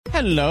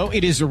Hello,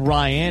 it is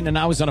Ryan, and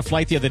I was on a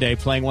flight the other day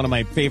playing one of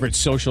my favorite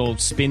social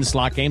spin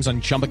slot games on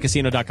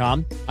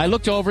ChumbaCasino.com. I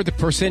looked over at the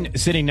person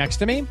sitting next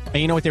to me, and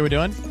you know what they were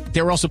doing?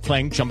 They were also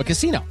playing Chumba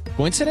Casino.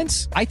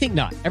 Coincidence? I think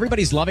not.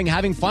 Everybody's loving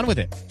having fun with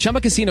it.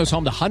 Chumba Casino is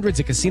home to hundreds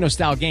of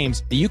casino-style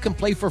games that you can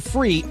play for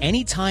free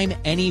anytime,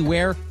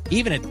 anywhere,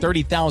 even at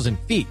 30,000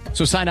 feet.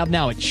 So sign up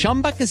now at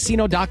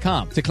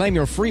ChumbaCasino.com to claim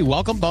your free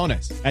welcome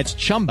bonus. That's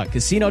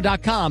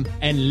ChumbaCasino.com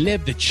and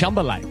live the Chumba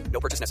life. No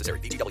purchase necessary.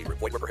 VGW.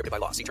 Void were prohibited by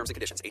law. See terms and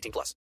conditions. 18+.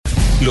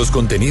 Los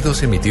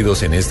contenidos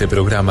emitidos en este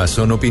programa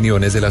son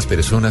opiniones de las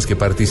personas que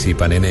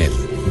participan en él.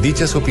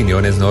 Dichas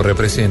opiniones no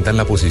representan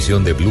la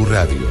posición de Blue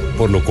Radio,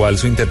 por lo cual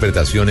su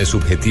interpretación es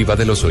subjetiva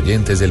de los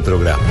oyentes del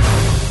programa.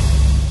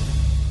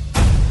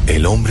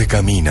 El hombre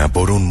camina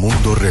por un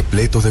mundo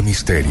repleto de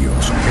misterios.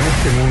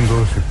 En este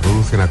mundo se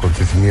producen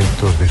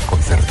acontecimientos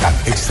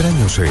desconcertantes.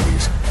 Extraños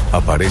seres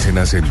aparecen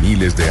hace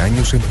miles de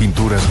años en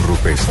pinturas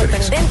rupestres. La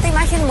sorprendente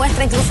imagen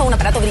muestra incluso un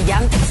aparato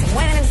brillante que se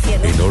mueve en el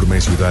cielo.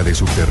 Enormes ciudades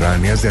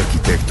subterráneas de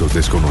arquitectos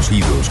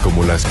desconocidos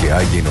como las que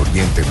hay en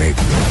Oriente Medio.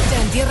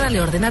 En tierra le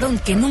ordenaron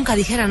que nunca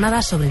dijera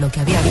nada sobre lo que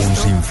había visto. Un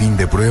sinfín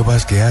de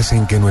pruebas que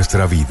hacen que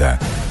nuestra vida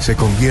se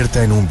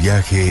convierta en un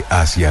viaje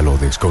hacia lo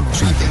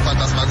desconocido.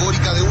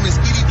 Fantasmagórica de un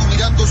espíritu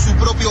mirando su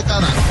propio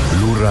cadáver.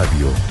 Blue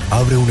Radio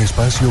abre un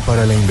espacio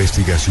para la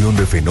investigación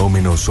de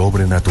fenómenos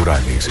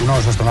sobrenaturales. Uno de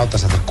los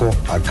astronautas se acercó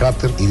al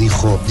cráter y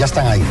dijo, ya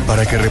están ahí.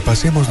 Para que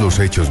repasemos los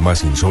hechos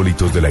más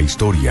insólitos de la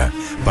historia,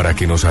 para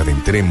que nos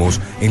adentremos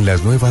en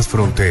las nuevas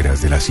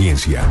fronteras de la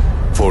ciencia.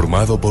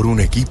 Formado por un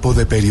equipo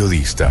de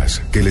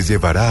periodistas que les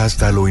llevará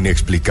hasta lo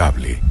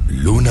inexplicable.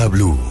 Luna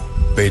BLU,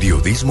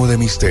 periodismo de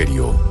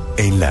misterio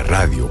en la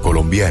radio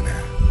colombiana.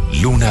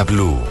 Luna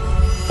BLU,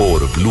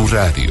 por Blue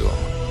Radio,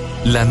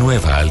 la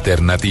nueva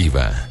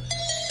alternativa.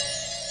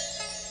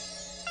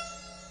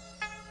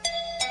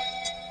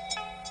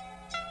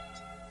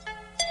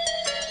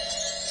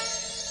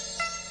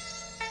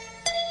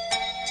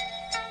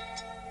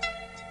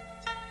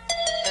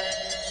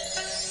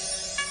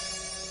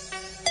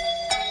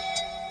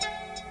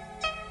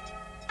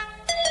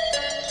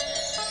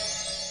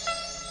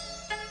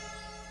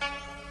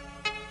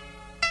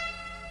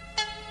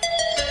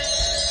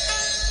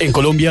 En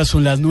Colombia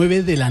son las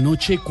 9 de la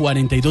noche,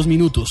 42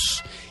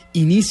 minutos.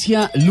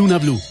 Inicia Luna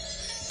BLU,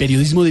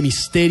 periodismo de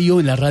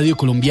misterio en la radio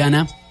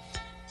colombiana.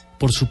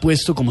 Por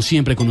supuesto, como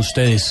siempre, con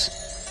ustedes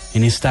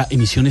en esta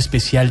emisión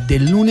especial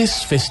del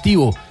lunes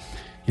festivo,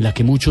 en la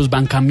que muchos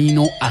van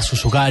camino a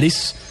sus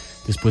hogares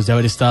después de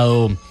haber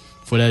estado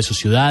fuera de sus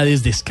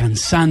ciudades,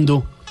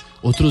 descansando.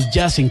 Otros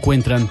ya se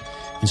encuentran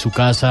en su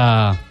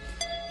casa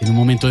en un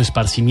momento de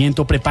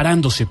esparcimiento,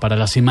 preparándose para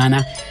la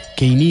semana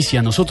que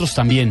inicia. Nosotros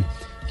también.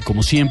 Y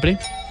como siempre,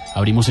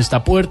 abrimos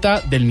esta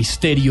puerta del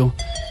misterio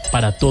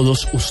para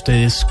todos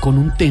ustedes con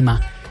un tema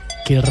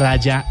que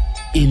raya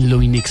en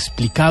lo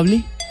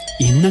inexplicable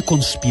y en una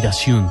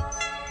conspiración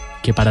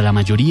que para la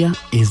mayoría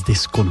es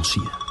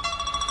desconocida.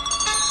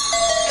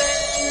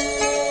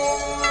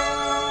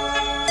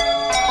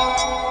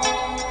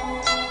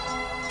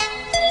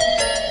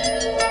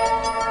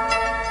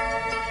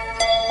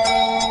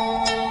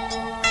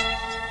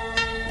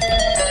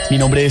 Mi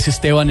nombre es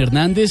Esteban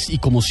Hernández y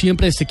como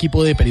siempre este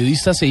equipo de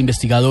periodistas e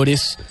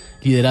investigadores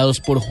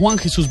liderados por Juan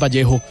Jesús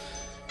Vallejo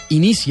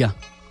inicia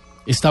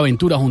esta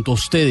aventura junto a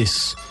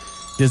ustedes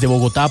desde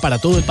Bogotá para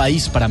todo el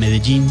país, para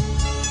Medellín,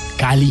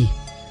 Cali,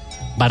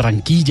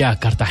 Barranquilla,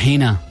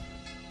 Cartagena,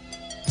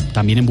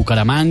 también en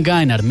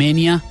Bucaramanga, en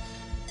Armenia,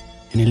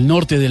 en el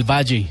norte del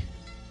valle,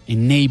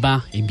 en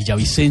Neiva, en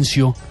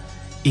Villavicencio,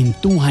 en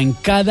Tunja, en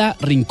cada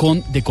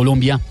rincón de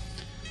Colombia,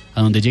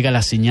 a donde llega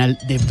la señal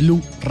de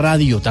Blue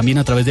Radio, también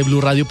a través de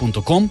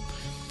bluradio.com,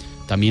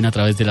 también a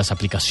través de las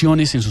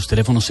aplicaciones en sus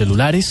teléfonos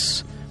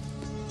celulares.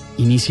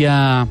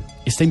 Inicia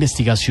esta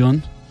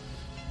investigación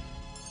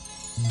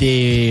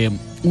de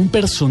un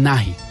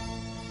personaje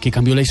que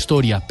cambió la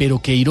historia,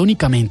 pero que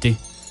irónicamente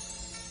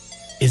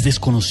es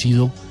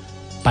desconocido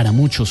para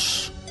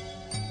muchos.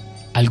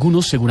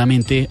 Algunos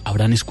seguramente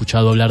habrán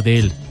escuchado hablar de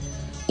él,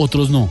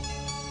 otros no.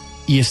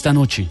 Y esta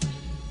noche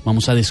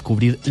vamos a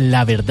descubrir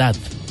la verdad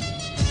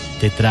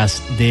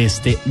detrás de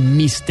este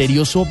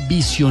misterioso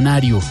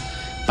visionario.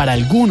 Para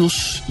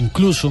algunos,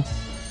 incluso,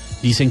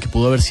 dicen que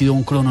pudo haber sido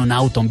un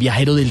crononauta, un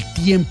viajero del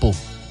tiempo.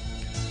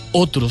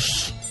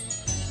 Otros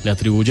le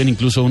atribuyen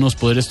incluso unos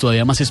poderes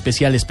todavía más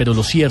especiales, pero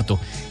lo cierto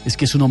es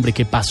que es un hombre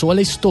que pasó a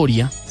la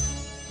historia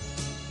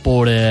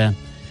por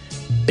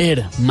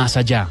ver más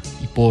allá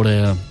y por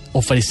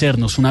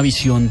ofrecernos una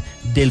visión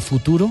del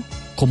futuro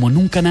como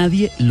nunca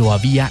nadie lo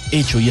había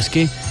hecho. Y es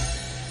que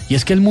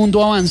el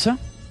mundo avanza,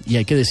 y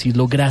hay que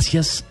decirlo,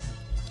 gracias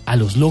a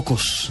los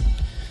locos.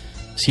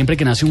 Siempre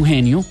que nace un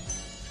genio,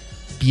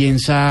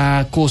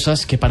 piensa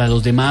cosas que para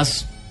los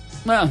demás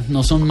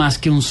no son más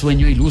que un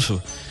sueño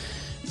iluso.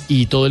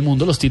 Y todo el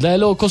mundo los tilda de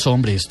locos.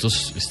 Hombre,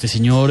 este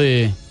señor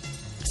 ¿en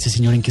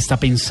qué está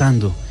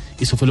pensando?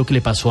 Eso fue lo que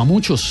le pasó a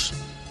muchos.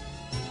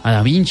 A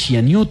Da Vinci,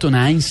 a Newton,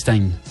 a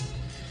Einstein.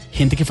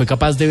 Gente que fue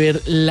capaz de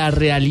ver la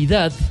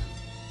realidad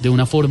de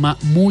una forma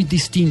muy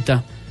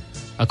distinta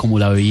a como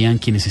la veían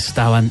quienes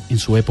estaban en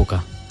su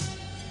época,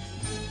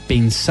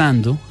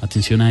 pensando,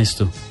 atención a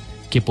esto,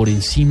 que por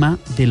encima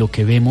de lo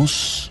que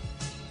vemos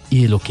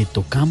y de lo que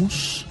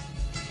tocamos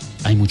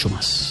hay mucho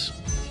más.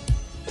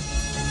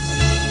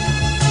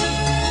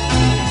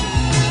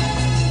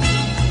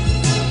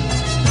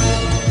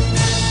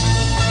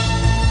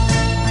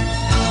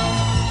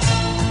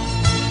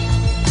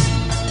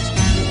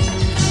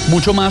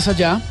 Mucho más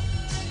allá,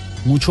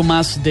 mucho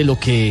más de lo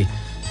que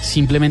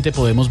simplemente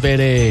podemos ver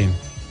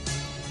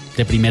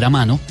de primera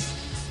mano.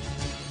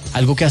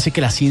 Algo que hace que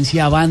la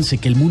ciencia avance,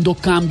 que el mundo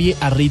cambie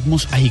a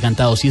ritmos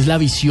agigantados. Y es la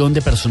visión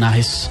de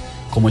personajes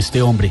como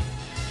este hombre.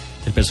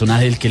 El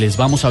personaje del que les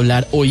vamos a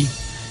hablar hoy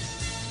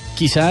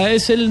quizá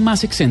es el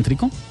más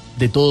excéntrico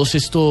de todos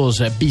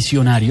estos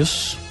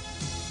visionarios.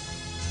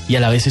 Y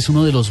a la vez es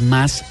uno de los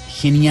más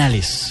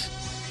geniales.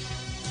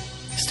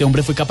 Este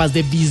hombre fue capaz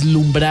de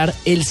vislumbrar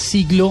el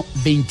siglo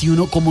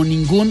XXI como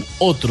ningún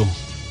otro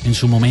en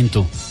su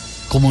momento,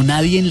 como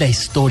nadie en la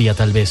historia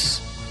tal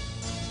vez.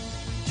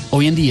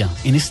 Hoy en día,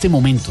 en este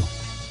momento,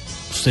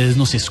 ustedes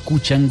nos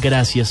escuchan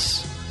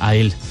gracias a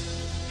él.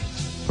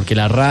 Porque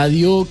la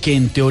radio, que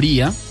en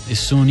teoría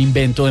es un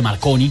invento de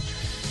Marconi,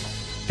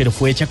 pero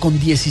fue hecha con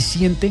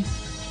 17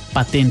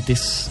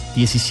 patentes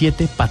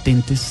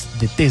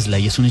de Tesla,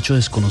 y es un hecho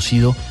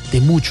desconocido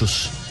de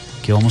muchos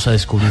que vamos a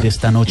descubrir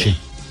esta noche.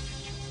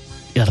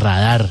 El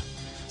radar,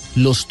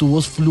 los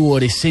tubos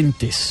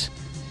fluorescentes,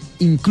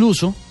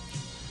 incluso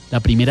la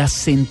primera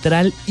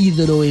central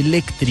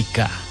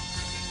hidroeléctrica,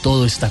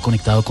 todo está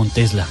conectado con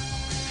Tesla.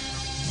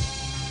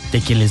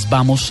 De quien les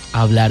vamos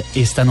a hablar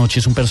esta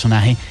noche es un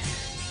personaje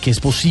que es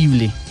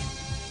posible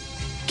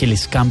que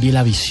les cambie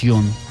la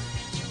visión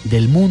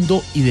del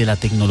mundo y de la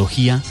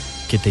tecnología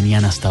que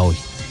tenían hasta hoy.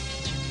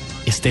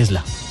 Es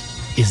Tesla,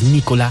 es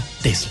Nikola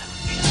Tesla.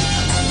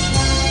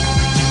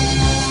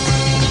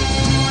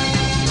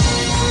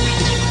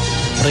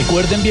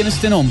 Recuerden bien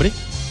este nombre,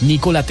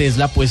 Nikola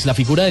Tesla, pues la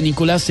figura de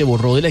Nikola se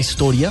borró de la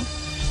historia.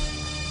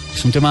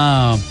 Es un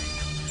tema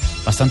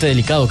bastante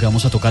delicado que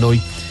vamos a tocar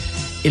hoy.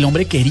 El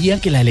hombre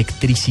quería que la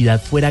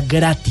electricidad fuera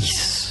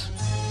gratis.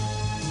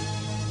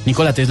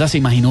 Nikola Tesla se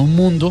imaginó un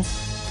mundo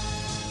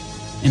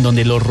en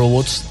donde los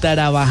robots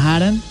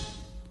trabajaran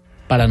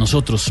para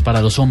nosotros,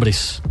 para los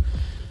hombres,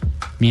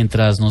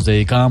 mientras nos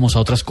dedicábamos a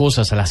otras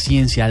cosas, a la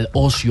ciencia, al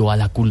ocio, a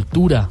la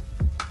cultura.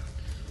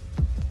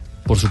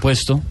 Por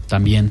supuesto,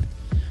 también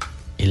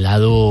el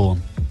lado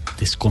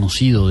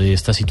desconocido de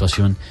esta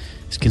situación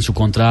es que en su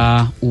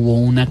contra hubo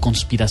una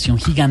conspiración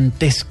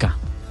gigantesca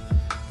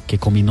que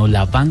combinó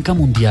la banca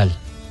mundial,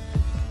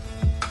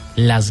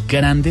 las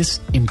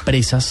grandes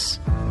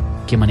empresas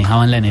que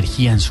manejaban la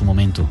energía en su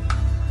momento,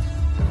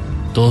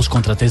 todos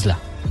contra Tesla,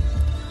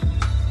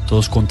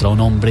 todos contra un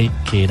hombre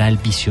que era el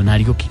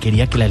visionario que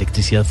quería que la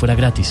electricidad fuera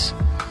gratis,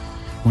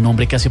 un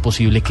hombre que hace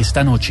posible que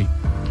esta noche,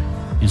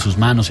 en sus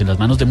manos, en las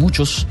manos de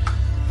muchos,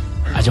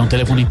 haya un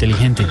teléfono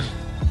inteligente.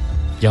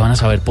 Ya van a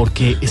saber por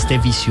qué este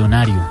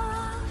visionario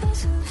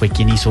fue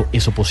quien hizo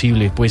eso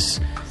posible.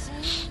 Pues,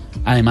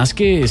 además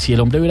que si el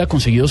hombre hubiera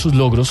conseguido sus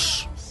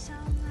logros,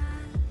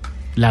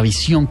 la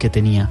visión que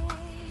tenía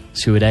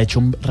se hubiera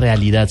hecho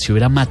realidad, se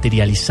hubiera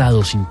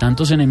materializado sin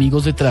tantos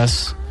enemigos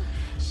detrás,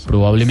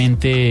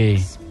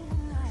 probablemente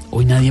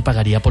hoy nadie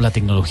pagaría por la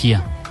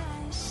tecnología.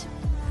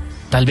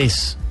 Tal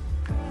vez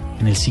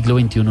en el siglo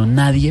XXI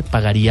nadie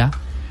pagaría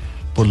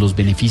por los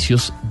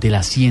beneficios de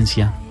la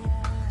ciencia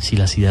si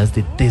las ideas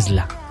de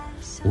Tesla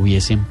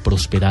hubiesen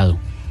prosperado.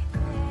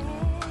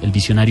 El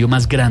visionario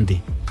más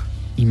grande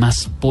y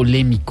más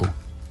polémico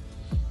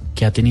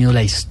que ha tenido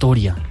la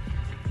historia,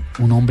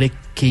 un hombre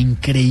que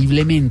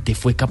increíblemente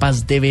fue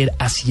capaz de ver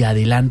hacia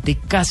adelante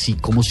casi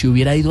como si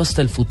hubiera ido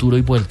hasta el futuro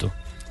y vuelto.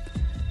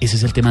 Ese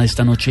es el tema de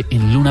esta noche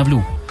en Luna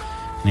BLU,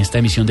 en esta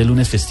emisión de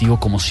lunes festivo,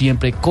 como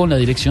siempre, con la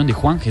dirección de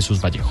Juan Jesús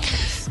Vallejo.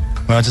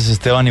 Buenas noches,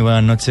 Esteban, y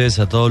buenas noches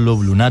a todos los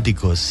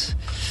lunáticos.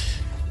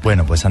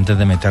 Bueno, pues antes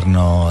de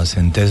meternos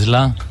en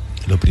Tesla,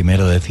 lo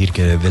primero decir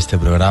que desde este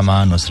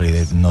programa nos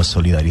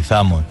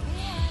solidarizamos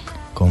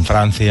con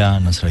Francia,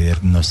 nos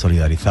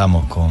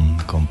solidarizamos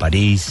con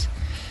París.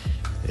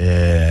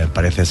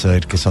 Parece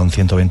ser que son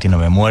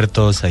 129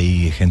 muertos,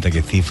 hay gente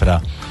que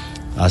cifra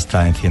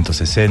hasta en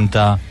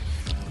 160,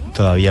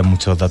 todavía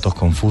muchos datos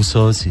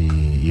confusos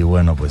y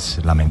bueno, pues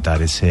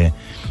lamentar ese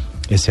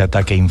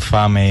ataque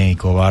infame y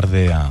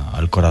cobarde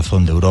al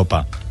corazón de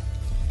Europa.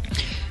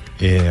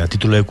 A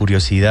título de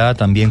curiosidad,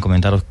 también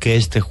comentaros que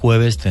este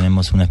jueves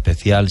tenemos un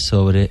especial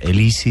sobre el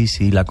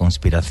ISIS y la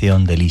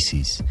conspiración del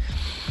ISIS.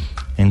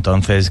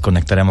 Entonces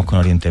conectaremos con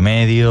Oriente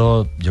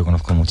Medio. Yo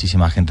conozco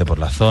muchísima gente por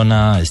la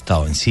zona, he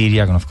estado en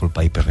Siria, conozco el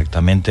país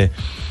perfectamente.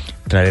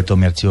 Traeré todo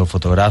mi archivo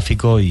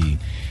fotográfico y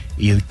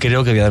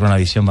creo que voy a dar una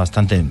visión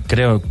bastante...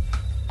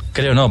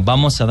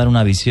 vamos a dar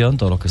una visión,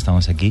 todos los que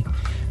estamos aquí,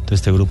 todo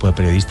este grupo de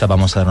periodistas,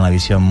 vamos a dar una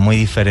visión muy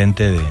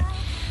diferente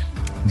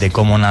de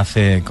cómo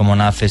nace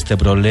este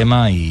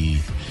problema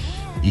y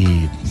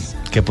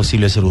qué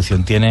posible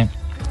solución tiene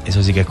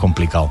eso sí que es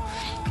complicado.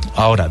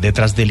 Ahora,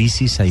 detrás del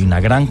ISIS hay una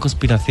gran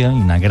conspiración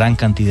y una gran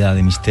cantidad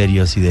de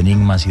misterios y de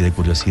enigmas y de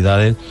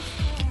curiosidades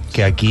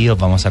que aquí os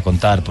vamos a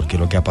contar, porque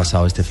lo que ha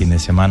pasado este fin de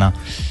semana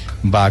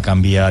va a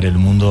cambiar el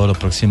mundo los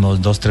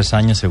próximos 2-3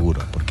 años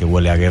seguro, porque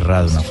huele a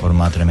guerra de una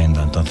forma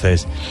tremenda.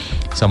 Entonces,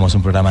 somos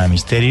un programa de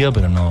misterio,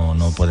 pero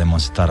no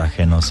podemos estar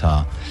ajenos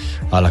a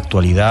la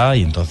actualidad,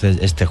 y entonces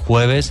este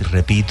jueves,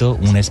 repito,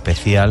 un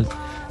especial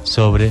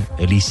sobre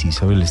el ISIS,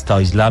 sobre el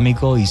Estado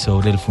Islámico y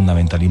sobre el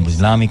fundamentalismo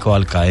islámico,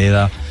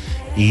 Al-Qaeda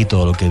y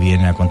todo lo que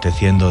viene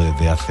aconteciendo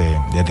desde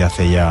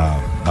hace ya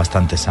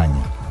bastantes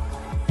años.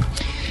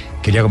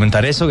 Quería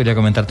comentar eso, quería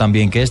comentar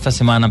también que esta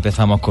semana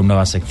empezamos con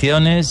nuevas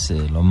secciones,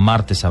 los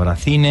martes habrá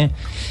cine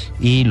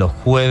y los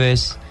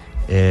jueves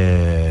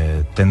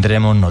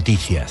tendremos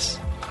noticias.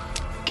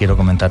 Quiero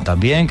comentar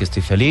también que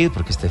estoy feliz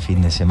porque este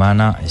fin de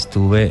semana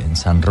estuve en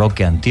San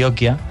Roque,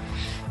 Antioquia,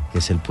 que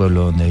es el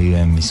pueblo donde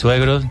viven mis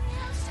suegros,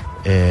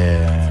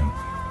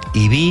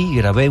 y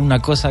grabé una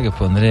cosa que os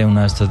pondré uno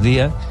de estos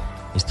días.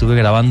 Estuve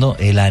grabando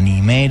el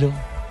animero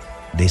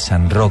de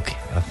San Roque.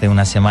 Hace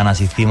unas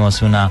semanas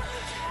hicimos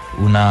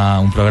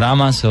un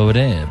programa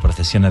sobre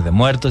procesiones de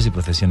muertos y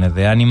procesiones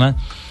de ánimas,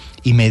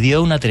 y me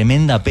dio una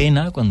tremenda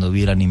pena cuando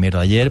vi el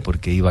animero ayer,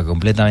 porque iba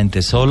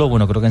completamente solo.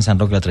 Bueno, creo que en San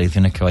Roque la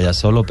tradición es que vaya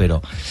solo,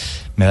 pero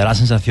me da la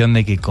sensación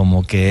de que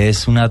como que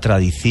es una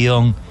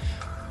tradición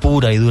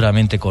pura y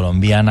duramente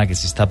colombiana que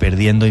se está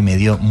perdiendo, y me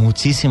dio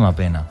muchísima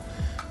pena,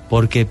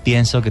 porque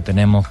pienso que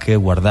tenemos que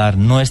guardar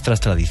nuestras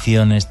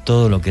tradiciones,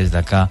 todo lo que es de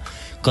acá,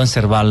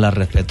 conservarlas,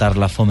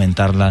 respetarlas,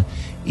 fomentarlas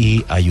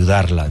y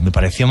ayudarlas. Me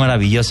pareció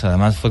maravilloso,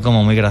 además fue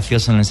como muy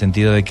gracioso en el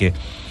sentido de que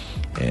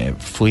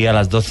fui a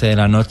las 12 de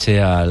la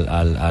noche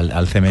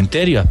al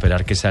cementerio a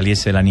esperar que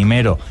saliese el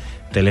animero,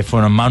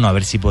 teléfono en mano, a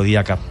ver si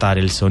podía captar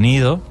el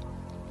sonido,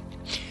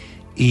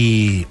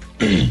 y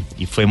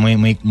fue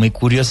muy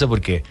curioso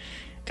porque,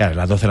 claro, a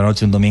las 12 de la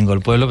noche un domingo el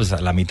pueblo, pues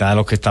la mitad de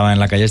los que estaban en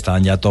la calle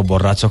estaban ya todos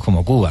borrachos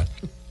como Cuba.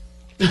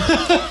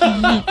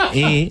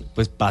 Y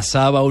pues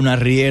pasaba un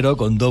arriero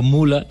con 2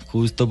 mulas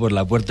justo por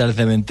la puerta del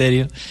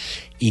cementerio,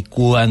 y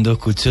cuando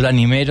escuchó el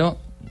animero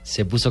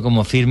se puso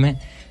como firme,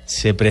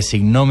 se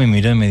presignó, me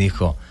miró y me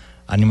dijo: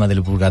 ánima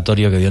del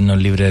purgatorio, que Dios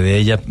nos libre de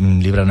ella,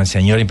 líbranos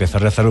Señor, y empezó a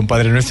rezar un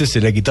Padre Nuestro y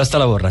se le quitó hasta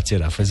la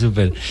borrachera. Fue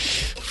súper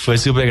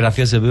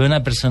gracioso. Veo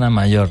una persona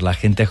mayor, la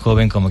gente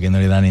joven como que no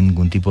le da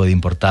ningún tipo de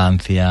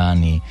importancia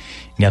ni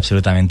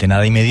absolutamente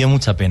nada, y me dio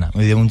mucha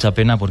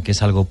pena porque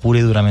es algo puro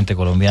y duramente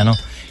colombiano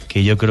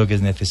que yo creo que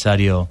es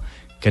necesario.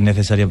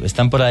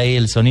 Están por ahí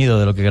el sonido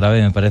de lo que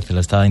grabé, me parece, lo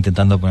estaba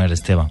intentando poner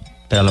Esteban,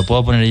 pero lo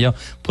puedo poner yo.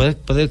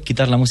 ¿Puedes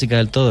quitar la música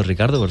del todo,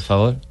 Ricardo, por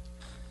favor?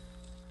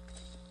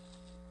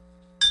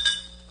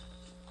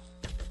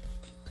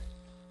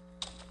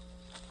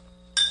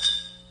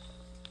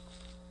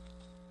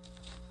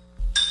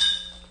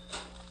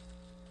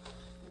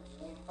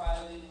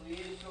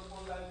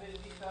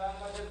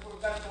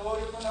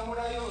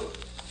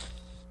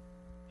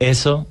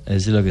 Eso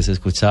es lo que se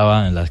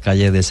escuchaba en las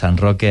calles de San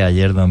Roque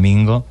ayer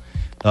domingo.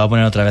 Lo voy a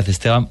poner otra vez,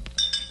 Esteban.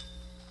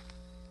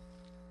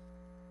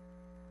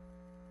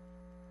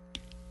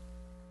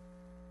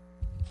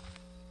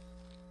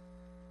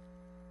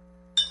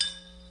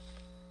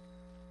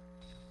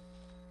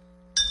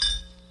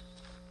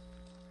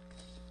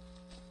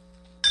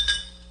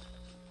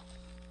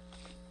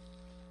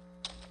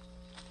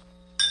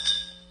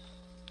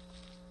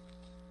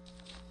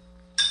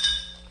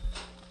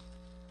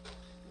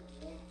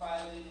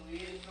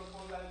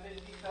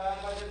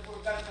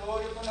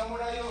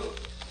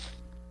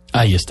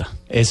 Ahí está.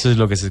 Eso es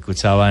lo que se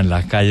escuchaba en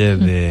las calles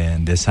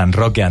de San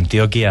Roque,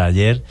 Antioquia,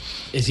 ayer.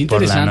 Es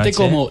interesante,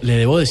 como le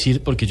debo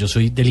decir, porque yo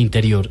soy del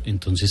interior,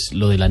 entonces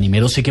lo del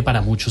animero sé que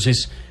para muchos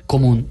es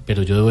común,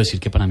 pero yo debo decir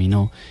que para mí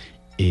no.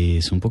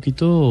 Es un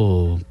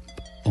poquito,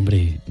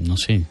 hombre, no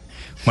sé.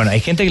 Bueno,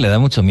 hay gente que le da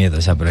mucho miedo.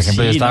 O sea, por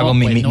ejemplo, yo estaba con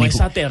no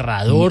es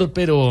aterrador,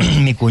 pero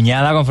mi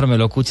cuñada, conforme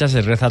lo escucha,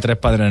 se reza 3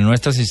 Padres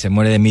Nuestros y se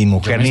muere de mi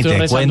mujer, ni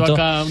te cuento.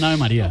 Acá una Ave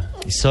María.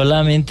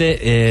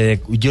 Solamente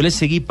yo le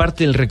seguí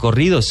parte del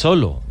recorrido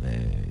solo.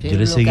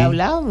 Que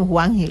hablábamos,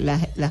 Juan,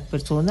 las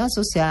personas,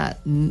 o sea,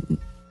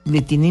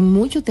 le tienen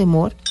mucho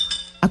temor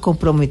a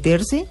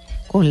comprometerse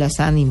con las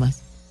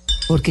ánimas,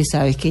 porque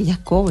sabes que ellas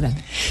cobran.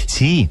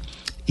 Sí.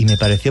 Y me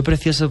pareció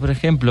precioso, por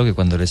ejemplo, que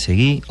cuando le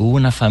seguí hubo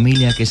una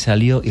familia que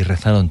salió y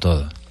rezaron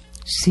todos.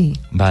 Sí.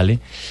 Vale.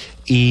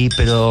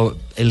 Pero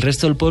el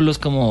resto del pueblo es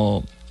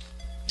como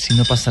si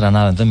no pasara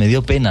nada. Entonces me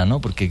dio pena, ¿no?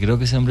 Porque creo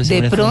que ese hombre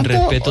se merece un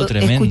respeto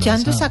tremendo.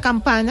 Escuchando esa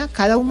campana,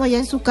 cada uno allá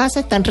en su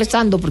casa están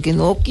rezando porque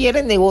no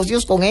quieren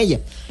negocios con ella.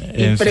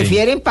 Y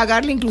prefieren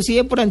pagarle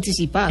inclusive por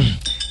anticipado.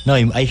 No,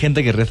 y hay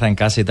gente que reza en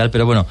casa y tal,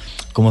 pero bueno,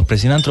 como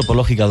expresión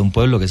antropológica de un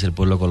pueblo, que es el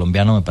pueblo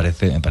colombiano, me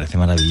parece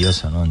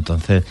maravilloso, ¿no?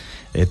 Entonces,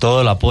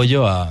 todo el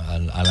apoyo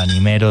al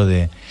animero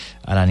de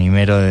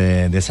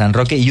San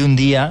Roque, y un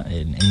día,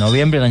 en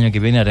noviembre del año que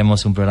viene,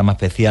 haremos un programa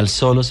especial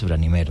solo sobre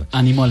animeros.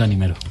 Ánimo al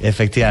animero.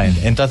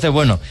 Efectivamente. Entonces,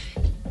 bueno,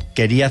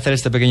 quería hacer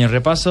este pequeño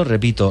repaso.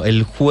 Repito,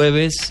 el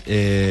jueves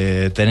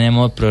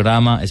tenemos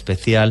programa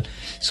especial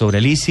sobre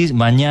el ISIS,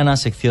 mañana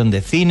sección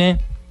de cine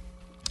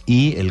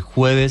y el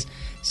jueves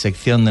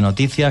sección de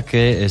noticias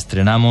que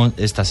estrenamos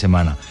esta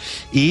semana.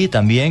 Y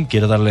también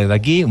quiero darle de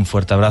aquí un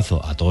fuerte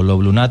abrazo a todos los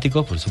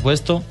lunáticos, por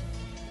supuesto.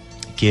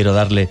 Quiero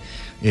darle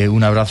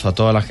un abrazo a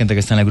toda la gente que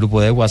está en el grupo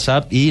de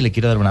WhatsApp y le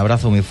quiero dar un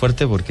abrazo muy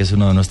fuerte porque es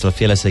uno de nuestros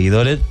fieles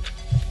seguidores,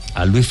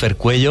 a Luis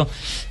Fercuello,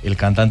 el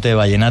cantante de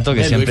vallenato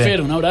que siempre, Luis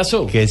Fer, un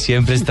abrazo, que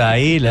siempre está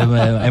ahí.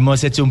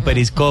 Hemos hecho un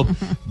periscope,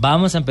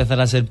 vamos a empezar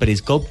a hacer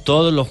periscope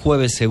todos los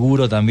jueves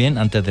seguro también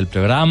antes del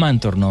programa,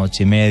 en torno a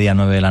 8:30,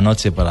 9 de la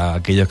noche, para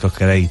aquellos que os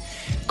queréis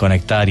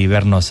conectar y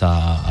vernos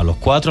a los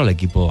cuatro, al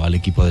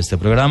equipo de este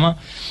programa.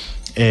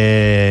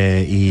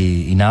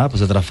 Y nada,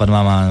 pues otra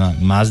forma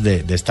más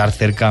de estar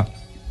cerca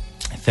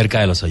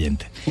de los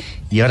oyentes.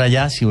 Y ahora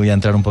ya sí voy a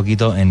entrar un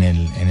poquito en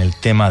el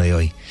tema de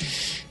hoy.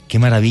 Qué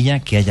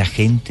maravilla que haya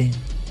gente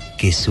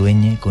que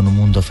sueñe con un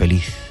mundo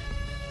feliz.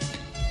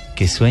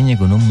 Que sueñe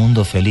con un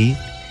mundo feliz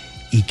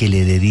y que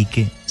le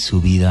dedique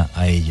su vida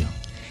a ello.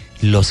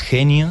 Los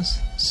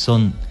genios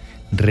son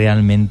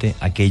realmente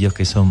aquellos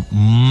que son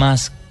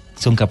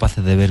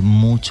capaces de ver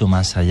mucho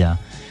más allá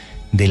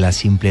de la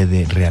simple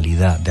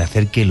realidad, de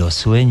hacer que los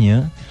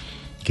sueños,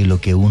 que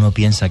lo que uno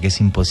piensa que es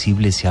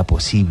imposible sea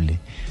posible,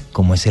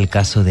 como es el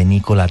caso de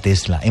Nikola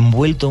Tesla,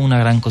 envuelto en una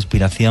gran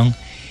conspiración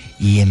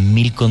y en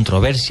mil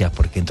controversias,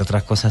 porque entre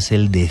otras cosas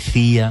él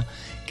decía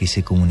que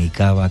se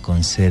comunicaba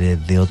con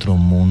seres de otro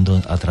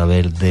mundo a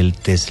través del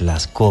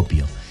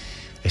teslascopio.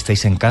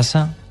 Estáis en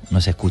casa,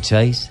 nos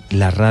escucháis,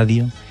 la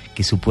radio,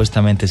 que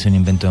supuestamente es un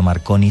invento de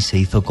Marconi, se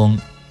hizo con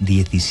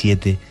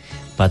 17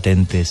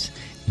 patentes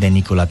de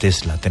Nikola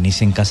Tesla.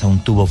 Tenéis en casa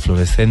un tubo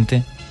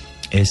fluorescente,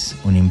 es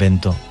un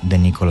invento de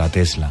Nikola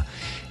Tesla.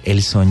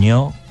 Él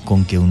soñó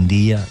con que un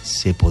día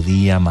se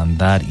podía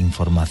mandar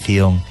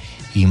información,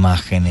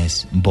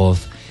 imágenes,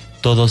 voz,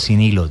 todo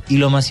sin hilos. Y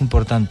lo más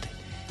importante,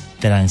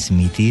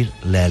 transmitir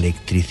la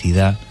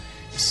electricidad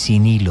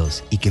sin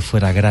hilos y que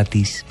fuera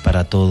gratis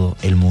para todo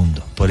el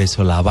mundo. Por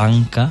eso la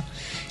banca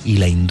y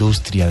la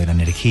industria de la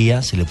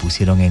energía se le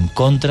pusieron en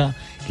contra,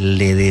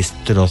 le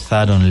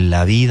destrozaron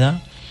la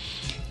vida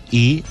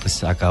y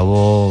pues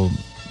acabó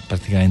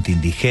prácticamente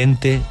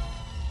indigente,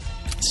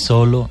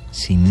 solo,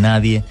 sin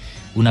nadie,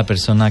 una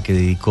persona que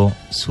dedicó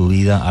su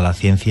vida a la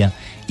ciencia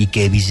y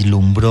que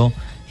vislumbró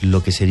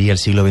lo que sería el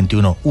siglo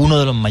XXI, uno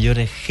de los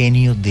mayores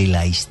genios de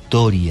la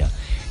historia,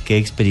 que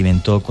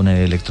experimentó con el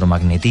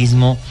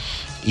electromagnetismo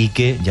y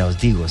que, ya os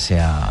digo,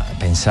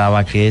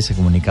 pensaba que se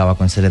comunicaba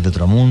con seres de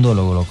otro mundo.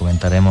 Luego lo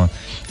comentaremos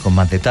con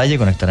más detalle,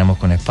 conectaremos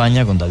con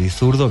España, con David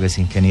Zurdo, que es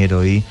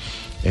ingeniero y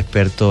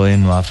experto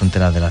en nuevas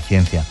fronteras de la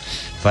ciencia,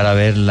 para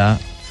ver la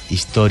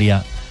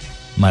historia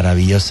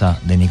maravillosa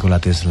de Nikola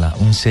Tesla,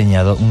 un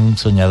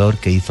soñador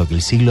que hizo que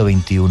el siglo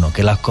XXI,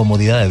 que las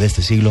comodidades de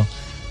este siglo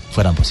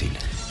fueran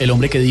posibles. El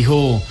hombre que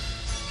dijo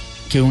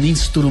que un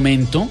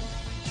instrumento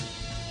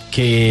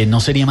que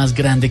no sería más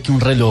grande que un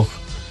reloj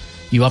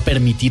iba a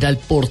permitir al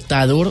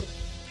portador,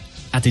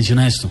 atención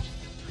a esto,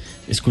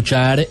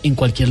 escuchar en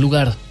cualquier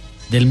lugar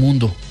del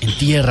mundo, en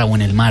tierra o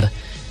en el mar,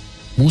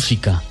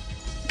 música,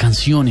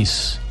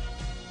 canciones,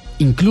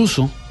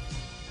 incluso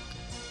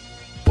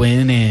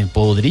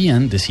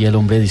podrían, decía el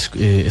hombre,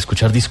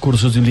 escuchar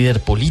discursos de un líder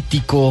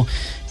político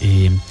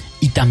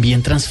y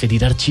también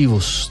transferir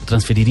archivos,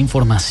 transferir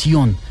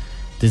información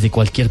desde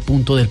cualquier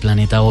punto del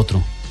planeta a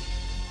otro.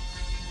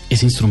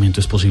 Ese instrumento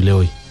es posible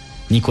hoy.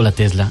 Nikola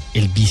Tesla,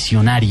 el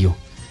visionario,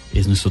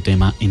 es nuestro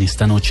tema en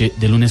esta noche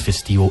de lunes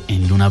festivo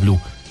en Luna BLU.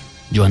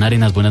 Joana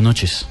Arenas, buenas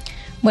noches.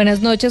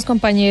 Buenas noches,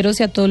 compañeros,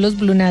 y a todos los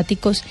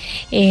blunáticos.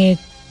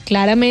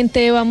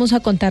 Claramente vamos a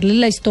contarles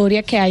la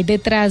historia que hay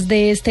detrás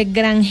de este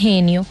gran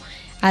genio.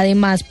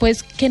 Además,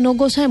 pues, que no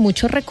goza de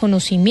mucho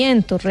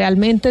reconocimiento.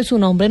 Realmente su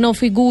nombre no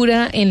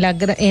figura en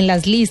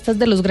las listas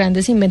de los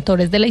grandes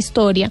inventores de la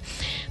historia,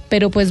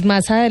 pero pues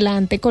más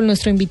adelante con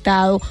nuestro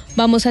invitado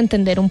vamos a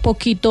entender un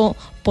poquito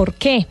por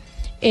qué.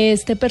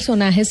 Este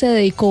personaje se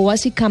dedicó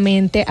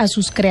básicamente a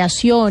sus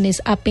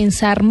creaciones, a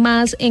pensar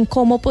más en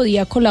cómo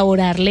podía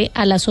colaborarle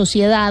a la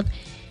sociedad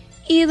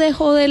y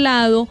dejó de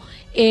lado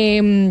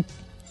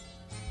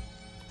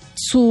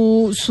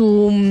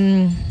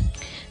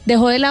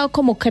dejó de lado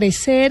como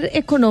crecer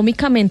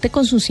económicamente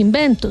con sus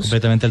inventos.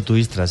 Completamente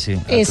altruista, sí.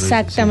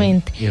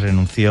 Exactamente. Sí. Y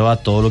renunció a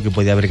todo lo que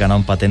podía haber ganado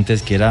en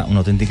patentes, que era una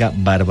auténtica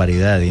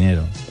barbaridad de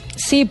dinero.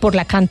 Sí, por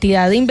la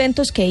cantidad de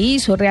inventos que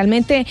hizo.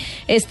 Realmente,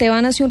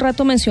 Esteban hace un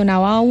rato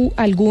mencionaba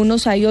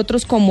algunos, hay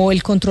otros como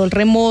el control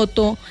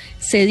remoto,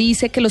 se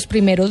dice que los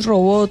primeros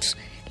robots,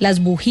 las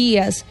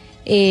bujías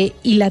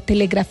y la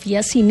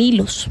telegrafía sin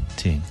hilos.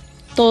 Sí.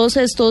 Todos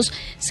estos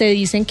se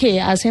dicen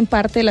que hacen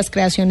parte de las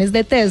creaciones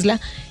de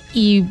Tesla.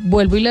 Y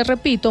vuelvo y les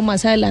repito,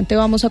 más adelante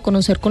vamos a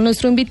conocer con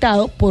nuestro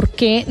invitado por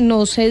qué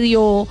no se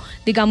dio,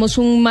 digamos,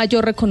 un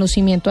mayor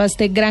reconocimiento a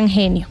este gran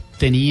genio.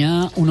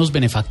 Tenía unos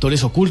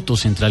benefactores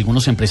ocultos entre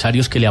algunos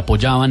empresarios que le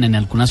apoyaban en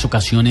algunas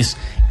ocasiones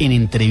en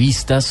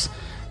entrevistas.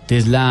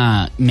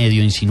 Tesla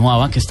medio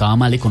insinuaba que estaba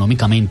mal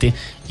económicamente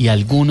y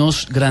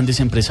algunos grandes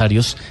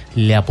empresarios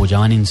le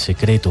apoyaban en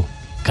secreto.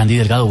 Candy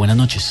Delgado, buenas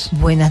noches.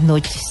 Buenas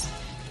noches.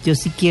 Yo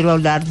sí quiero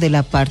hablar de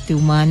la parte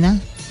humana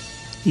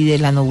y de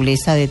la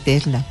nobleza de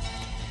Tesla.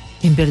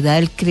 En verdad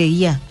él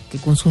creía que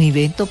con sus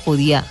inventos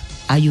podía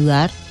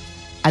ayudar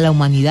a la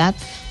humanidad,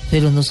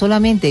 pero no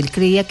solamente, él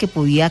creía que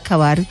podía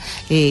acabar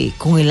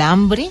con el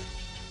hambre.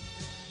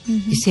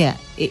 O sea,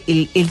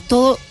 él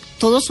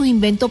todos sus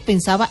inventos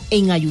pensaba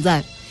en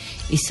ayudar.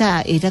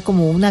 Esa era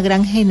como una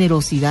gran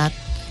generosidad.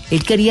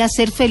 Él quería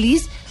ser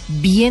feliz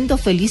viendo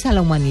feliz a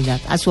la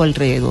humanidad a su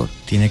alrededor.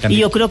 Y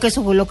yo creo que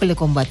eso fue lo que le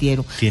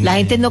combatieron. La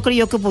gente no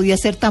creyó que podía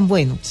ser tan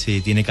bueno.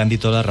 Sí, tiene Candy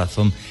toda la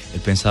razón.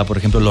 Él pensaba, por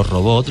ejemplo, los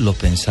robots, los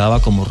pensaba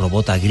como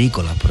robots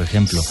agrícolas, por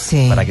ejemplo,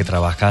 para que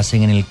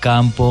trabajasen en el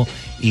campo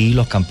y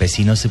los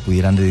campesinos se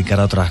pudieran dedicar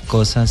a otras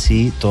cosas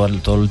y todo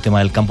el tema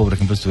del campo, por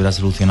ejemplo, estuviera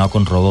solucionado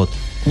con robots.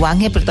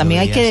 Juanje, pero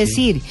también hay que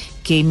decir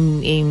que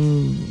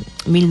en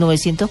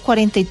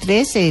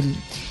 1943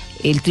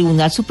 el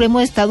Tribunal Supremo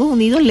de Estados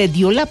Unidos le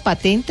dio la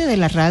patente de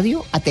la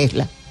radio a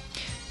Tesla.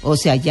 O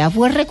sea, ya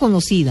fue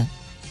reconocida.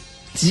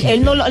 Sí,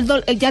 él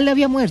ya le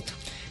había muerto.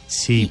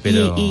 Sí,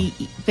 pero...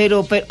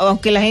 Pero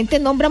aunque la gente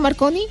nombra a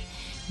Marconi,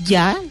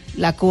 ya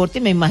la corte,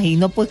 me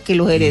imagino pues que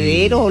los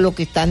herederos o los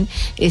que están,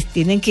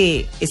 tienen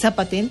que... Esa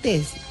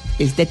patente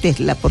es de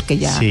Tesla, porque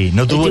ya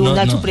no el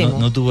Tribunal Supremo...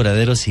 No tuvo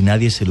herederos y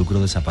nadie se lucró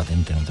de esa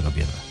patente, no te lo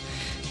pierdas.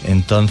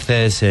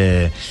 Entonces...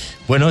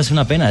 Bueno, es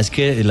una pena, es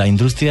que la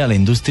industria de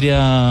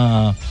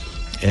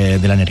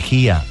la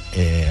energía,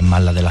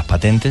 más la de las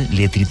patentes,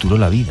 le trituró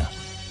la vida.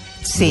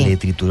 Sí. Le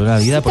trituró la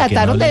vida porque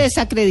trataron de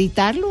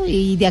desacreditarlo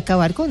y de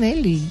acabar con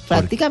él, y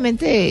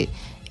prácticamente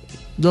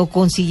lo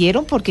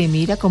consiguieron porque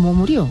mira cómo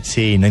murió.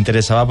 Sí, no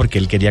interesaba porque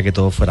él quería que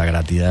todo fuera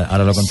gratis.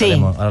 Ahora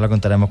lo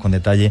contaremos con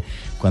detalle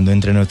cuando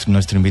entre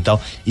nuestro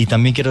invitado. Y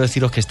también quiero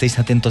deciros que estéis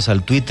atentos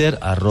al Twitter,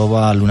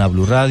 @Luna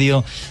BLU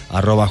Radio,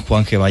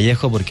 @Juanje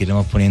Vallejo, porque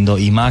iremos poniendo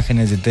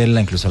imágenes de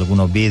Tesla, incluso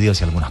algunos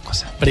vídeos y algunas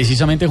cosas.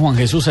 Precisamente, Juan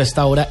Jesús, a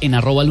esta hora en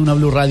 @Luna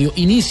BLU Radio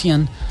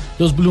inician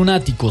los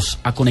blunáticos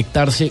a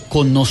conectarse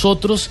con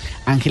nosotros.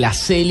 Ángela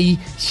Celi,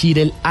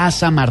 Shirel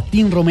Asa,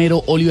 Martín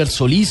Romero, Oliver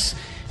Solís,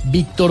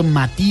 Víctor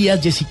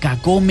Matías, Jessica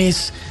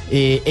Gómez,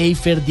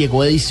 Eifer,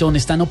 Diego Edison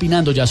están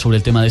opinando ya sobre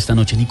el tema de esta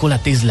noche. Nikola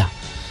Tesla.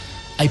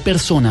 Hay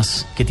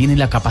personas que tienen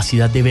la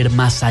capacidad de ver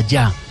más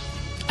allá.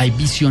 Hay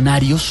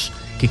visionarios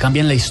que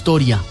cambian la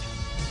historia,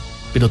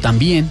 pero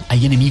también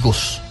hay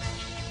enemigos.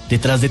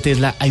 Detrás de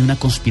Tesla hay una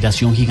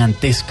conspiración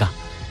gigantesca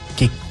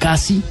que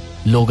casi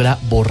logra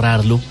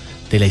borrarlo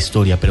de la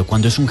historia, pero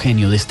cuando es un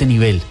genio de este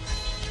nivel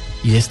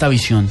y de esta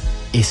visión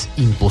es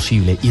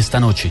imposible. Y esta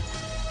noche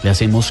le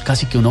hacemos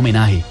casi que un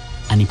homenaje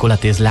a Nikola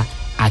Tesla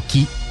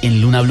aquí en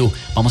Luna BLU.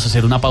 Vamos a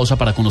hacer una pausa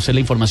para conocer la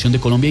información de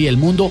Colombia y el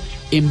mundo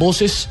en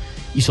voces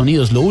y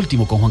sonidos. Lo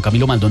último con Juan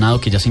Camilo Maldonado,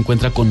 que ya se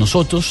encuentra con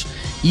nosotros.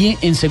 Y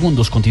en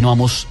segundos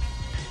continuamos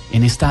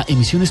en esta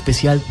emisión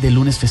especial de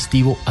lunes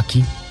festivo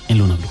aquí en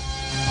Luna BLU.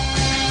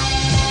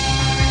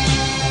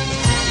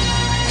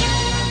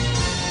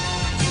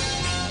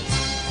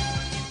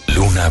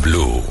 Luna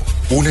BLU.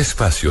 Un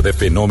espacio de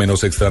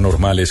fenómenos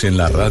extranormales en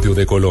la radio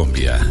de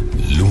Colombia.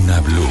 Luna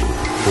BLU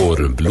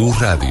por BLU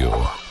Radio,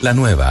 la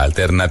nueva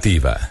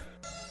alternativa.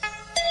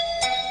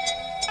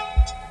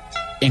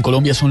 En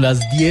Colombia son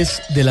las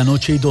 10 de la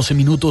noche y 12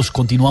 minutos.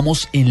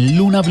 Continuamos en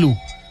Luna BLU,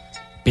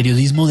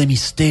 periodismo de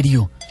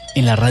misterio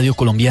en la radio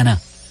colombiana.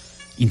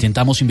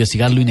 Intentamos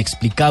investigar lo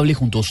inexplicable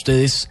junto a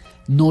ustedes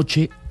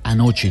noche a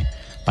noche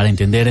para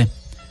entender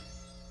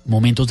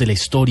momentos de la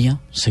historia,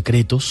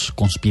 secretos,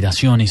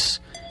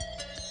 conspiraciones,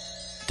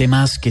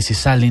 temas que se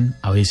salen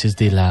a veces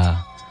de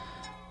la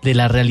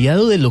realidad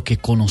o de lo que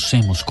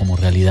conocemos como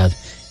realidad.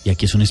 Y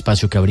aquí es un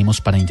espacio que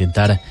abrimos para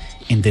intentar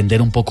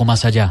entender un poco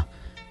más allá.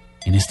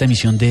 En esta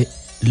emisión de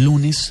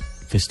lunes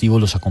festivo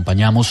los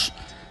acompañamos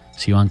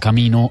si van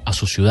camino a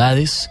sus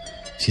ciudades,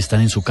 si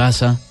están en su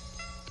casa,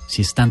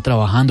 si están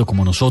trabajando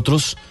como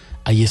nosotros.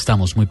 Ahí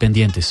estamos, muy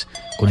pendientes,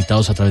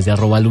 conectados a través de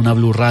 @Luna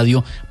BLU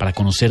Radio para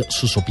conocer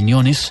sus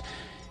opiniones.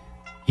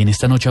 Y en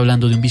esta noche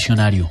hablando de un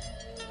visionario,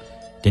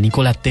 de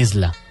Nikola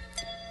Tesla,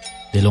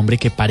 del hombre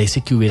que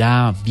parece que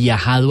hubiera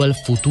viajado al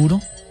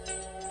futuro,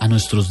 a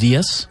nuestros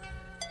días,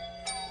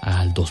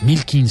 al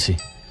 2015.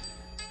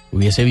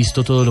 Hubiese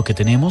visto todo lo que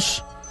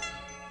tenemos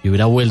y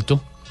hubiera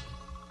vuelto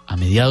a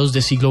mediados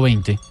del siglo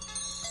XX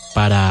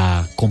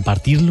para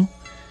compartirlo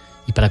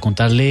y para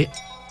contarle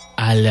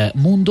al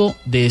mundo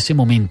de ese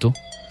momento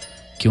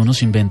que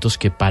unos inventos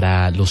que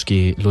para los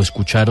que lo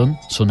escucharon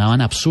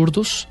sonaban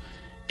absurdos,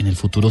 en el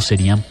futuro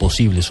serían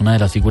posibles. Una de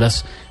las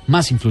figuras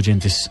más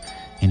influyentes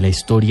en la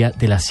historia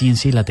de la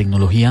ciencia y la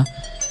tecnología,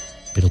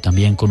 pero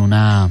también con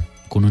una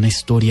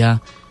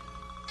historia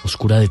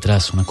oscura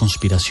detrás, una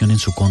conspiración en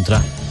su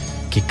contra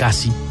que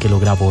casi que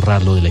logra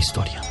borrarlo de la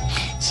historia.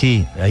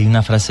 Sí, hay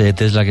una frase de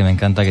Tesla que me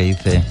encanta que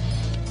dice: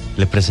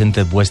 el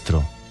presente es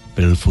vuestro,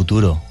 pero el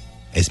futuro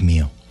es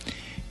mío.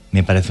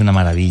 Me parece una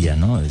maravilla,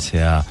 ¿no? O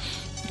sea,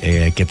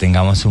 que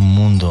tengamos un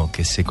mundo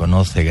que se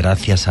conoce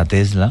gracias a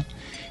Tesla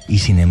y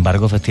sin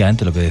embargo,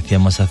 efectivamente, lo que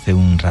decíamos hace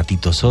un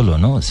ratito solo,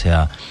 ¿no? O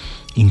sea,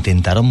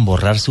 intentaron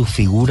borrar su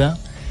figura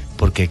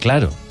porque,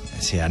 claro,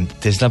 o sea,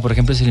 Tesla, por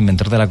ejemplo, es el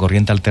inventor de la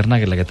corriente alterna,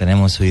 que es la que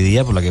tenemos hoy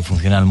día, por la que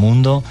funciona el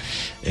mundo,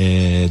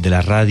 de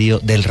la radio,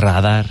 del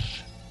radar,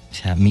 o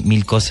sea,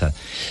 mil cosas.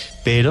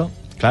 Pero,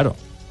 claro,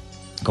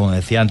 como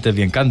decía antes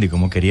bien Candy,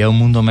 como quería un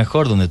mundo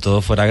mejor, donde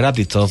todo fuera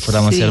gratis, todos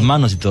fuéramos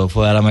hermanos y todo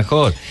fuera lo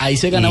mejor. Ahí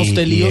se gana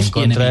usted líos en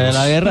contra de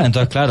la guerra.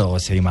 Entonces, claro, o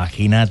sea,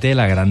 imagínate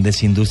las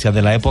grandes industrias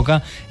de la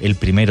época, el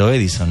primero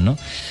Edison, ¿no?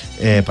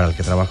 Para el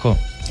que trabajó.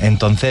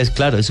 Entonces,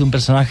 claro, es un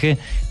personaje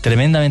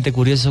tremendamente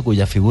curioso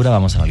cuya figura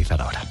vamos a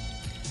analizar ahora.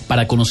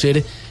 Para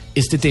conocer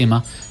este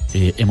tema,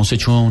 hemos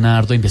hecho una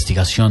ardua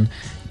investigación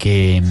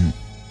que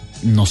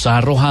nos ha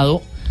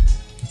arrojado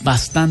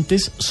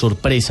bastantes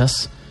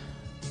sorpresas,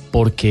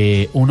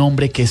 porque un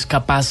hombre que es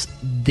capaz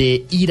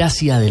de ir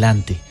hacia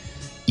adelante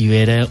y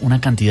ver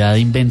una cantidad de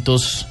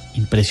inventos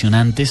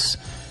impresionantes,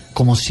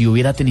 como si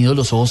hubiera tenido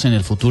los ojos en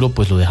el futuro,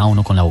 pues lo deja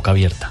uno con la boca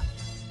abierta.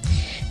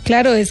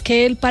 Claro, es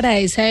que él para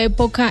esa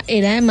época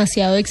era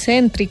demasiado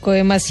excéntrico,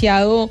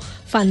 demasiado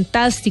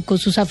fantástico.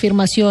 Sus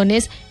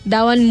afirmaciones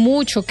daban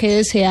mucho que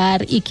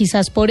desear y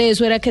quizás por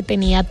eso era que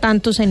tenía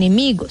tantos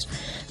enemigos.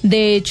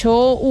 De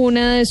hecho,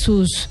 una de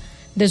sus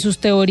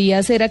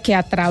teorías era que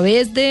a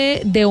través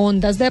de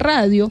ondas de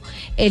radio,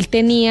 él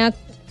tenía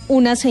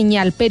una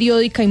señal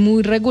periódica y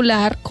muy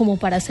regular como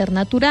para ser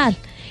natural.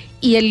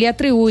 Y él le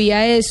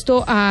atribuía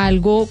esto a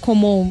algo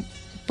como,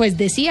 pues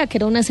decía que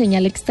era una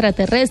señal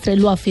extraterrestre,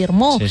 lo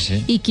afirmó,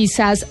 sí. Y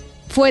quizás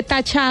fue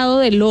tachado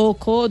de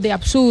loco, de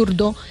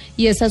absurdo,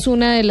 y esa es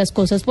una de las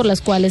cosas por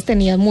las cuales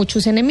tenía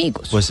muchos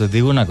enemigos. Pues os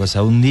digo una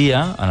cosa, un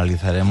día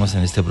analizaremos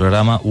en este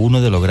programa uno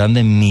de los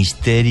grandes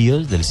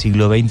misterios del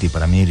siglo XX y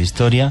para mí de la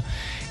historia,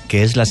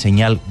 que es la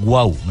señal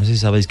WOW. No sé si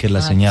sabéis qué es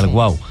la señal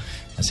WOW.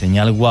 La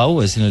señal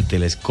WOW es en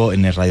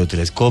el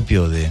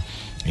radiotelescopio de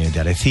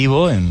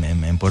Arecibo,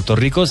 en Puerto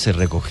Rico. Se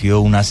recogió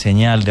una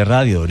señal de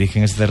radio de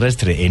origen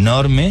extraterrestre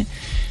enorme,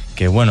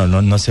 que bueno,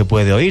 no se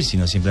puede oír,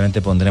 sino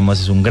simplemente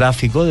pondremos un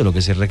gráfico de lo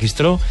que se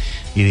registró,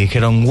 y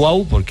dijeron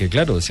wow, porque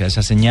claro, o sea,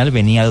 esa señal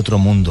venía de otro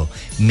mundo.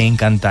 Me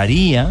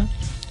encantaría,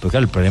 porque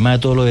claro, el problema de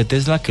todo lo de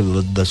Tesla es que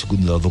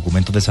los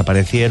documentos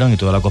desaparecieron y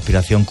toda la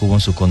conspiración que hubo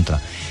en su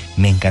contra.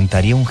 Me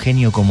encantaría un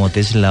genio como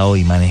Tesla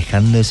hoy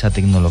manejando esa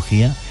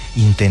tecnología,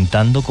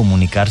 intentando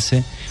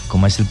comunicarse,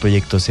 como es el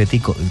proyecto SETI,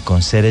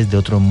 con seres de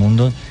otros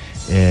mundos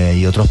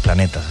y otros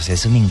planetas. O sea,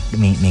 eso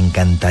me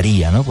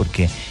encantaría, ¿no?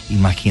 Porque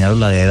imaginaros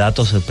la de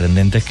datos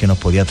sorprendentes que nos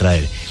podía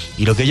traer.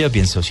 Y lo que yo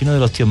pienso, si uno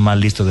de los tíos más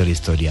listos de la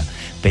historia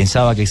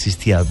pensaba que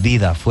existía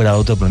vida fuera de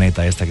otro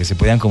planeta, esta que se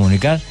podían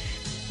comunicar,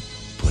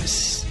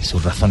 pues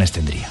sus razones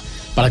tendría.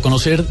 Para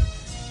conocer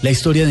la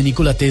historia de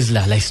Nikola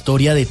Tesla, la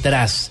historia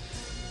detrás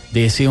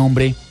de ese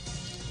hombre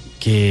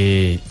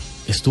que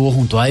estuvo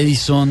junto a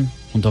Edison,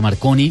 junto a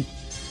Marconi,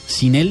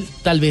 sin él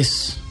tal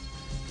vez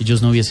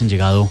ellos no hubiesen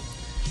llegado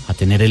a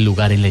tener el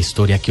lugar en la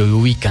historia que hoy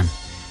ubican.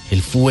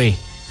 Él fue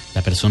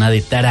la persona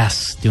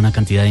detrás de una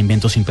cantidad de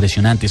inventos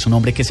impresionantes, un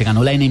hombre que se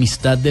ganó la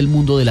enemistad del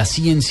mundo de la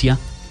ciencia,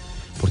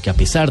 porque a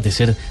pesar de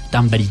ser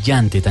tan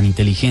brillante, tan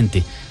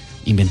inteligente,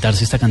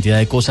 inventarse esta cantidad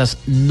de cosas,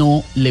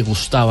 no le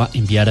gustaba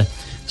enviar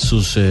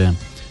sus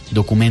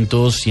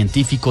documentos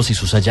científicos y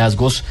sus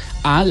hallazgos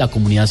a la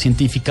comunidad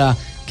científica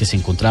que se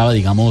encontraba,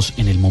 digamos,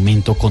 en el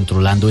momento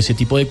controlando ese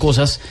tipo de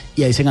cosas,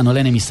 y ahí se ganó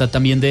la enemistad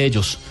también de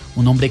ellos.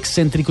 Un hombre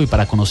excéntrico, y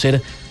para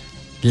conocer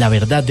la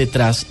verdad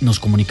detrás nos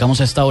comunicamos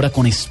a esta hora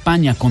con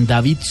España, con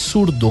David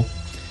Zurdo,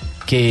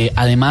 que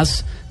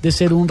además de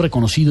ser un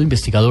reconocido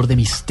investigador de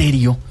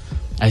misterio,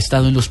 ha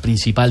estado en los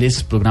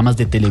principales programas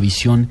de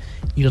televisión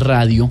y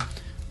radio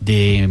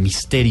de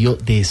misterio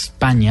de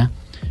España,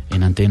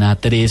 en Antena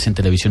 3, en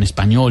Televisión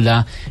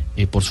Española,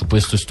 por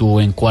supuesto estuvo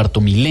en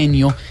Cuarto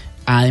Milenio.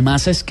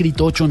 Además ha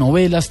escrito 8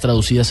 novelas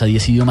traducidas a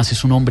 10 idiomas.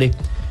 Es un hombre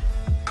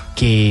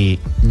que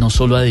no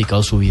solo ha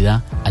dedicado su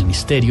vida al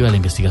misterio, a la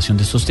investigación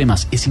de estos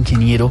temas, es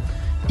ingeniero,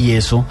 y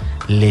eso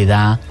le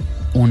da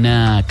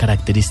una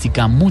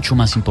característica mucho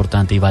más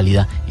importante y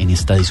válida en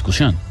esta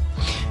discusión.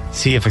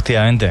 Sí,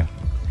 efectivamente.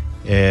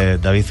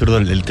 David Zurdo,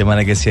 el tema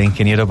de que sea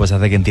ingeniero pues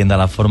hace que entienda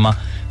la forma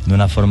de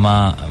una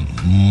forma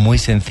muy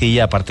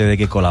sencilla, aparte de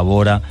que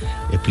colabora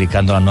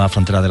explicando las nuevas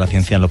fronteras de la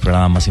ciencia en los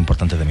programas más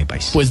importantes de mi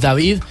país. Pues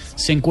David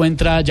se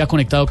encuentra ya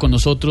conectado con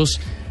nosotros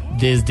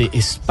desde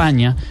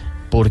España,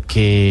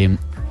 porque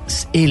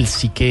él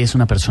sí que es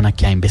una persona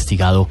que ha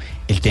investigado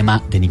el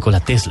tema de Nikola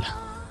Tesla.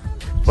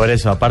 Por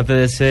eso, aparte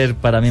de ser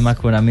para mí más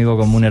que un amigo,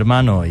 como un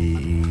hermano,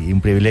 y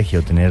un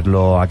privilegio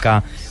tenerlo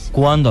acá,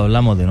 cuando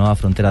hablamos de nuevas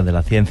fronteras de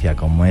la ciencia,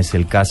 como es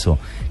el caso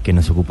que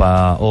nos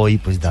ocupa hoy,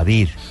 pues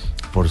David,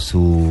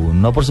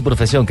 no por su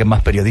profesión, que es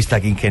más periodista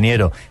que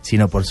ingeniero,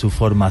 sino por su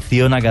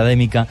formación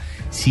académica,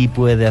 sí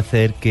puede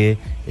hacer que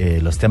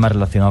los temas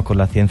relacionados con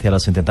la ciencia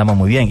los intentamos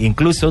muy bien.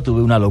 Incluso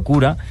tuve una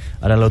locura,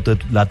 ahora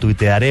la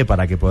tuitearé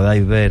para que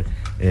podáis ver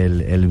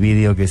el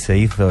vídeo que se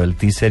hizo, el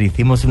teaser.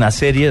 Hicimos una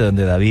serie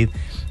donde David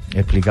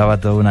explicaba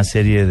toda una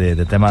serie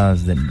de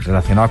temas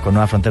relacionados con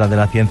nuevas fronteras de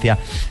la ciencia,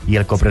 y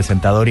el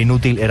copresentador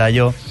inútil era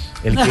yo,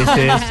 el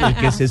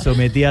que se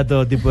sometía a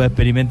todo tipo de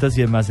experimentos.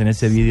 Y es más, en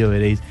ese vídeo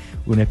veréis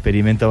un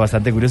experimento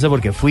bastante curioso,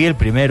 porque fui el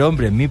primer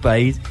hombre en mi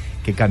país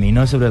que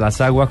caminó sobre las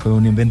aguas con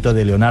un invento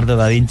de Leonardo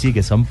da Vinci,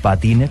 que son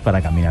patines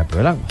para caminar por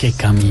el agua. ¿Que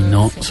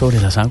caminó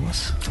sobre las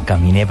aguas?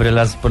 Caminé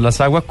por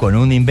las aguas con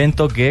un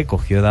invento que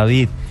cogió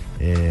David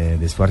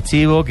de su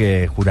archivo,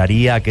 que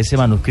juraría que ese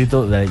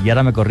manuscrito, y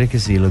ahora me corrige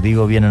si lo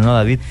digo bien o no,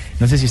 David,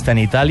 no sé si está en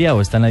Italia o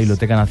está en la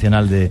Biblioteca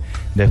Nacional de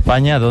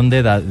España,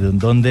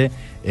 donde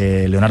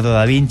Leonardo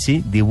da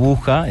Vinci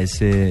dibuja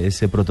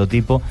ese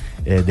prototipo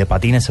de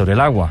patines sobre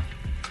el agua.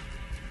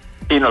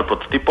 Sí, no, el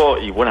prototipo,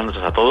 y buenas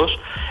noches a todos,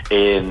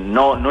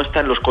 no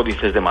está en los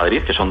códices de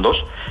Madrid, que son 2,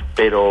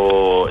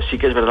 pero sí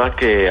que es verdad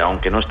que,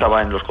 aunque no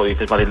estaba en los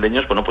códices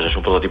madrileños, bueno, pues es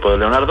un prototipo de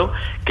Leonardo,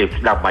 que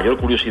la mayor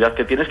curiosidad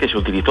que tiene es que se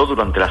utilizó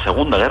durante la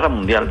Segunda Guerra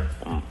Mundial,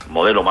 un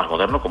modelo más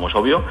moderno, como es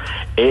obvio,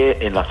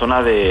 en la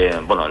zona de,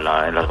 bueno,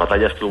 en las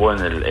batallas que hubo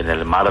en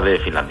el mar de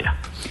Finlandia.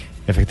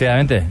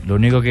 Efectivamente, lo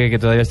único que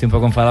todavía estoy un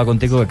poco enfadado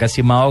contigo, que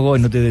casi me ahogo y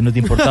no te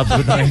importa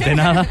absolutamente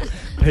nada,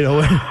 pero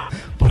bueno.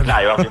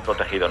 Nada, ibas bien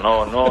protegido,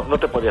 no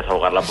te podías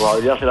ahogar, la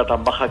probabilidad era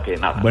tan baja que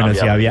nada. Bueno,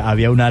 si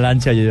había una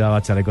lancha, yo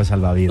llevaba chalecos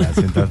salvavidas,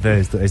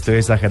 entonces estoy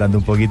exagerando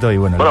un poquito y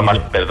bueno...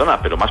 Perdona,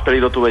 pero más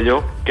peligro tuve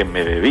yo que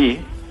me bebí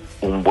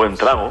un buen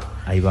trago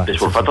de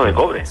sulfato de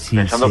cobre,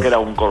 pensando que era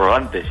un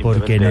colorante.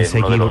 Porque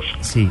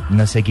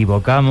nos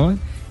equivocamos,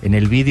 en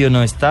el vídeo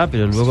no está,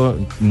 pero luego,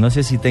 no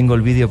sé si tengo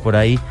el vídeo por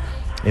ahí,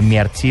 en mi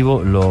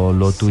archivo,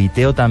 lo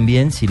tuiteo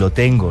también, si lo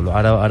tengo,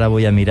 ahora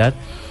voy a mirar.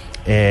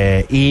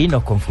 Y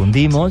nos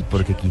confundimos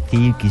porque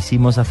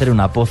quisimos hacer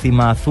una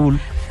pócima azul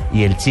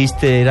y el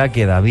chiste era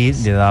que David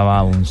le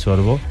daba un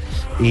sorbo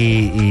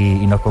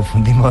y nos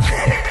confundimos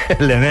de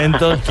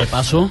elementos. ¿Qué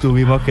pasó?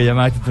 Tuvimos que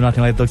llamar al Instituto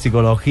Nacional de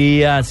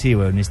Toxicología. Sí,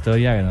 bueno, una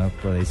historia que no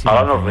podéis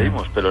imaginar. Ahora nos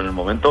reímos, pero en el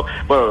momento,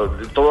 bueno,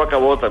 todo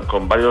acabó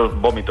con varios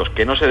vómitos,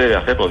 que no se debe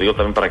hacer, lo digo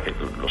también para que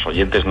los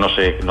oyentes no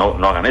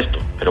hagan esto,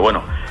 pero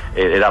bueno,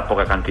 era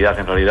poca cantidad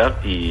en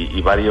realidad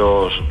y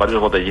varios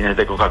botellines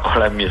de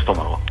Coca-Cola en mi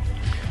estómago.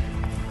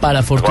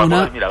 Para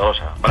fortuna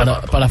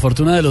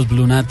de los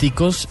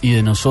blunáticos y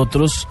de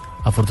nosotros,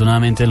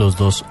 afortunadamente los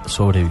dos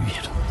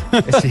sobrevivieron.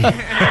 Sí.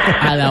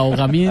 Al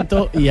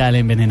ahogamiento y al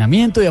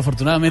envenenamiento, y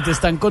afortunadamente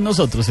están con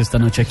nosotros esta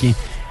noche aquí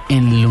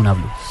en Luna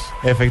BLU.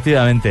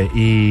 Efectivamente,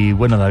 y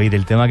bueno, David,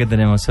 el tema que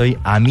tenemos hoy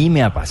a mí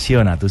me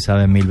apasiona, tú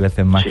sabes 1000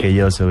 veces más que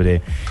yo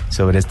sobre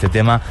este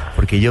tema,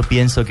 porque yo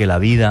pienso que la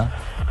vida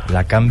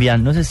la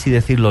cambian, no sé si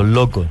decir los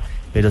locos,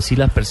 pero sí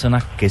las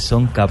personas que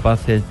son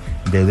capaces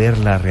de ver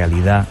la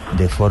realidad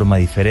de forma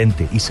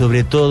diferente, y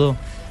sobre todo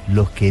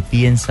los que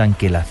piensan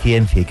que la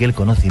ciencia y que el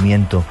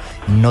conocimiento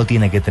no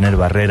tiene que tener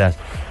barreras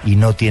y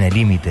no tiene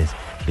límites.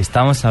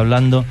 Estamos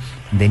hablando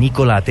de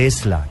Nikola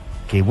Tesla,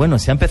 que bueno,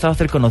 se ha empezado a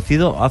hacer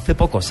conocido hace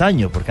pocos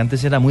años, porque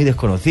antes era muy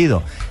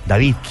desconocido.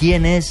 David,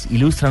 ¿quién es?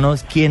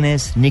 Ilústranos, ¿quién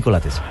es Nikola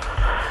Tesla?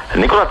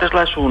 Nikola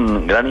Tesla es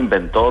un gran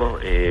inventor,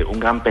 un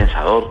gran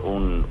pensador,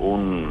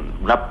 un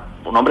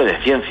hombre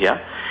de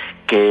ciencia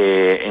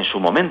que en su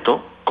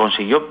momento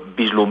consiguió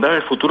vislumbrar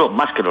el futuro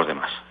más que los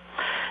demás.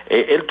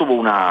 Él tuvo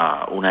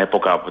una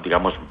época,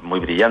 digamos, muy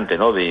brillante,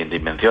 ¿no?, de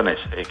invenciones,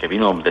 que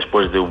vino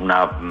después de un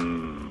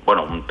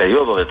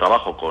periodo de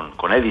trabajo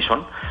con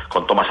Edison,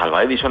 con Thomas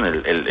Alva Edison,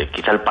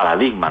 quizá el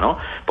paradigma, ¿no?,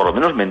 por lo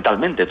menos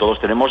mentalmente,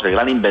 todos tenemos el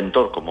gran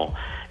inventor como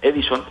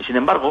Edison, y sin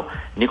embargo,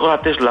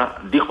 Nikola Tesla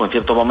dijo en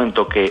cierto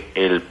momento que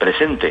el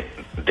presente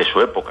de su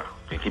época,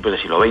 principios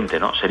del siglo XX,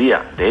 ¿no?,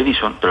 sería de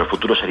Edison, pero el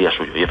futuro sería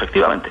suyo. Y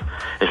efectivamente,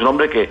 es un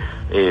hombre que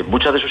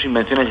muchas de sus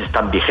invenciones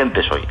están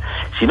vigentes hoy.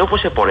 Si no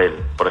fuese por él,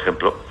 por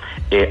ejemplo,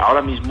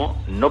 ahora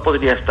mismo no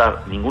podría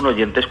estar ningún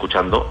oyente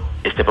escuchando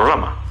este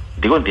programa.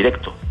 Digo en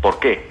directo. ¿Por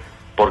qué?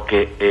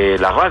 Porque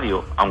la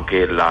radio,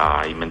 aunque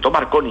la inventó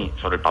Marconi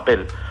sobre el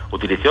papel,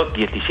 utilizó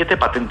 17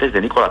 patentes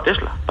de Nikola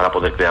Tesla para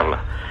poder crearla.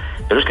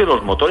 Pero es que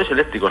los motores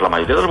eléctricos, la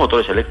mayoría de los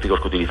motores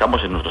eléctricos que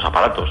utilizamos en nuestros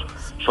aparatos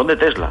son de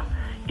Tesla.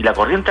 Y la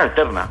corriente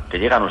alterna que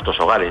llega a nuestros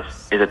hogares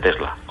es de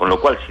Tesla, con lo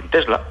cual sin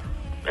Tesla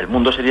el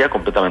mundo sería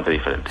completamente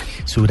diferente.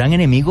 Su gran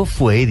enemigo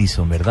fue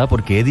Edison, ¿verdad?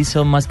 Porque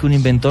Edison, más que un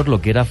inventor, lo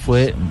que era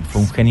fue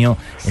un genio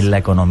en la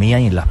economía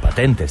y en las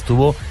patentes.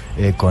 Tuvo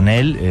con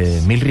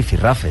él 1000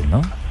 rifirrafes,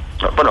 ¿no?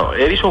 Bueno,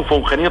 Edison fue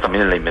un genio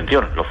también en la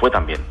invención, lo fue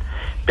también.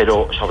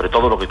 Pero sobre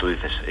todo lo que tú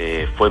dices,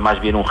 fue más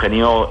bien un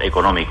genio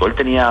económico. Él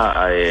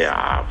tenía,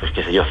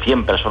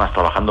 100 personas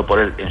trabajando por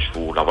él en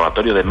su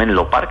laboratorio de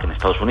Menlo Park, en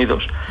Estados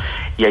Unidos,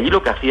 y allí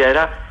lo que hacía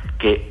era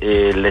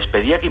que les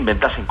pedía que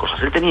inventasen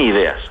cosas. Él tenía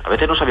ideas, a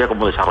veces no sabía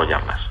cómo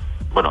desarrollarlas.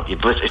 Bueno, y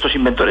entonces estos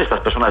inventores,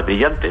 estas personas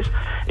brillantes,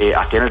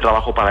 hacían el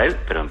trabajo para él,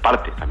 pero en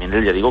parte. También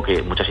él, ya digo,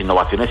 que muchas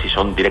innovaciones sí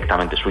son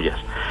directamente suyas.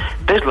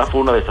 Tesla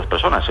fue una de estas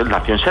personas. Él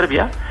nació en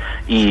Serbia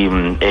y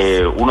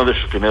uno de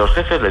sus primeros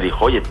jefes le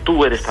dijo: oye,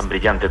 tú eres tan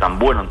brillante, tan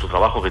bueno en tu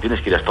trabajo, que tienes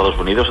que ir a Estados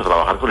Unidos a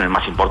trabajar con el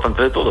más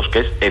importante de todos, que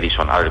es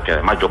Edison, al que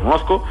además yo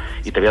conozco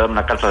y te voy a dar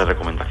una carta de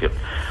recomendación.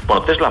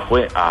 Bueno, Tesla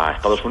fue a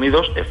Estados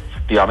Unidos,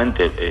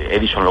 efectivamente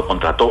Edison lo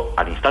contrató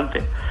al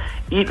instante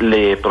y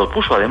le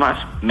propuso además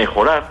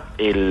mejorar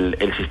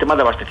el sistema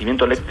de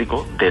abastecimiento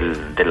eléctrico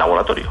del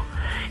laboratorio.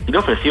 Y le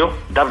ofreció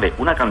darle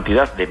una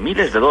cantidad de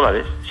miles de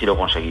dólares si lo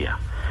conseguía.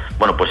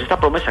 Bueno, pues esta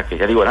promesa, que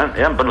ya digo, eran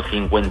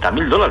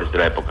 $50.000 de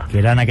la época. Que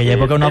era en aquella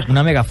época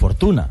una mega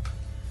fortuna.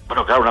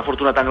 Bueno, claro, una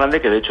fortuna tan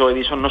grande que de hecho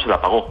Edison no se la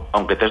pagó,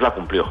 aunque Tesla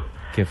cumplió.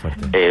 Qué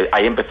fuerte.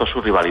 Ahí empezó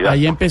su rivalidad.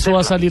 Ahí empezó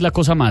a salir la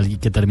cosa mal y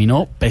que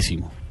terminó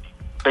pésimo.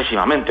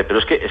 Pésimamente, pero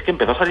es que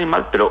empezó a salir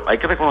mal, pero hay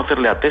que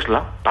reconocerle a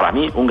Tesla, para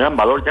mí, un gran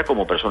valor ya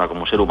como persona,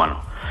 como ser humano.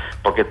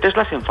 Porque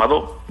Tesla se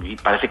enfadó, y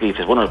parece que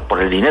dices, bueno,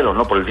 por el dinero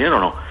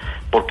no,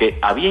 porque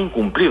había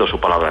incumplido su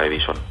palabra de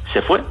Edison.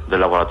 Se fue del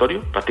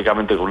laboratorio,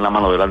 prácticamente con una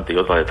mano delante y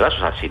otra detrás, o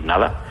sea, sin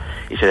nada,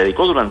 y se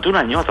dedicó durante un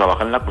año a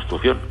trabajar en la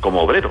construcción,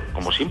 como obrero,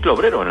 como simple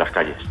obrero en las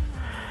calles.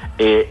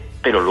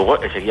 Pero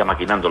luego él seguía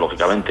maquinando,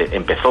 lógicamente,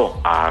 empezó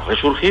a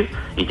resurgir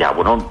y ya,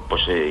 bueno,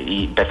 pues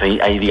y empezó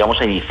ahí,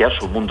 digamos, a iniciar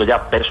su mundo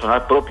ya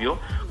personal propio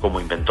como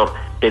inventor.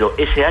 Pero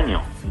ese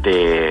año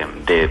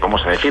de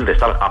vamos a decir, de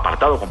estar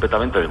apartado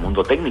completamente del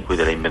mundo técnico y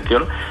de la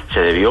invención,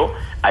 se debió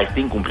a este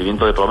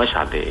incumplimiento de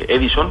promesa de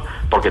Edison,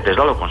 porque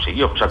Tesla lo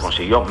consiguió, o sea,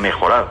 consiguió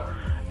mejorar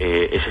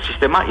ese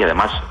sistema y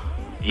además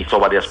hizo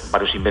varias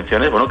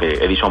invenciones, bueno, que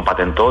Edison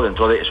patentó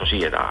dentro de, eso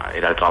sí, era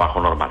el trabajo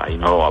normal, ahí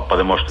no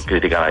podemos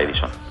criticar a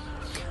Edison.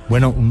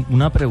 Bueno,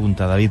 una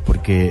pregunta, David,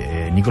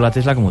 porque Nikola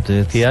Tesla, como usted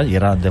decía, y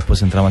ahora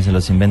después entramos en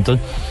los inventos,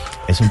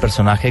 es un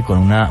personaje con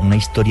una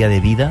historia de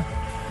vida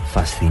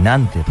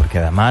fascinante, porque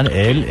además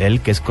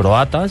él que es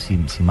croata, si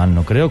mal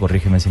no creo,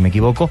 corrígeme si me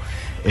equivoco,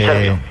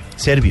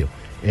 serbio.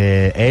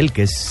 Él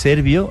que es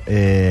serbio,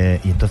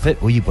 y entonces,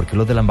 oye, ¿por qué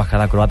los de la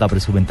embajada croata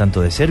presumen tanto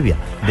de Serbia?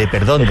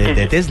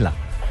 De Tesla.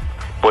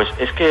 Pues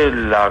es que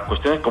la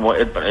cuestión es como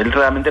él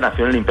realmente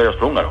nació en el Imperio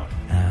Austrohúngaro.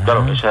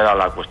 Claro, esa era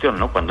la cuestión,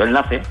 ¿no? Cuando él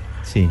nace,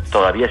 sí,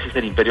 todavía existe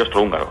el Imperio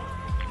Austrohúngaro.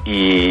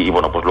 Y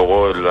bueno, pues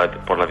luego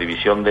por la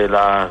división de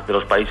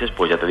los países,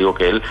 pues ya te digo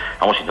que él,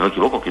 vamos, si no me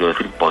equivoco, quiero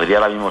decir, podría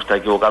ahora mismo estar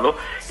equivocado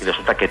y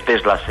resulta que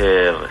Tesla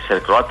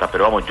ser croata,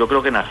 pero vamos, yo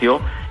creo que nació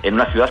en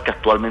una ciudad que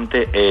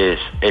actualmente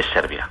es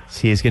Serbia.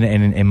 Sí, es que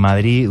en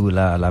Madrid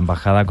la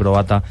embajada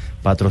croata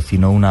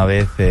patrocinó una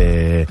vez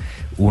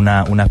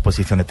una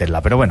exposición de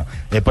Tesla, pero bueno,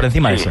 por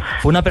encima de eso,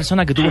 fue una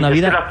persona que tuvo una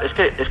vida... Es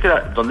que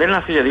donde él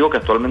nació, ya digo que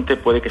actualmente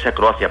puede que sea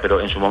Croacia, pero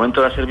en su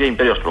momento era Serbia e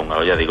Imperio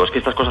Austrohúngaro, ya digo, es que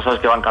estas cosas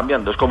sabes que van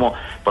cambiando, es como,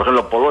 por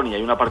ejemplo, Polonia,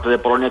 hay una parte de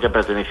Polonia que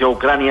perteneció a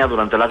Ucrania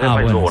durante la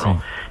guerra y luego sí,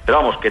 no. Pero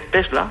vamos, que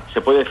Tesla,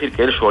 se puede decir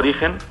que su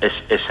origen es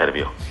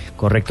serbio.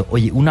 Correcto.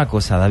 Oye, una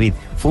cosa, David,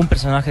 fue un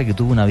personaje que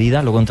tuvo una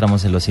vida, luego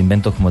entramos en los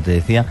inventos, como te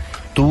decía,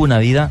 tuvo una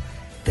vida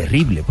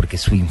terrible, porque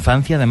su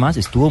infancia además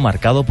estuvo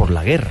marcado por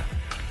la guerra.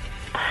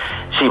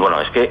 Sí,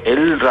 bueno, es que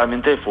él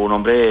realmente fue un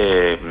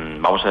hombre,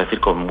 vamos a decir,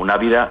 con una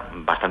vida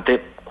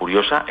bastante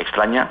curiosa,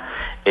 extraña,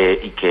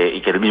 y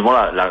que él mismo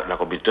la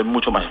convirtió en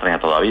mucho más extraña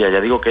todavía.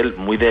 Ya digo que él,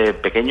 muy de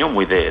pequeño,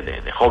 muy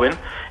de joven,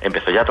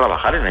 empezó ya a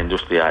trabajar en la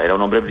industria, era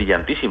un hombre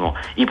brillantísimo,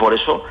 y por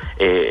eso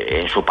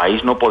en su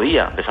país no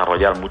podía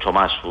desarrollar mucho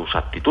más sus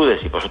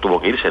actitudes, y por eso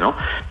tuvo que irse, ¿no?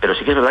 Pero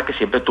sí que es verdad que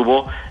siempre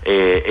tuvo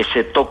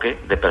ese toque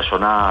de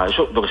persona,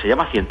 eso, lo que se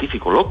llama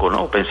científico loco,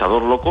 ¿no?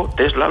 Pensador loco.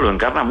 Tesla lo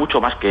encarna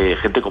mucho más que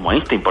gente como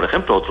Einstein, por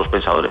ejemplo, otros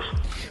pensadores.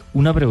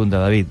 Una pregunta,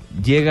 David.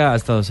 Llega a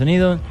Estados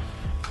Unidos,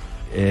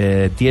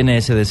 tiene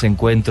ese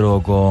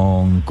desencuentro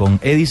con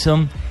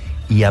Edison,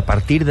 y a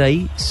partir de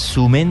ahí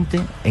su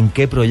mente en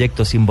qué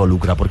proyectos se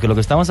involucra, porque lo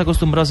que estamos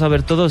acostumbrados a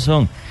ver todos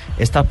son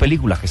estas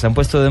películas que se han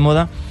puesto de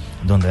moda,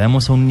 donde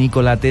vemos a un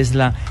Nikola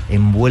Tesla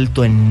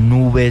envuelto en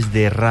nubes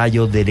de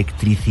rayos de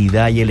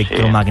electricidad y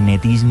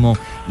electromagnetismo,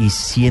 y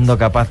siendo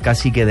capaz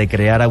casi que de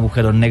crear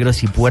agujeros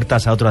negros y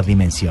puertas a otras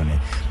dimensiones.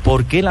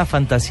 ¿Por qué la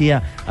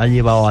fantasía ha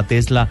llevado a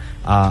Tesla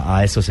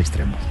a esos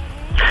extremos?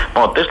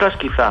 Bueno, Tesla es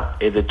quizá,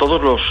 de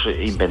todos los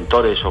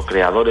inventores o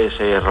creadores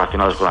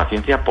relacionados con la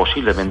ciencia,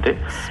 posiblemente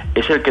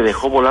es el que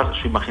dejó volar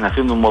su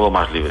imaginación de un modo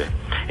más libre.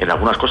 En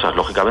algunas cosas,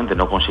 lógicamente,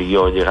 no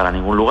consiguió llegar a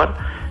ningún lugar,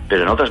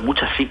 pero en otras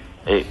muchas sí,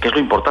 que es lo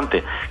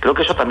importante. Creo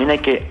que eso también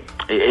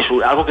es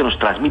algo que nos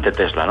transmite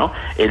Tesla, ¿no?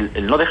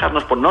 El no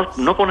dejarnos,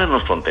 no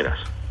ponernos fronteras.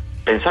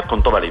 Pensar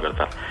con toda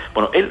libertad.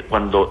 Bueno, él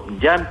cuando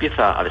ya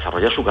empieza a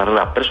desarrollar su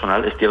carrera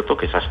personal, es cierto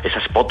que esas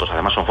fotos,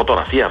 además son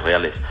fotografías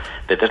reales,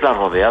 de Tesla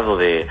rodeado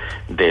de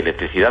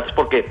electricidad, es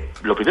porque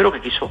lo primero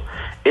que quiso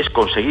es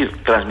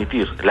conseguir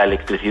transmitir la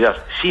electricidad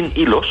sin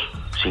hilos,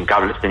 sin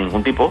cables de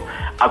ningún tipo,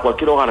 a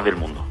cualquier hogar del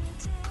mundo.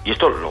 Y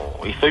esto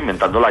lo hizo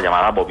inventando la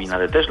llamada bobina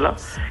de Tesla,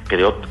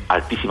 creó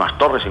altísimas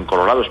torres en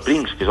Colorado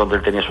Springs, que es donde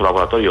él tenía su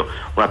laboratorio,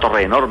 una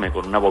torre enorme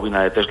con una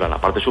bobina de Tesla en la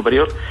parte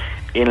superior,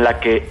 en la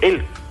que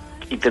él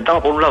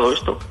intentaba, por un lado,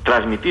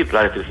 transmitir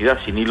la electricidad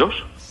sin hilos,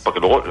 porque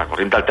luego la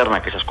corriente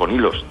alterna, que esa es con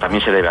hilos,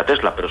 también se debe a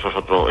Tesla, pero eso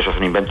es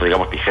un invento,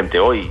 digamos, vigente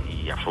hoy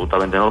y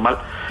absolutamente normal.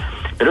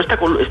 Pero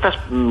estas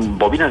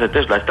bobinas de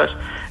Tesla, estas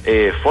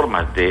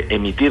formas de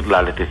emitir la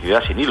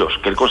electricidad sin hilos,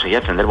 que él conseguía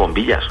encender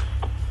bombillas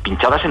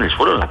pinchadas en el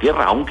suelo, en la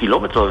tierra, a 1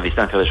 kilómetro de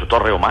distancia de su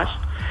torre o más,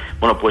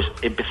 bueno, pues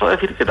empezó a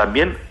decir que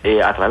también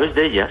a través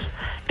de ellas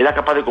era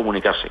capaz de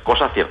comunicarse,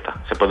 cosa cierta,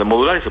 se puede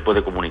modular y se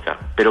puede comunicar,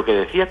 pero que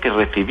decía que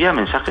recibía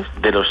mensajes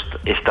de los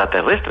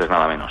extraterrestres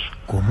nada menos.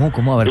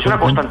 ¿Cómo? A ver, es una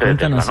constante de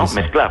Tesla, ¿no? Eso.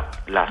 Mezclar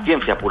la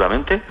ciencia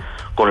puramente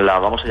con la,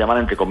 vamos a llamar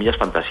entre comillas,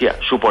 fantasía,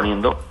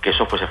 suponiendo que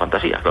eso fuese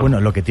fantasía. Claro.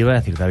 Bueno, lo que te iba a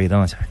decir, David,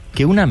 vamos a ver,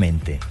 que una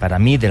mente, para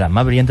mí, de las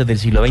más brillantes del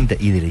siglo XX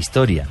y de la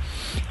historia,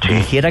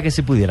 dijera que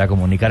se pudiera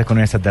comunicar con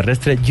un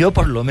extraterrestre, yo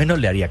por lo menos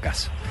le haría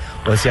caso.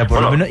 O sea,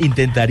 por lo menos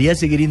intentaría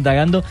seguir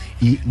indagando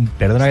y,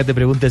 perdona que te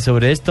pregunte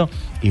sobre esto,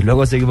 y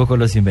luego seguimos con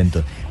los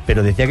inventos.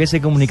 Pero decía que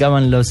se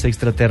comunicaban los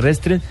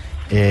extraterrestres,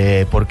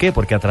 ¿por qué?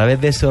 Porque a través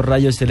de esos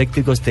rayos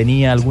eléctricos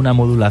tenía alguna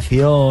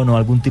modulación o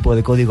algún tipo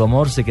de código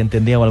Morse que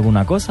entendía o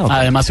alguna cosa. ¿O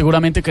además,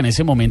 seguramente que en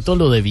ese momento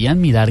lo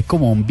debían mirar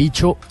como un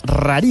bicho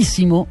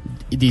rarísimo,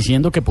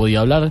 diciendo que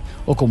podía hablar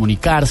o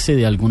comunicarse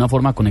de alguna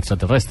forma con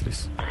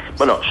extraterrestres.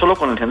 Bueno, solo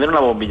con encender una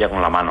bombilla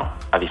con la mano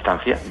a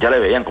distancia ya le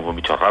veían como un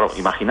bicho raro.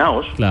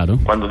 Imaginaos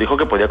cuando dijo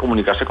que podía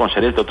comunicarse con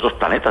seres de otros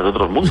planetas, de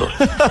otros mundos.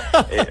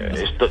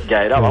 Esto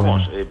ya era,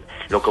 vamos.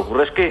 Lo que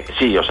ocurre es que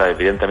sí, o sea,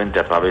 evidentemente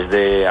a través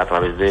de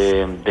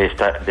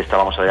esta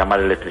vamos a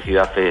llamar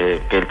electricidad que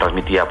él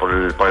transmitía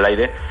por el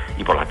aire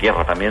y por la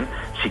tierra también,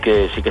 sí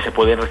que se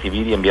pueden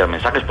recibir y enviar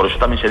mensajes. Por eso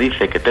también se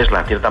dice que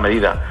Tesla, en cierta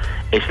medida,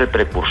 es el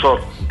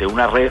precursor de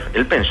una red.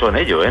 Él pensó en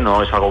ello,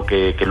 no es algo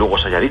que luego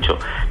se haya dicho.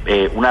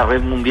 Una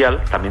red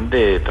mundial también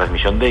de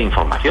transmisión de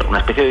información, una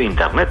especie de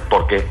internet,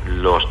 porque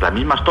las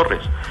mismas torres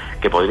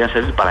que podrían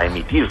servir para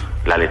emitir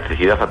la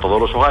electricidad a todos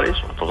los hogares,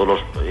 a todos los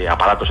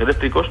aparatos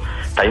eléctricos,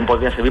 también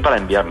podrían servir para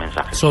enviar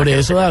mensajes. Sobre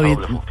eso, David,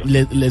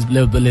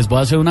 les voy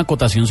a hacer una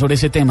acotación sobre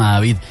ese tema,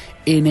 David.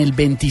 En el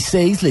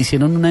 26 le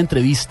hicieron una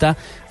entrevista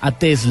a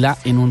Tesla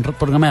en un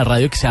programa de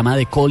radio que se llama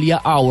The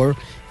Colia Hour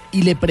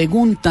y le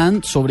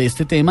preguntan sobre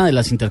este tema de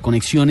las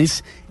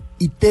interconexiones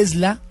y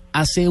Tesla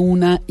hace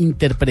una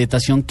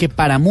interpretación que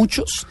para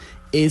muchos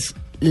es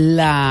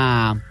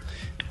la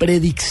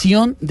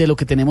predicción de lo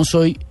que tenemos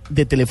hoy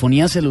de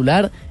telefonía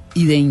celular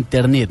y de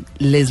internet.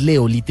 Les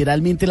leo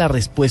literalmente la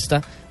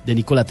respuesta de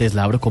Nikola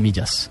Tesla, abro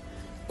comillas.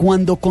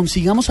 Cuando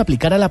consigamos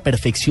aplicar a la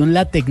perfección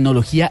la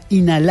tecnología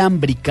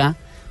inalámbrica,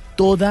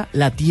 toda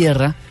la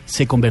Tierra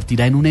se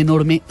convertirá en un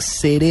enorme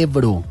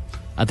cerebro.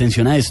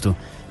 Atención a esto.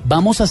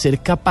 Vamos a ser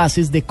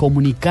capaces de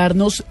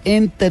comunicarnos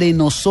entre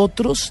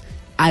nosotros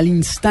al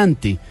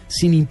instante,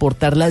 sin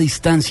importar la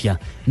distancia.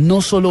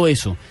 No solo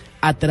eso,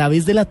 a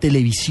través de la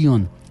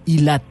televisión y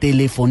la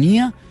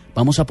telefonía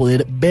vamos a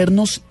poder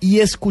vernos y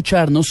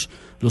escucharnos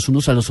los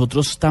unos a los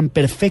otros tan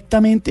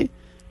perfectamente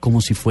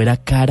como si fuera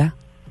cara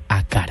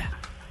a cara.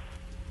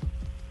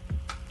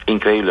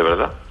 Increíble,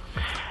 ¿verdad?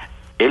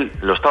 Él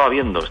lo estaba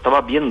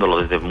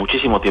viéndolo desde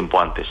muchísimo tiempo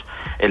antes.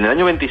 En el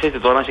año 26, de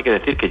todas maneras, hay que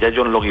decir que ya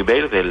John Logie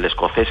Baird, del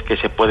escocés que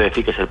se puede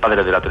decir que es el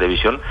padre de la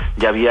televisión,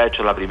 ya había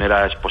hecho la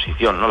primera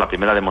exposición, ¿no? La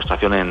primera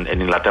demostración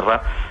en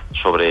Inglaterra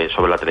sobre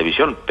la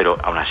televisión. Pero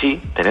aún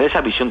así, tener esa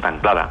visión tan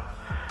clara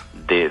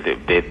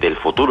del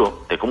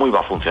futuro, de cómo iba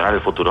a funcionar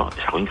el futuro,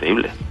 es algo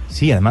increíble.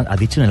 Sí, además, ha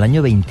dicho en el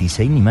año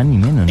 26, ni más ni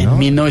menos, ¿no? En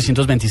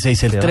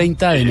 1926, el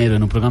 30 de enero,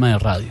 en un programa de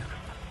radio.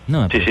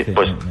 No, sí,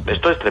 pues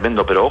esto es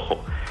tremendo, pero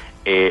ojo,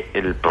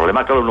 el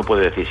problema, claro, uno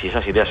puede decir si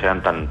esas ideas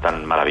eran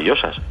tan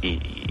maravillosas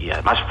y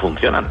además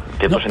funcionan, en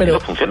cierto sentido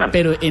funcionan.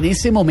 Pero en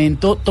ese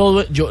momento,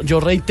 todo yo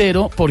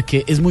reitero,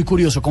 porque es muy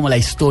curioso como la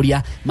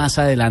historia más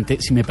adelante,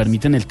 si me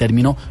permiten el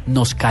término,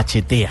 nos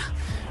cachetea.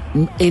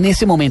 En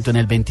ese momento, en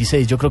el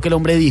 26, yo creo que el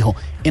hombre dijo,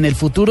 en el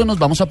futuro nos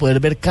vamos a poder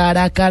ver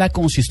cara a cara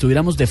como si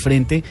estuviéramos de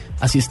frente,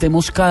 así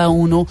estemos cada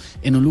uno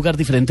en un lugar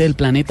diferente del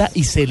planeta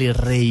y se le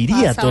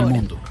reiría a todo el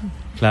mundo.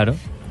 Claro.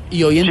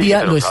 Y hoy en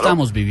día lo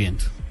estamos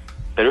viviendo.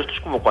 Pero esto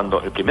es como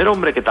cuando el primer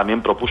hombre que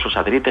también propuso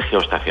satélite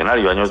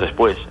geoestacionario años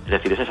después, es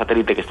decir, ese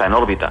satélite que está en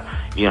órbita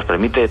y nos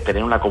permite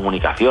tener una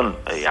comunicación,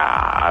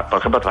 por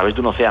ejemplo, a través de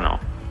un océano,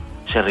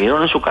 se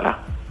rieron en su cara.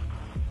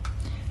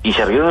 Y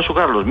se rieron en su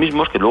cara los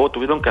mismos que luego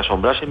tuvieron que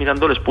asombrarse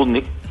mirando el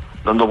Sputnik,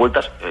 dando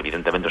vueltas,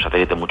 evidentemente un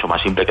satélite mucho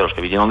más simple que los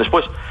que vinieron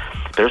después.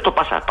 Pero esto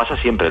pasa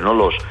siempre, ¿no?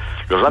 Los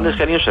grandes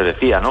genios se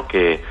decía, ¿no?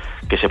 Que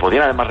se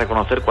podían además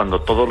reconocer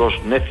cuando todos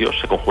los necios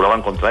se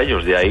conjuraban contra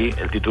ellos. De ahí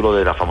el título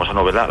de la famosa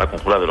novela, La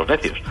conjura de los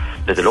necios.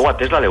 Desde luego a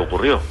Tesla le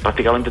ocurrió.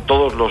 Prácticamente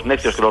todos los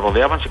necios que lo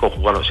rodeaban se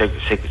conjugaron,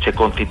 se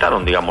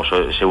concitaron, digamos,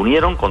 se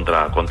unieron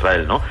contra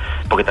él, ¿no?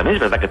 Porque también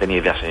es verdad que tenía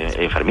ideas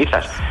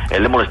enfermizas.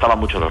 Él le molestaba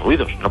mucho los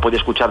ruidos. No podía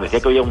escuchar, decía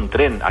que oía un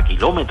tren a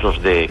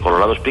kilómetros de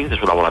Colorado Springs, de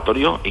su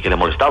laboratorio, y que le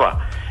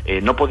molestaba.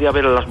 No podía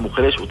ver a las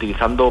mujeres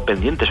utilizando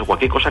pendientes o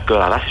cualquier cosa que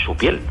horadase su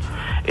piel.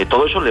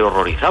 Todo eso le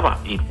horrorizaba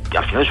y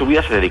al final de su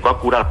vida se dedicó a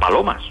curar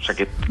palomas. O sea,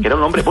 que era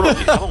un hombre,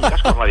 utilizaba un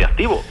casco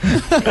radiactivo.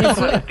 Un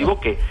casco radiactivo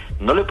que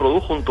no le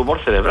produjo un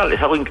tumor cerebral.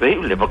 Es algo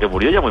increíble porque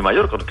murió ya muy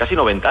mayor, con casi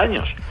 90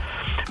 años.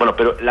 Bueno,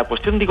 pero la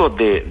cuestión, digo,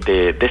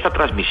 de esta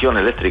transmisión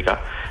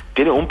eléctrica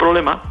tiene un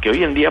problema que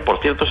hoy en día, por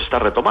cierto, se está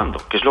retomando,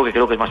 que es lo que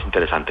creo que es más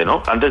interesante,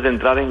 ¿no? Antes de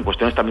entrar en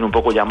cuestiones también un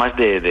poco ya más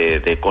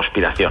de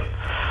conspiración.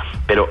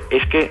 Pero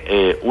es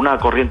que una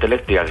corriente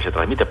eléctrica que se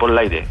transmite por el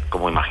aire,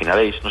 como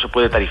imaginaréis, no se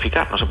puede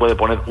tarificar, no se puede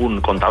poner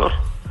un contador.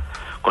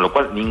 con lo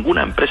cual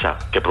ninguna empresa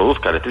que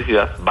produzca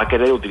electricidad va a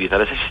querer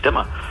utilizar ese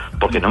sistema,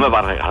 porque no me va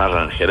a regalar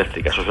la energía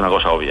eléctrica, eso es una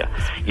cosa obvia.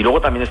 Y luego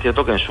también es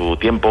cierto que en su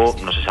tiempo,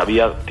 no se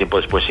sabía, tiempo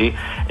después sí,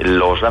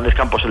 los grandes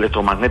campos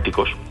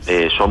electromagnéticos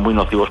son muy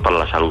nocivos para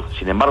la salud.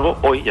 Sin embargo,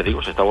 hoy, ya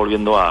digo, se está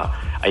volviendo a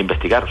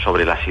investigar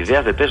sobre las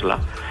ideas de Tesla,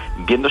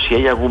 viendo si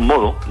hay algún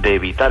modo de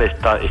evitar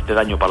este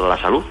daño para la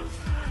salud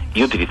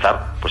y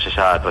utilizar pues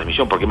esa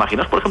transmisión, porque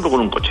imaginaos por ejemplo con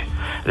un coche,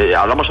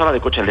 hablamos ahora de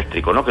coche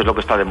eléctrico, ¿no?, que es lo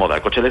que está de moda.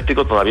 El coche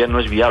eléctrico todavía no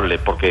es viable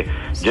porque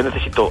yo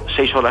necesito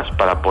 6 horas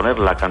para poner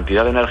la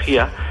cantidad de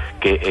energía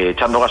que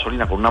echando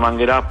gasolina con una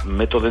manguera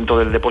meto dentro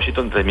del depósito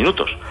en 3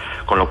 minutos,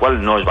 con lo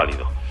cual no es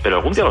válido, pero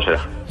algún día lo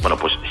será. Bueno,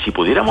 pues si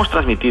pudiéramos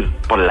transmitir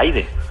por el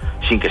aire,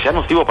 sin que sea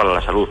nocivo para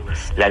la salud,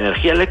 la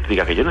energía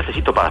eléctrica que yo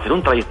necesito para hacer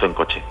un trayecto en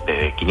coche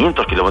de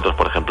 500 kilómetros,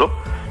 por ejemplo,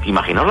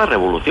 imaginaos la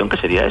revolución que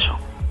sería eso.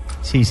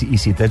 Sí, y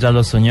si Tesla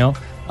lo soñó,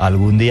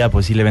 algún día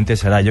posiblemente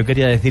será. Yo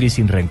quería decir, y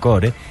sin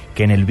rencor,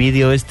 que en el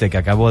vídeo que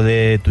acabo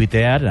de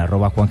tuitear,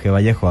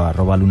 @JuanGVallejo,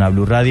 @Luna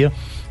BLU Radio,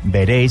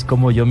 veréis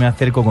cómo yo me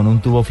acerco con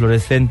un tubo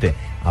fluorescente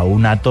a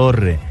una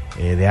torre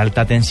de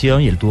alta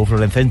tensión, y el tubo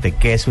fluorescente,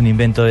 que es un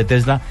invento de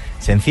Tesla,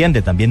 se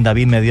enciende. También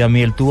David me dio a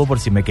mí el tubo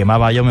por si me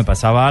quemaba yo, me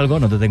pasaba algo.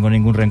 No te tengo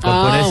ningún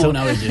rencor por eso.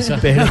 Una belleza.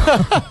 Pero...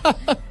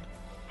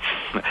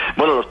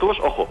 Bueno, los tubos,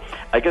 ojo,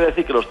 hay que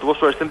decir que los tubos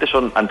fluorescentes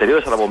son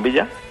anteriores a la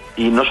bombilla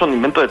y no son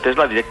invento de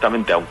Tesla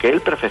directamente, aunque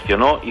él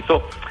perfeccionó,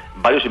 hizo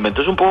varios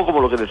inventos. Es un poco como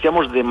lo que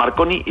decíamos de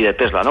Marconi y de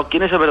Tesla, ¿no?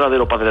 ¿Quién es el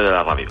verdadero padre de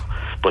la radio?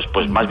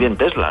 Pues más bien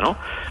Tesla, ¿no?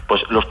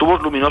 Pues los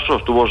tubos luminosos,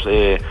 los tubos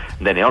de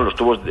neón, los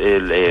tubos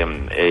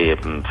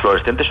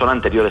fluorescentes son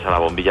anteriores a la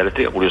bombilla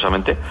eléctrica,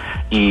 curiosamente,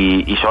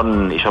 y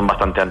son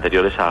bastante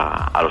anteriores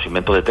a los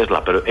inventos de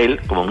Tesla, pero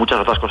él, como muchas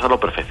otras cosas, lo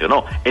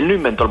perfeccionó. Él no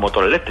inventó el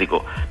motor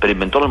eléctrico, pero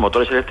inventó los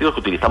motores eléctricos que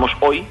utilizamos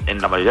hoy en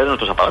la mayoría de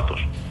nuestros aparatos.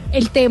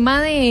 El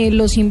tema de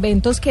los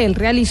inventos que él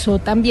realizó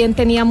también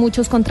tenía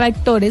muchos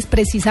contradictores,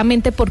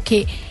 precisamente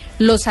porque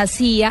los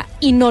hacía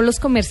y no los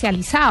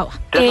comercializaba.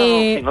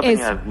 No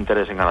tenía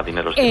interés en ganar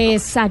dinero.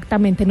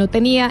 Exactamente, no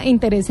tenía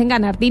interés en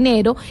ganar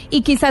dinero,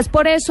 y quizás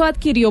por eso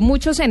adquirió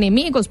muchos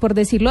enemigos, por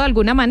decirlo de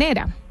alguna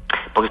manera.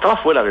 Porque estaba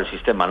fuera del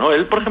sistema, ¿no?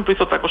 Él, por ejemplo,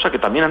 hizo otra cosa que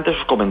también antes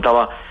os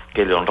comentaba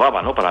que le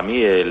honraba, ¿no? Para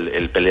mí,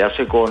 el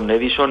pelearse con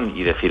Edison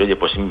y decir, oye,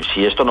 pues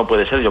si esto no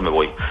puede ser, yo me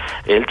voy.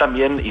 Él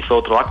también hizo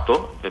otro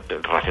acto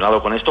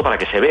relacionado con esto para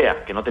que se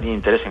vea que no tenía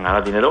interés en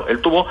ganar dinero. Él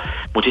tuvo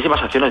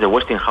muchísimas acciones de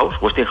Westinghouse.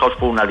 Westinghouse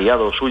fue un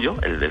aliado suyo,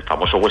 el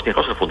famoso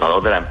Westinghouse, el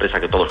fundador de la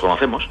empresa que todos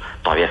conocemos,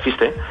 todavía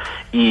existe,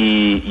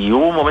 y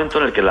hubo un momento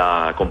en el que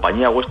la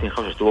compañía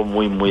Westinghouse estuvo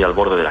muy, muy al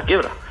borde de la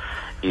quiebra.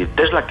 Y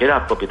Tesla, que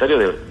era propietario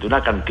de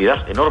una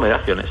cantidad enorme de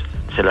acciones,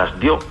 se las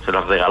dio, se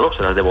las regaló,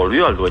 se las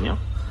devolvió al dueño,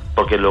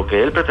 porque lo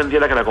que él pretendía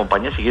era que la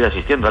compañía siguiera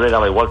existiendo. A él le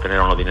daba igual tener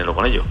o no dinero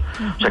con ello.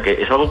 O sea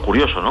que es algo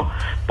curioso, ¿no?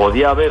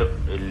 Podía haber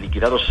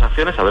liquidado esas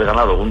acciones, haber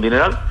ganado un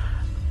dineral,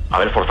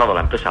 haber forzado a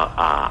la empresa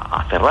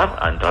a cerrar,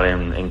 a entrar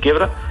en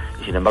quiebra,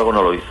 y sin embargo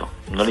no lo hizo.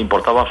 No le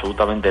importaba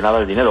absolutamente nada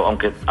el dinero,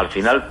 aunque al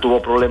final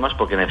tuvo problemas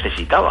porque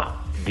necesitaba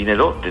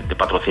dinero de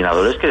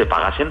patrocinadores que le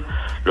pagasen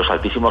los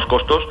altísimos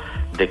costos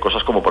de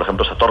cosas como, por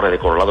ejemplo, esa torre de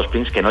Colorado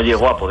Springs, que no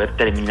llegó a poder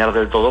terminar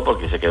del todo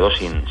porque se quedó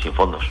sin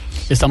fondos.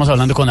 Estamos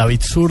hablando con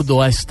David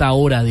Zurdo a esta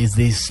hora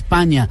desde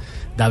España.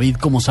 David,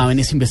 como saben,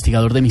 es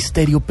investigador de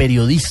misterio,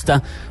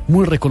 periodista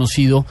muy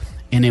reconocido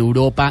en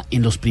Europa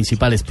en los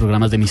principales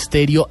programas de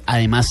misterio,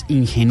 además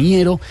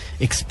ingeniero,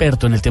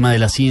 experto en el tema de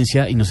la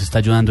ciencia, y nos está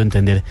ayudando a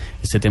entender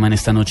este tema en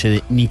esta noche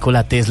de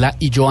Nikola Tesla.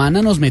 Y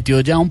Joana nos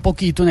metió ya un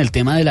poquito en el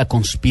tema de la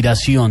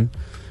conspiración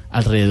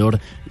alrededor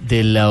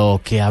de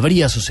lo que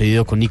habría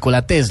sucedido con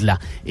Nikola Tesla.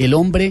 El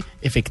hombre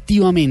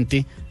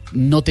efectivamente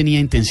no tenía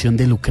intención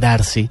de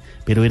lucrarse,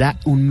 pero era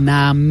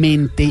una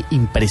mente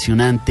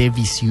impresionante,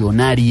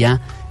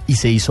 visionaria, y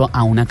se hizo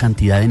a una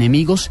cantidad de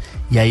enemigos,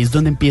 y ahí es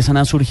donde empiezan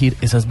a surgir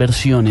esas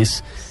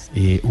versiones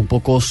un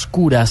poco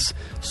oscuras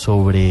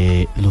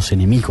sobre los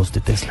enemigos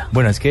de Tesla.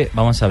 Bueno, es que,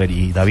 vamos a ver,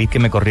 y David que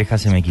me corrija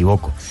si me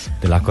equivoco,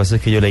 de las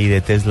cosas que yo leí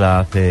de Tesla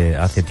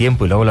hace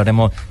tiempo, y luego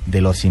hablaremos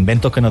de los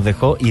inventos que nos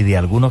dejó y de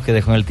algunos que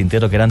dejó en el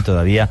tintero que eran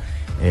todavía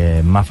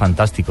más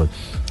fantásticos.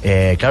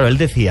 Claro, él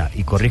decía,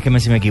 y corrígeme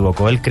si me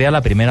equivoco, él crea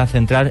la primera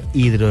central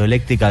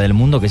hidroeléctrica del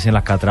mundo, que es en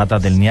las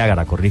cataratas del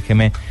Niágara,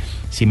 corrígeme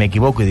si me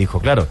equivoco, y dijo,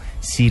 claro,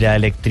 si la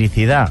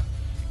electricidad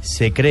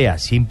se crea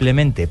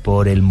simplemente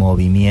por el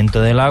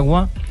movimiento del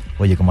agua,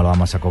 oye, ¿cómo lo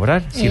vamos a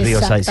cobrar? Si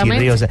ríos hay.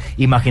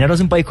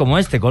 Imaginaros un país como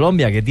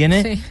Colombia, que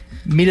tiene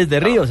miles de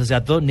ríos, o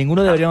sea,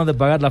 ninguno deberíamos de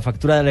pagar la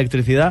factura de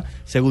electricidad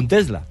según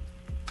Tesla.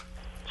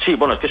 Sí,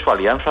 bueno, es que su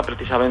alianza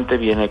precisamente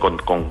viene con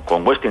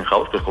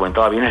Westinghouse, que os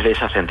comentaba, viene de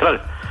esa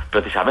central,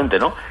 precisamente,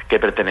 ¿no?, que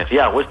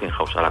pertenecía a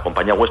Westinghouse, a la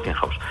compañía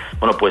Westinghouse.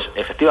 Bueno, pues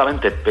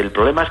efectivamente, el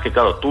problema es que,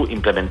 claro, tú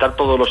implementar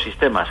todos los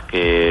sistemas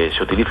que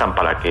se utilizan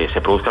para que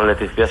se produzca la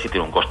electricidad sí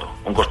tiene un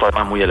costo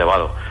además muy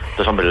elevado.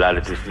 Entonces, hombre, la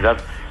electricidad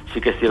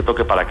sí que es cierto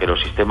que para que los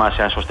sistemas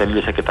sean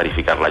sostenibles hay que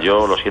tarificarla.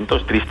 Yo lo siento,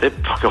 es triste,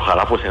 porque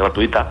ojalá fuese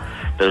gratuita,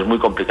 pero es muy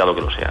complicado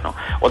que lo sea, ¿no?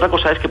 Otra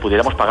cosa es que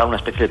pudiéramos pagar una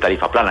especie de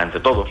tarifa plana entre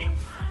todos,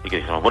 y que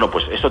dijimos, bueno,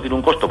 pues esto tiene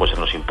un costo, pues en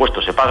los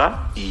impuestos se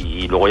paga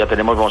y luego ya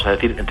tenemos, vamos a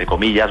decir, entre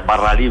comillas,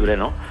 barra libre,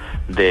 ¿no?,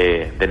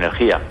 de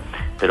energía.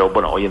 Pero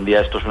bueno, hoy en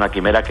día esto es una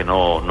quimera que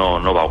no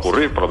va a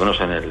ocurrir, por lo menos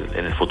en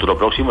el futuro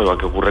próximo, igual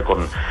que ocurre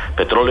con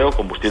petróleo,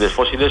 combustibles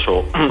fósiles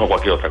o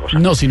cualquier otra cosa.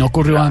 No, si no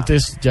ocurrió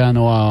antes, ya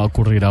no va a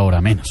ocurrir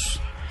ahora menos.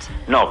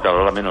 No, claro,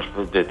 ahora menos,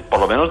 por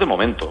lo menos de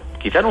momento.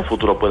 Quizá en un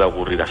futuro pueda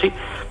ocurrir así,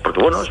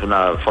 porque bueno, es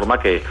una forma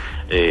que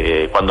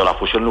cuando la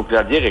fusión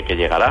nuclear llegue, que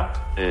llegará,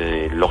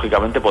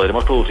 lógicamente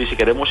podremos producir, si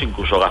queremos,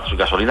 incluso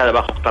gasolina de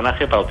bajo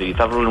octanaje para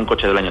utilizarlo en un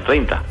coche del año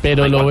 30.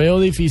 Pero lo veo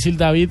difícil,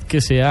 David,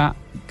 que sea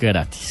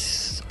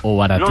gratis o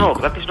barato. No,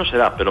 gratis no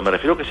será, pero me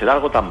refiero que será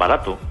algo tan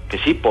barato que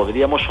sí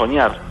podríamos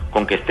soñar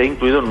con que esté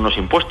incluido en unos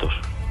impuestos.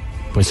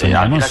 Pues al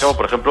fin y al cabo,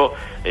 por ejemplo,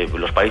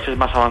 los países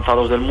más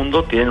avanzados del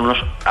mundo tienen unas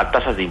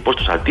tasas de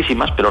impuestos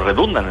altísimas, pero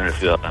redundan en el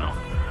ciudadano.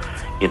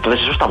 Y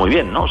entonces eso está muy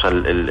bien, ¿no? O sea,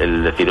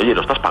 el decir, oye,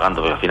 lo estás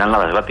pagando, pero al final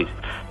nada es gratis.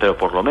 Pero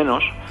por lo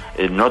menos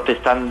no te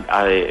están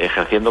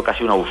ejerciendo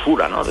casi una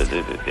usura, ¿no? De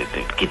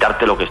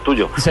quitarte lo que es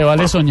tuyo. Se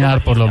vale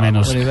soñar, por lo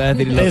menos.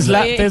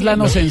 Tesla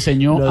nos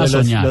enseñó a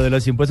soñar. Lo de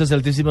los impuestos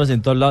altísimos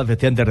en todos lados,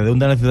 efectivamente,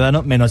 redundan al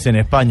ciudadano, menos en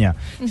España.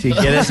 Si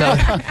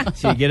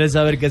quieres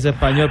saber qué es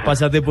español,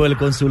 pásate por el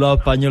consulado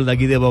español de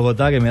aquí de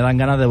Bogotá, que me dan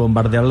ganas de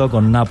bombardearlo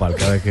con napalm.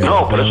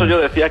 No, por eso yo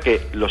decía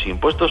que los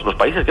impuestos, los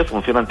países que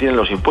funcionan tienen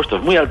los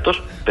impuestos muy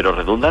altos, pero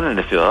redundan en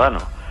el ciudadano.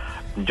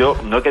 Yo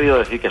no he querido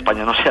decir que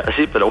España no sea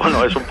así, pero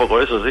bueno, es un poco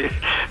eso, sí.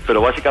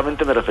 Pero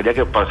básicamente me refería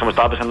que, por ejemplo,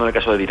 estaba pensando en el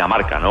caso de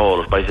Dinamarca, ¿no? O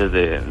los países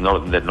del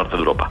norte de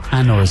Europa.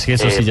 Ah, no, es que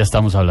eso sí ya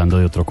estamos hablando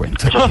de otro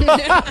cuento.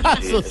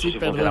 Eso sí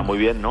funciona muy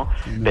bien, ¿no?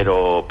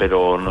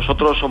 Pero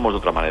nosotros somos de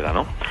otra manera,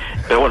 ¿no?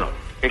 Pero bueno,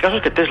 el caso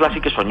es que Tesla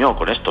sí que soñó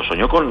con esto,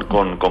 soñó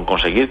con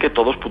conseguir que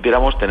todos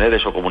pudiéramos tener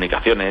eso,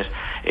 comunicaciones,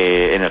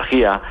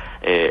 energía.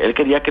 Él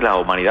quería que la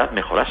humanidad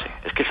mejorase.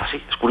 Es que es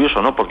así, es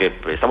curioso, ¿no?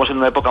 Porque estamos en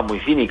una época muy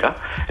cínica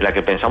en la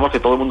que pensamos que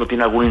todo el mundo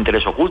tiene algún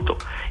interés oculto.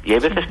 Y hay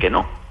veces que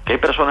no, que hay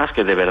personas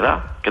que de verdad,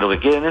 que lo que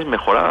quieren es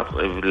mejorar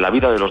la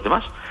vida de los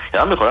demás. Y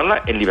además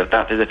mejorarla en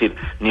libertad, es decir,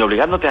 ni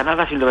obligándote a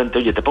nada, simplemente,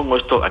 oye, te pongo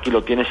esto, aquí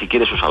lo tienes si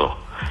quieres úsalo.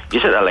 Y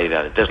esa era la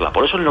idea de Tesla.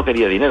 Por eso él no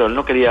quería dinero, él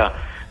no quería...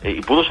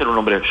 y pudo ser un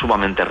hombre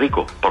sumamente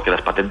rico, porque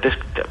las patentes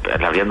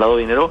le habrían dado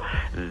dinero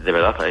de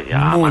verdad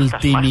a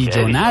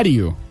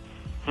multimillonario.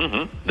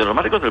 De los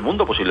más ricos del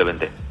mundo,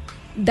 posiblemente.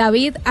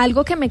 David,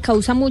 algo que me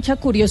causa mucha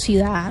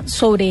curiosidad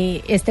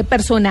sobre este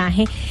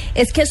personaje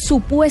es que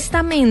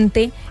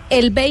supuestamente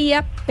él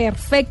veía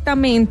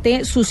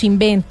perfectamente sus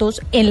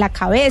inventos en la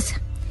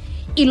cabeza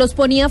y los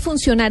ponía a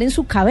funcionar en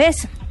su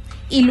cabeza.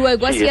 Y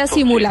luego hacía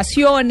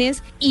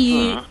simulaciones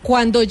y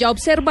cuando ya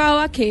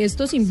observaba que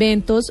estos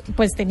inventos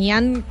pues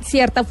tenían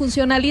cierta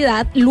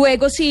funcionalidad,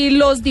 luego sí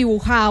los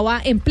dibujaba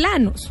en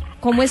planos.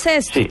 ¿Cómo es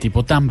esto? Qué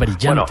tipo tan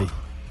brillante.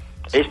 Bueno,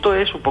 esto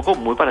es un poco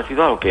muy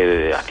parecido a lo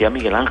que hacía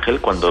Miguel Ángel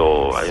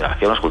cuando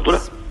hacía una escultura,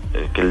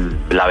 que él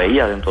la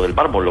veía dentro del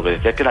mármol, lo que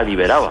decía que la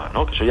liberaba,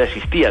 ¿no? Que eso ya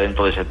existía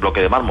dentro de ese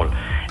bloque de mármol.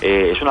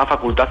 Es una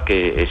facultad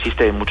que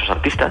existe en muchos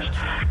artistas,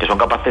 que son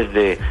capaces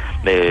de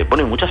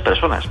bueno, y muchas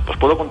personas. Os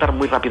puedo contar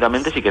muy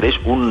rápidamente, si queréis,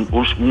 un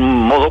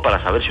modo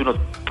para saber si uno,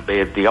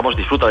 digamos,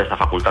 disfruta de esta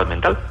facultad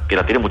mental, que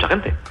la tiene mucha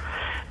gente.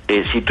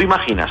 Si tú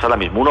imaginas ahora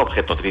mismo un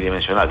objeto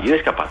tridimensional y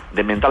eres capaz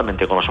de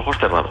mentalmente, con los ojos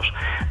cerrados,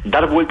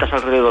 dar vueltas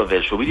alrededor de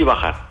él, subir y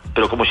bajar,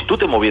 pero como si tú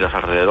te movieras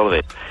alrededor de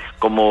él,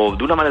 como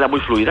de una manera muy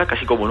fluida,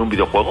 casi como en un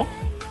videojuego,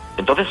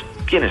 entonces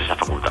tienes esa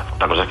facultad.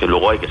 Otra cosa es que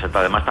luego hay que ser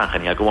además tan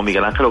genial como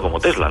Miguel Ángel o como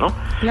Tesla, ¿no?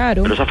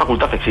 Claro. Pero esa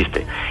facultad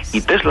existe.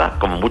 Y Tesla,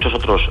 como muchos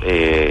otros,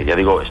 ya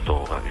digo,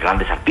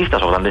 grandes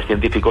artistas o grandes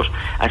científicos,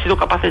 han sido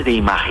capaces de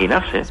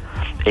imaginarse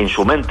en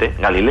su mente.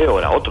 Galileo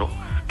era otro,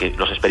 que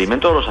los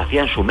experimentos los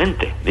hacía en su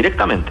mente,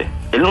 directamente.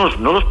 Él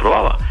no los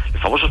probaba. El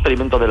famoso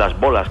experimento de las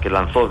bolas que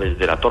lanzó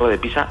desde la torre de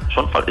Pisa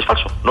es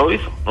falso, no lo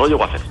hizo, no lo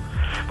llegó a hacer.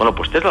 Bueno,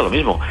 pues Tesla lo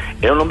mismo.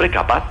 Era un hombre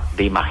capaz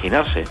de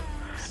imaginarse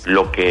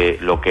lo que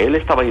él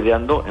estaba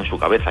ideando en su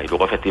cabeza, y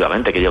luego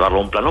efectivamente hay que llevarlo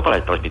a un plano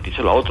para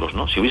transmitírselo a otros,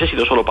 ¿no? Si hubiese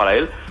sido solo para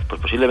él,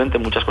 pues posiblemente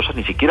muchas cosas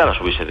ni siquiera las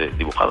hubiese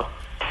dibujado.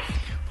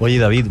 Oye,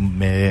 David,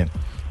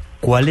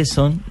 ¿cuáles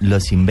son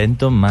los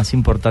inventos más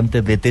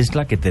importantes de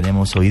Tesla que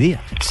tenemos hoy día?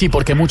 Sí,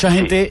 porque mucha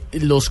gente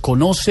los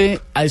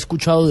conoce, ha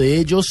escuchado de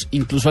ellos,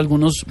 incluso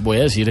algunos, voy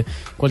a decir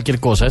cualquier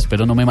cosa,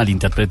 espero no me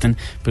malinterpreten,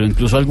 pero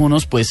incluso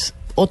algunos, pues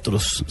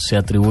otros se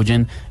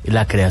atribuyen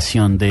la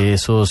creación de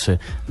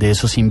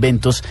esos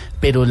inventos,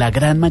 pero la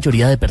gran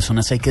mayoría de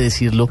personas, hay que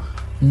decirlo,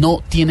 no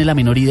tiene la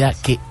menor idea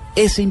que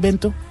ese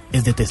invento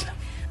es de Tesla.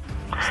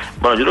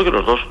 Bueno, yo creo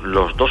que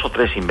los dos o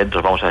tres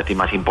inventos, vamos a decir,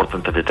 más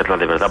importantes de Tesla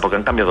de verdad, porque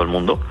han cambiado el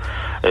mundo.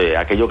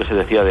 Aquello que se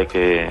decía de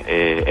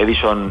que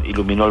Edison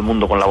iluminó el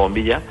mundo con la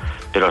bombilla,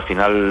 pero al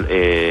final,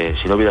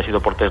 si no hubiera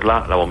sido por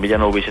Tesla, la bombilla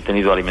no hubiese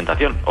tenido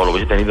alimentación, o lo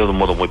hubiese tenido de un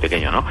modo muy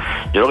pequeño, ¿no?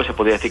 Yo creo que se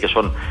podría decir que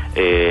son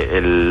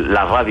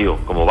la radio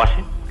como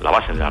base, la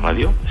base de la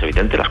radio, es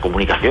evidente, las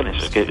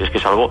comunicaciones, es que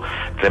es algo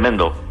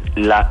tremendo.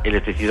 La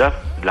electricidad,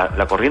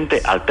 la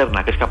corriente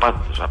alterna, que es capaz,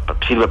 o sea,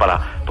 sirve para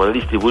poder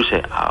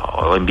distribuirse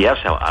o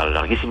enviarse a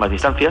larguísimas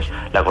distancias.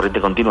 La corriente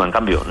continua, en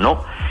cambio,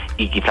 no.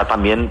 y quizá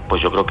también,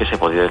 pues yo creo que se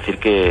podría decir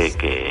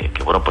que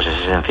bueno, pues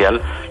es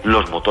esencial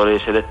los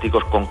motores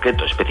eléctricos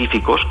concretos,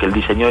 específicos, que él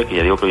diseñó y que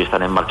ya digo que hoy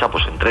están en marcha,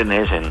 pues en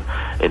trenes,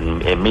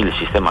 en mil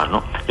sistemas,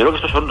 ¿no? Yo creo que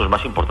estos son los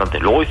más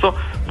importantes. Luego hizo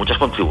muchas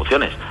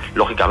contribuciones,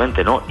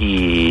 lógicamente, ¿no?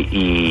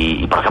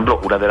 Y por ejemplo,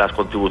 una de las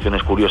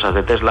contribuciones curiosas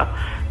de Tesla,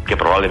 que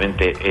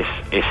probablemente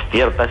es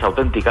cierta, es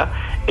auténtica,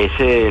 es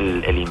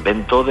el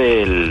invento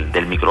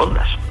del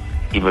microondas.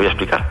 Y me voy a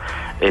explicar.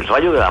 El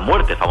rayo de la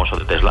muerte famoso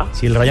de Tesla.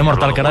 Sí, el rayo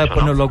mortal, que ahora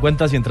después nos lo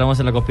cuentas y entramos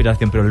en la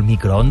conspiración, pero ¿el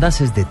microondas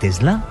es de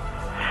Tesla?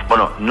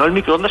 Bueno, no el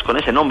microondas con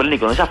ese nombre ni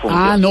con esa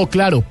función. Ah, no,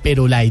 claro,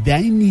 pero la idea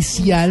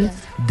inicial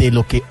de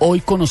lo que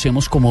hoy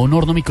conocemos como un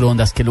horno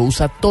microondas, que lo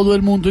usa todo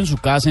el mundo en su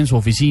casa, en su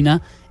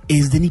oficina,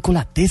 es de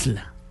Nikola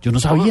Tesla. Yo no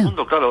sabía. Todo el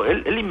mundo, claro.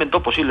 Él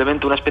inventó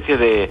posiblemente una especie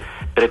de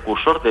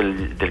precursor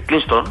del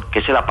Klingstrom, que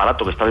es el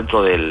aparato que está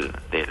dentro del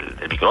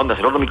microondas.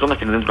 El horno microondas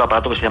tiene dentro un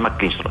aparato que se llama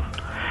Klingstrom.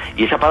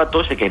 Y ese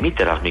aparato es el que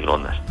emite las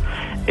microondas.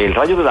 El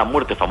rayo de la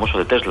muerte famoso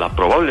de Tesla,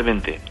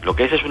 probablemente lo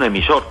que es un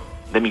emisor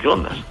de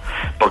microondas.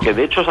 Porque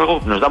de hecho es algo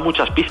que nos da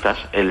muchas pistas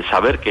el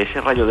saber que ese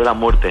rayo de la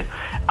muerte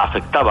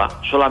afectaba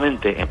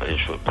solamente,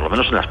 por lo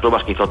menos en las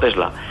pruebas que hizo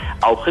Tesla,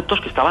 a objetos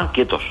que estaban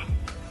quietos.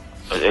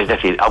 Es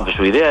decir, aunque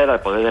su idea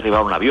era poder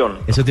derribar un avión.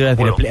 Eso te iba a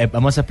decir, bueno,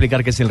 vamos a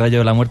explicar qué es el rayo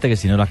de la muerte, que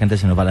si no la gente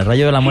se nos va. El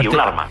rayo de la muerte... Sí,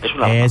 un arma.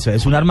 Eso,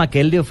 es un arma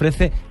que él le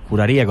ofrece,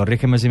 juraría,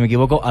 corrígeme si me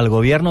equivoco, al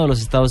gobierno de los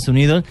Estados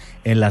Unidos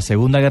en la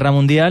Segunda Guerra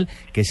Mundial,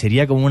 que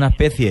sería como una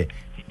especie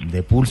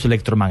de pulso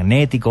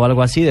electromagnético o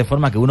algo así, de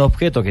forma que un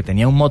objeto que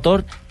tenía un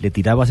motor, le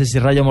tirabas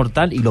ese rayo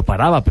mortal y lo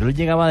paraba. Pero él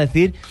llegaba a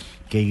decir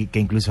que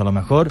incluso a lo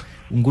mejor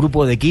un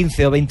grupo de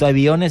 15 o 20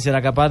 aviones era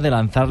capaz de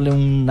lanzarle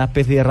una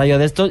especie de rayo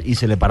de estos y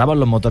se le paraban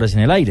los motores en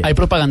el aire. Hay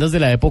propagandas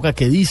de la época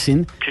que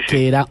dicen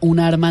que era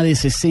un arma de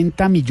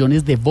 60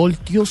 millones de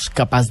voltios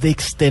capaz de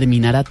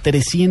exterminar a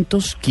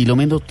 300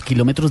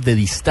 kilómetros de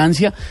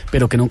distancia,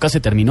 pero que nunca se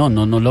terminó,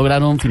 no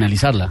lograron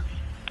finalizarla.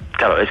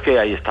 Claro, es que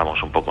ahí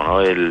estamos un poco,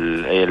 ¿no?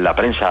 La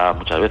prensa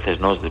muchas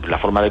veces, ¿no? La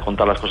forma de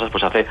contar las cosas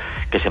pues hace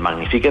que se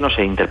magnifiquen o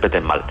se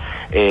interpreten mal.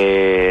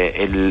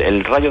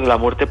 El rayo de la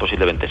muerte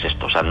posiblemente es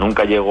esto, o sea,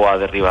 nunca llegó a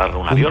derribar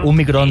un avión. Un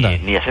microondas.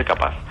 Ni a ser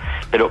capaz.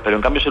 Pero en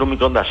cambio ser un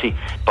microondas sí,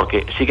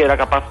 porque sí que era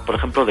capaz, por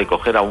ejemplo, de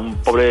coger a un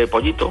pobre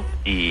pollito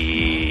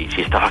y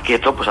si estaba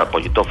quieto, pues al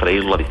pollito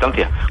freírlo a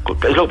distancia.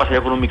 Es lo que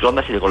pasaría con un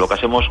microondas si le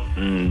colocásemos,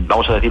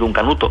 vamos a decir, un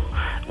canuto,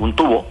 un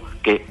tubo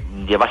que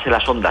llevase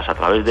las ondas a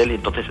través de él y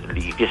entonces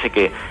hiciese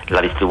que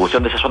la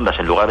distribución de esas ondas,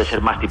 en lugar de ser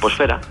más tipo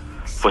esfera,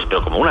 pues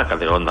pero como una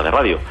onda de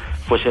radio,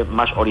 fuese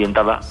más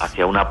orientada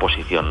hacia una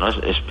posición, ¿no?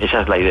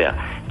 Esa es la idea.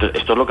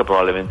 Entonces, esto es lo que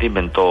probablemente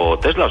inventó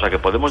Tesla, o sea que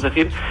podemos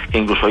decir que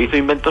incluso hizo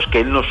inventos que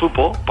él no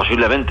supo,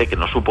 posiblemente que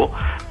no supo,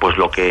 pues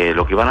lo que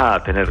iban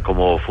a tener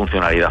como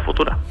funcionalidad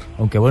futura.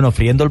 Aunque bueno,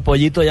 friendo el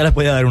pollito ya les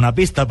podía dar una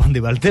pista para dónde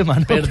iba el tema,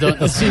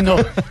 ¿no?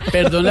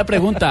 Perdón la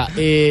pregunta,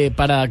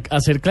 para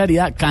hacer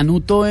claridad,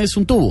 ¿canuto es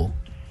un tubo?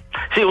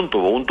 Sí, un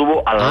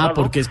tubo alargado. Ah,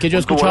 porque es que yo he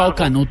escuchado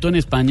canuto en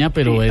España,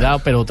 pero sí,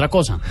 pero otra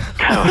cosa.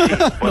 Claro, sí,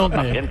 bueno,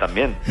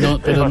 también. No,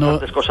 pero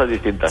bastantes cosas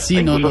distintas.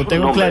 Sí, no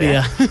tengo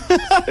claridad.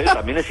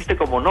 También existe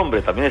como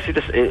nombre, también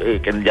existe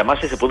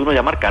que se puede uno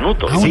llamar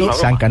Canuto. Sí,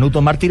 San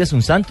Canuto Mártir es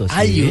un santo. Sí.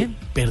 Ay,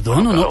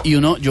 perdón,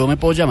 claro. ¿Yo me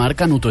puedo llamar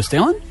Canuto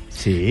Esteban?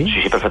 Sí,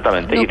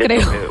 perfectamente. No, y de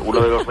hecho, uno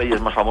de los reyes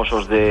más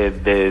famosos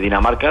de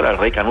Dinamarca era el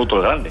rey Canuto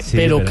el Grande. Sí,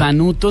 pero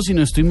Canuto, si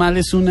no estoy mal,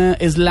 es una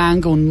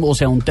slang,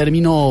 un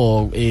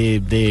término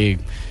de...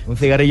 Un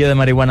cigarrillo de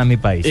marihuana en mi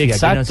país.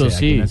 Exacto,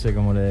 sí. No sé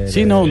cómo le...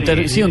 Sí,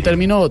 un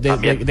término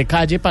de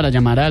calle para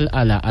llamar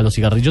a los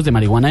cigarrillos de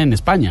marihuana en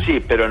España.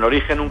 Sí, pero en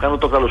origen un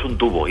canuto, claro, es un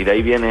tubo. Y de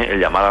ahí viene el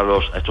llamar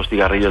a estos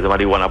cigarrillos de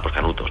marihuana, pues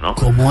canutos, ¿no?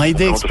 ¿Cómo hay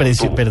de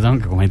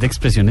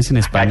expresiones en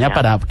España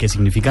para que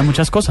significan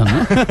muchas cosas,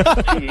 ¿no?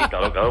 Sí,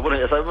 claro. Bueno,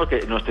 ya sabemos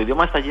que nuestro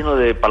idioma está lleno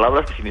de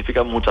palabras que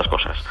significan muchas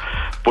cosas.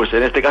 Pues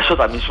en este caso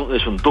también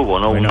es un tubo,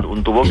 ¿no? Bueno.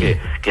 Un tubo que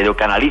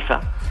canaliza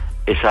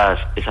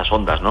esas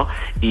ondas, ¿no?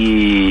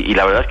 Y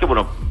la verdad es que,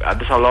 bueno,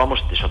 antes hablábamos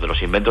de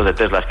los inventos de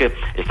Tesla. Es que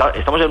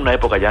estamos en una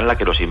época ya en la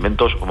que los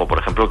inventos, como por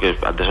ejemplo, que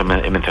antes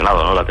he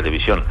mencionado, ¿no? La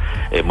televisión.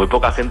 Muy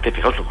poca gente,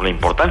 fijaos, con la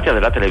importancia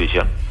de la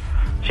televisión.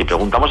 Si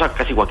preguntamos a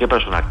casi cualquier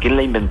persona quién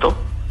la inventó,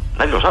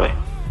 nadie lo sabe.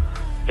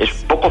 Es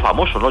poco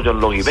famoso, ¿no? John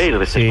Logie Baird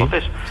de este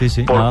entonces.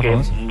 Sí,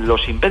 porque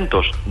los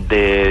inventos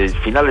de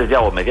finales ya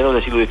o mediados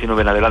del siglo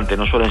XIX en adelante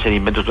no suelen ser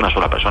inventos de una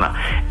sola persona.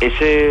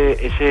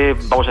 Ese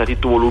vamos a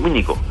decir, tubo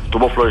lumínico,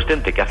 tubo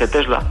fluorescente que hace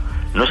Tesla,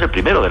 no es el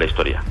primero de la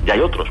historia. Ya hay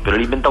otros, pero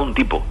él inventa un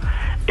tipo.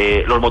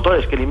 Los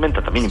motores que él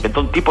inventa, también inventa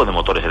un tipo de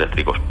motores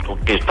eléctricos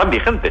que están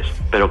vigentes,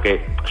 pero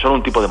que son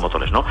un tipo de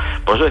motores, ¿no?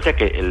 Por eso decía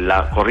que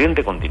la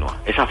corriente continua,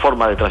 esa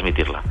forma de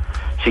transmitirla,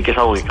 sí que es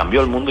algo que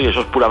cambió el mundo y eso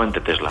es puramente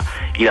Tesla.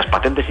 Y las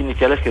patentes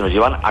iniciales que nos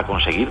llevan a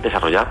conseguir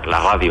desarrollar la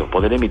radio,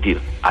 poder emitir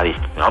a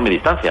enorme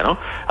distancia, ¿no?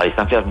 A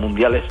distancias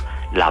mundiales,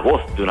 la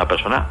voz de una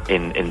persona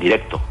en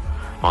directo.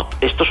 Bueno,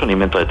 esto es un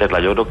invento de Tesla.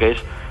 Yo creo que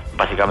es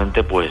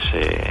básicamente, pues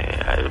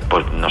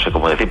no sé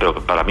cómo decir, pero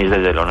para mí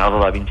desde Leonardo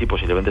da Vinci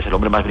posiblemente es el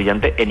hombre más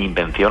brillante en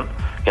invención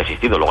que ha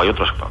existido. Luego hay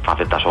otras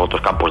facetas o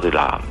otros campos de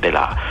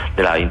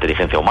la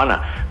inteligencia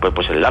humana,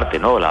 pues el arte,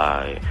 ¿no?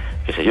 La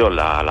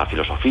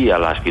filosofía,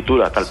 la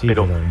escritura, tal, sí,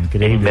 pero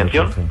en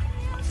invención,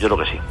 yo creo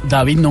que sí.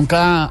 David,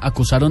 ¿nunca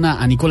acusaron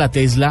a Nikola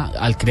Tesla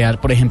al crear,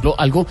 por ejemplo,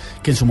 algo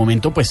que en su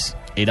momento, pues,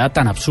 era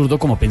tan absurdo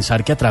como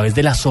pensar que a través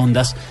de las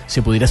ondas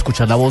se pudiera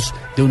escuchar la voz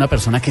de una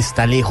persona que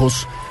está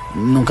lejos?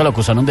 ¿Nunca lo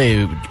acusaron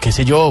de, qué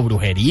sé yo,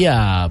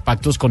 brujería,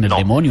 pactos con el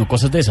demonio,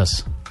 cosas de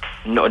esas?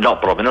 No,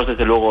 por lo menos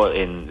desde luego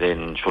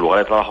en su lugar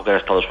de trabajo, que era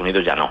Estados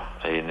Unidos, ya no.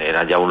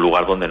 Era ya un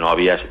lugar donde no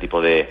había ese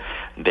tipo de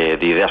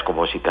ideas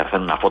como si te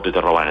hacen una foto y te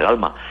roban el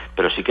alma.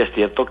 Pero sí que es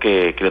cierto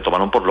que le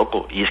tomaron por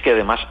loco. Y es que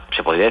además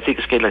se podría decir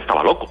que es que él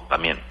estaba loco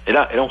también.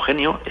 Era un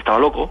genio, estaba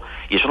loco,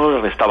 y eso no le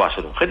restaba a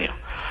ser un genio.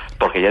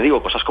 Porque ya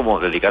digo, cosas como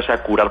dedicarse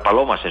a curar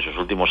palomas en sus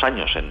últimos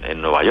años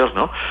en Nueva York,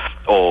 ¿no?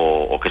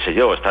 O qué sé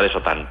yo, estar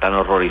eso tan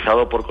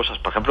horrorizado por cosas,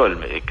 por ejemplo,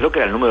 creo que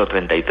era el número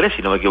 33,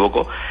 si no me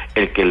equivoco,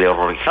 el que le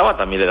horrorizaba,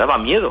 también le daba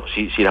miedo.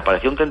 Si le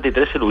aparecía un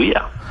 33 se lo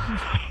huía.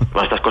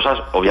 Bueno, estas cosas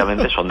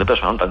obviamente son de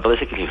persona un tanto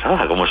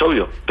desequilibrada, como es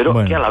obvio,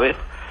 pero que a la vez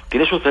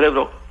tiene su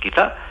cerebro,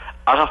 quizá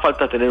haga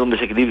falta tener un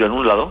desequilibrio en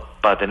un lado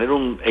para tener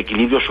un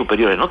equilibrio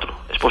superior en otro.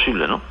 Es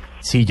posible, ¿no?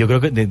 Sí, yo creo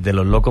que de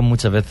los locos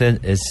muchas veces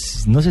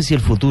es, no sé si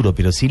el futuro,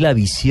 pero sí la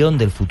visión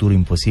del futuro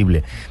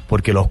imposible.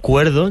 Porque los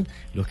cuerdos,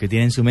 los que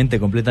tienen su mente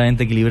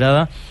completamente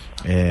equilibrada,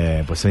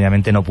 pues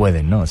obviamente no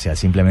pueden, ¿no? O sea,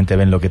 simplemente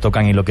ven lo que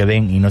tocan y lo que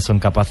ven y no son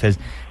capaces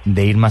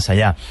de ir más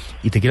allá.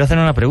 Y te quiero hacer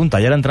una pregunta,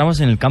 y ahora entramos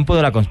en el campo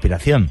de la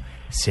conspiración.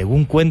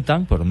 Según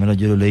cuentan, por lo menos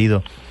yo lo he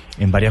leído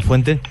en varias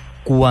fuentes,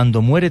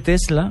 cuando muere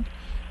Tesla,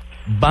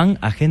 van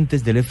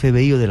agentes del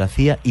FBI o de la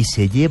CIA y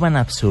se llevan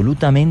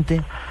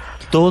absolutamente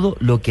todo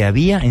lo que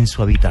había en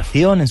su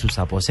habitación, en sus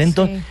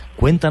aposentos. Sí.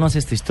 Cuéntanos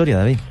esta historia,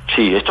 David.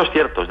 Sí, esto es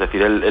cierto, es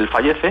decir, él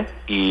fallece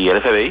y el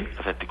FBI,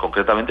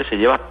 concretamente, se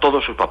lleva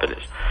todos sus papeles.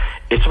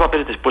 Estos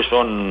papeles después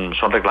son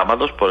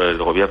reclamados por el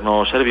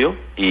gobierno serbio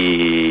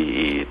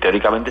y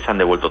teóricamente se han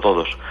devuelto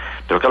todos.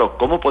 Pero claro,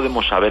 ¿cómo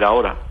podemos saber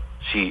ahora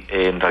si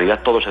en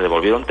realidad todos se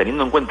devolvieron,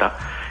 teniendo en cuenta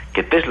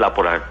que Tesla,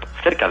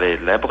 cerca de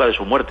la época de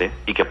su muerte,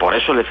 y que por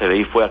eso el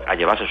FBI fue a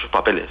llevarse sus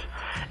papeles,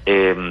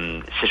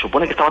 se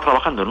supone que estaba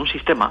trabajando en un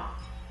sistema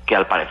que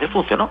al parecer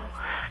funcionó,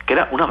 que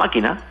era una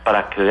máquina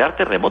para crear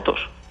terremotos.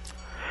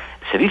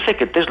 Se dice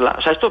que Tesla,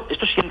 o sea, esto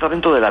sí entra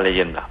dentro de la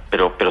leyenda,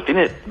 pero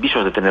tiene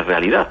visos de tener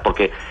realidad,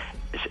 porque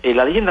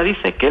la leyenda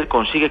dice que él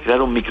consigue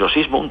crear un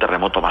microsismo, un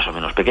terremoto más o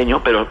menos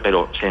pequeño,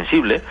 pero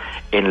sensible,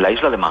 en la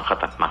isla de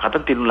Manhattan.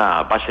 Manhattan tiene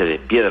una base de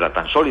piedra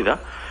tan sólida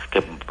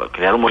que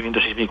crear un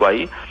movimiento sísmico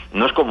ahí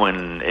no es como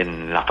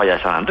en la falla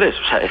de San Andrés.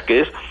 O sea, es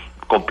que es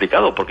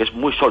complicado porque es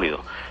muy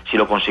sólido. Si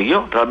lo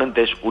consiguió,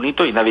 realmente es un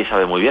hito y nadie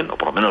sabe muy bien, o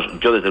por lo menos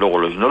yo desde luego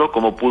lo ignoro,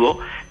 cómo pudo,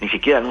 ni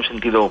siquiera en un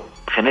sentido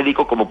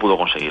genérico, cómo pudo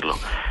conseguirlo.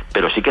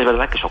 Pero sí que es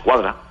verdad que eso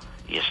cuadra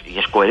y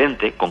es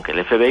coherente con que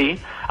el FBI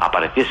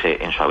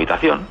apareciese en su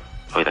habitación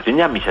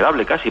ya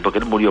miserable casi, porque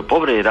él murió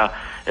pobre, era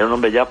un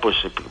hombre ya pues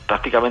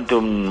prácticamente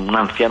un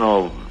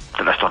anciano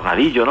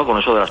trastornadillo, ¿no? Con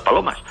eso de las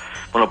palomas.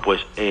 Bueno,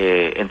 pues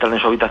entran en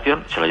su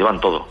habitación, se lo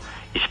llevan todo.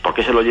 ¿Y por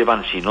qué se lo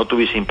llevan si no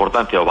tuviese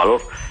importancia o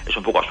valor? Es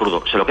un poco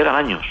absurdo. Se lo quedan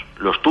años,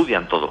 lo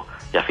estudian todo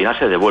y al final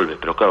se devuelve.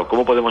 Pero claro,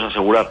 ¿cómo podemos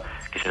asegurar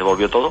que se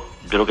devolvió todo?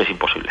 Yo creo que es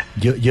imposible.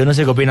 Yo no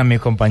sé qué opinan mis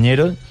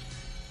compañeros.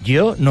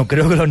 Yo no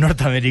creo que los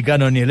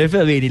norteamericanos, ni el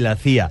FBI ni la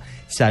CIA,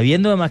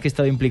 sabiendo además que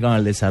estaba implicado en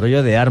el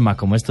desarrollo de armas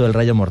como esto del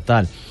rayo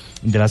mortal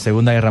de la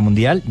Segunda Guerra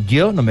Mundial,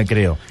 yo no me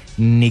creo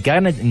ni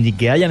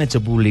que hayan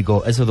hecho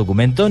público esos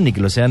documentos, ni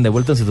que los hayan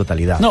devuelto en su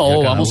totalidad.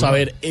 No, vamos a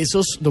ver,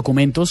 esos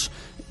documentos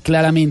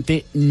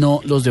claramente no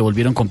los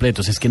devolvieron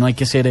completos. Es que no hay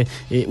que ser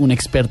un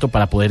experto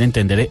para poder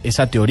entender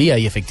esa teoría.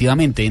 Y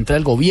efectivamente entra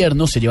el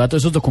gobierno, se lleva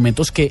todos esos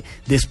documentos que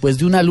después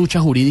de una lucha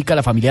jurídica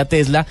la familia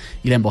Tesla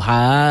y la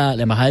embajada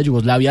de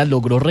Yugoslavia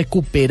logró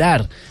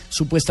recuperar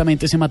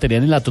supuestamente ese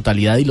material en la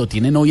totalidad y lo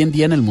tienen hoy en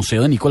día en el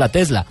Museo de Nikola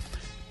Tesla.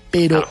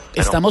 Pero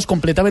estamos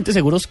completamente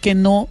seguros que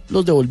no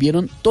los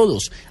devolvieron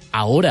todos.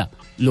 Ahora,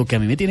 lo que a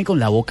mí me tiene con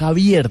la boca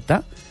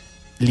abierta,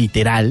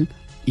 literal,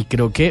 y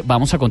creo que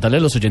vamos a contarle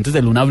a los oyentes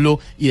de Luna BLU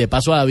y de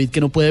paso a David,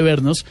 que no puede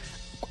vernos,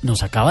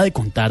 nos acaba de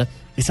contar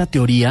esa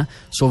teoría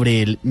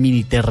sobre el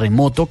mini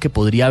terremoto que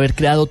podría haber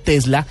creado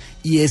Tesla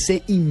y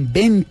ese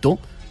invento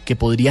que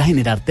podría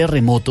generar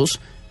terremotos,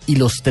 y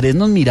los tres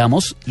nos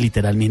miramos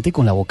literalmente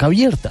con la boca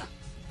abierta.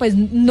 Pues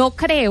no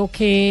creo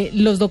que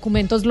los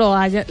documentos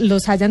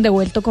los hayan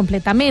devuelto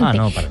completamente.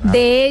 No, para nada.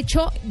 De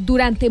hecho,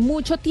 durante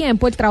mucho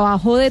tiempo el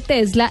trabajo de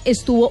Tesla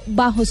estuvo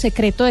bajo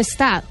secreto de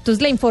Estado.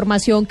 Entonces la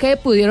información que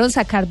pudieron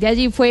sacar de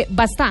allí fue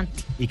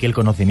bastante. Y que el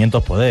conocimiento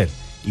es poder.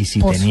 Y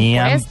si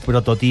tenían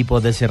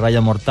prototipos de ese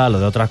rayo mortal o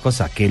de otras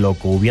cosas que lo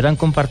que hubieran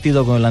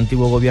compartido con el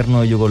antiguo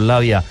gobierno de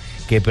Yugoslavia,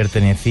 que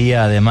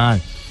pertenecía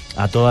además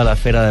a toda la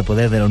esfera de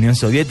poder de la Unión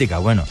Soviética,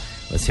 bueno,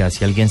 O sea,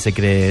 si alguien se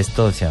cree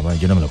esto, o sea, bueno,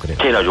 yo no me lo creo.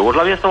 Sí, la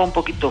Yugoslavia estaba un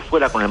poquito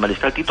fuera con el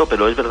mariscal Tito,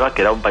 pero es verdad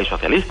que era un país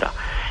socialista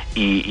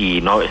y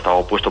no estaba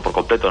opuesto por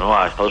completo, ¿no?,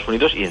 a Estados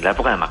Unidos, y en la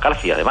época de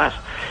McCarthy, además.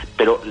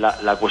 Pero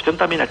la cuestión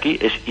también aquí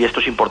es, y esto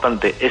es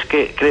importante, es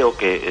que creo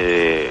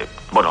que,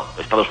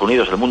 Estados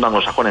Unidos, el mundo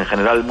anglosajón, en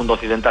general el mundo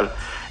occidental,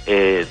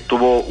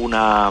 tuvo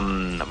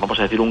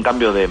un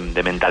cambio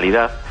de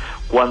mentalidad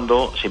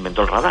cuando se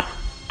inventó el radar,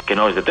 que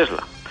no es de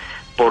Tesla.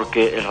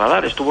 Porque el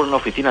radar estuvo en la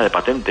oficina de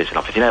patentes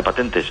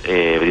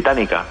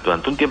británica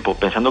durante un tiempo,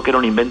 pensando que era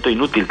un invento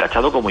inútil,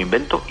 tachado como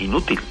invento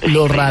inútil.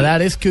 Los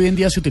radares que hoy en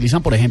día se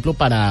utilizan, por ejemplo,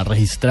 para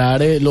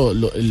registrar el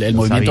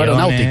movimiento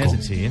aeronáutico.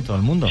 Sí, en todo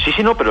el mundo. Sí,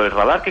 pero el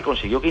radar que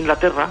consiguió que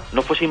Inglaterra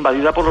no fuese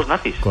invadida por los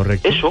nazis.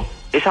 Correcto.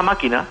 Esa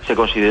máquina se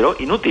consideró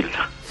inútil.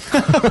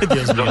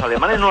 Los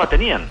alemanes no la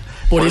tenían.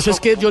 Por eso es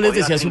que yo les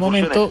decía hace un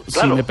momento,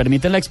 claro, si me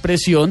permiten la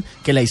expresión,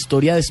 que la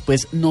historia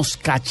después nos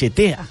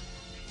cachetea.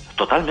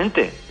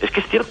 Totalmente, es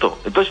que es cierto.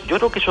 Entonces yo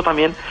creo que eso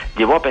también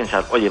llevó a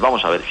pensar, oye,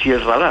 vamos a ver, si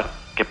el radar,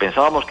 que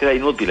pensábamos que era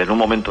inútil en un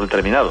momento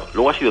determinado,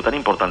 luego ha sido tan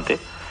importante,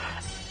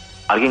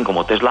 alguien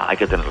como Tesla hay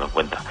que tenerlo en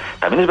cuenta.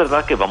 También es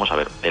verdad que, vamos a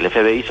ver, el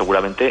FBI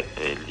seguramente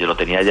yo lo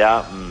tenía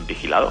ya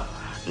vigilado.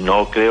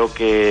 No creo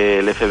que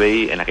el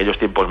FBI, en aquellos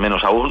tiempos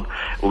menos aún,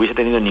 hubiese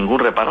tenido ningún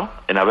reparo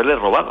en haberle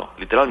robado,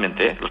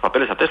 literalmente, los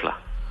papeles a Tesla.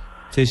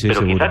 Sí, pero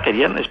seguro. Quizá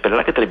querían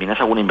esperar a que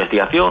terminase alguna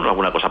investigación o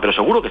alguna cosa, pero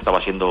seguro que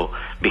estaba siendo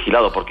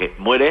vigilado, porque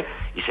muere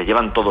y se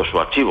llevan todo su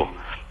archivo.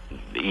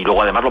 Y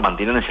luego además lo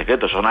mantienen en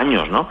secreto, son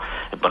años, ¿no?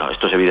 Bueno,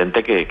 esto es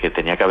evidente que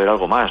tenía que haber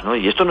algo más, ¿no?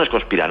 Y esto no es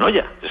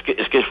conspiranoia,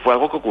 es que fue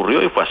algo que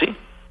ocurrió y fue así.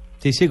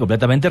 Sí,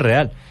 completamente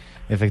real,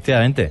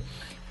 efectivamente.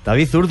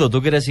 David Zurdo,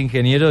 tú que eres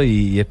ingeniero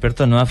y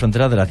experto en nuevas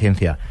fronteras de la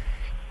ciencia,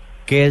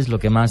 ¿qué es lo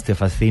que más te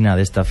fascina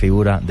de esta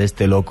figura, de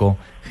este loco,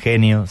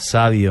 genio,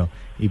 sabio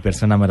y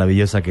persona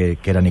maravillosa que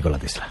era Nikola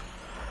Tesla?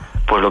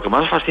 Pues lo que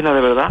más fascina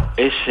de verdad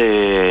es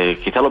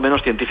quizá lo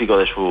menos científico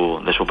de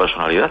su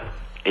personalidad.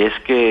 Es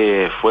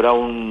que fuera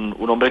un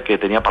hombre que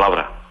tenía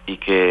palabra y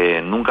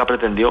que nunca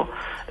pretendió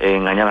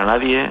engañar a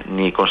nadie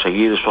ni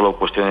conseguir solo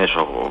cuestiones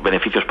o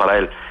beneficios para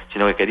él,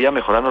 sino que quería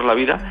mejorarnos la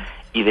vida.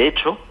 Y de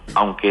hecho,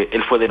 aunque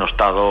él fue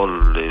denostado,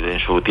 en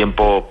su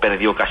tiempo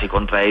perdió casi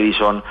contra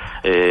Edison,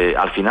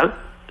 al final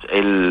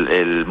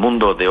el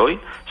mundo de hoy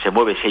se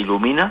mueve, se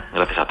ilumina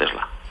gracias a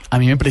Tesla. A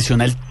mí me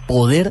impresiona el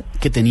poder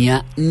que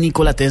tenía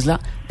Nikola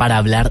Tesla para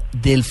hablar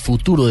del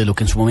futuro, de lo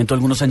que en su momento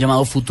algunos han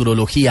llamado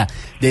futurología,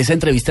 de esa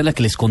entrevista en la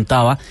que les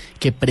contaba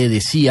que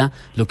predecía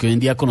lo que hoy en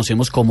día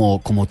conocemos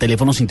como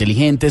teléfonos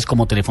inteligentes,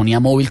 como telefonía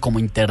móvil, como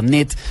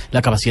internet,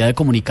 la capacidad de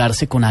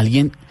comunicarse con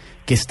alguien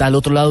que está al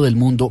otro lado del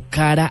mundo,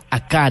 cara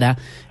a cara.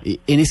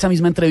 En esa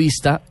misma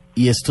entrevista,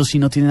 y esto sí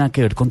no tiene nada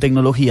que ver con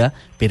tecnología,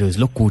 pero es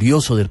lo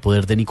curioso del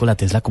poder de Nikola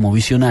Tesla como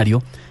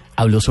visionario,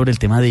 habló sobre el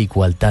tema de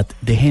igualdad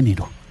de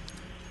género.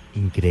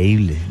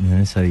 Increíble,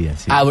 no sabía.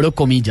 Sí. Abro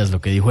comillas lo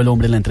que dijo el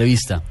hombre en la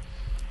entrevista.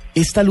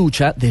 Esta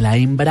lucha de la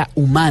hembra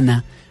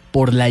humana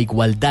por la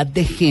igualdad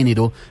de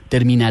género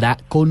terminará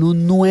con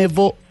un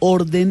nuevo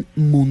orden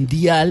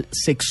mundial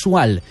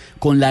sexual,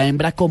 con la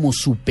hembra como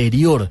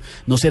superior.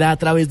 No será a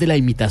través de la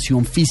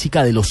imitación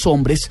física de los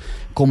hombres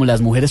como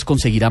las mujeres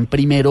conseguirán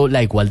primero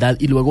la igualdad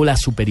y luego la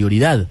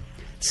superioridad,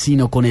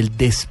 sino con el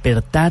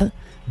despertar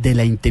de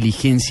la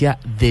inteligencia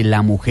de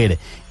la mujer.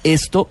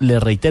 Esto, le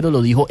reitero,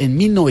 lo dijo en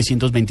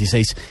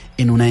 1926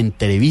 en una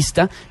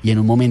entrevista y en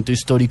un momento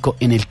histórico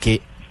en el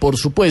que, por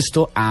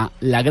supuesto, a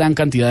la gran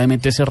cantidad de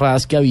mentes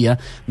cerradas que había,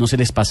 no se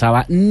les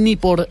pasaba ni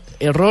por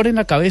error en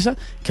la cabeza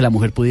que la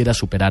mujer pudiera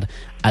superar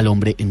al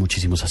hombre en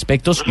muchísimos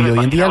aspectos, y hoy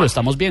en día lo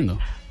estamos viendo.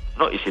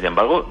 No, y sin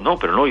embargo,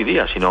 pero no hoy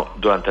día, sino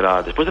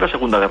después de la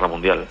Segunda Guerra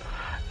Mundial,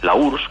 la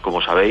URSS,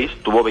 como sabéis,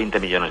 tuvo 20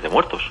 millones de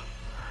muertos,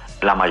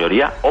 la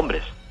mayoría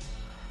hombres.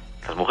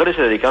 Las mujeres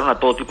se dedicaron a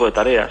todo tipo de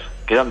tareas,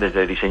 que eran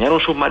desde diseñar un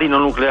submarino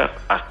nuclear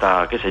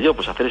hasta,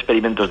 pues hacer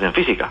experimentos en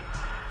física.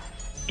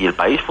 Y el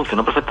país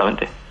funcionó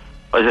perfectamente.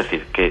 Es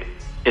decir, que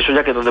eso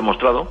ya quedó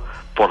demostrado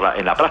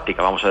en la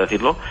práctica, vamos a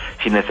decirlo,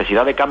 sin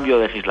necesidad de cambio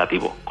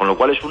legislativo. Con lo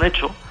cual es un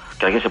hecho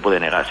que alguien se puede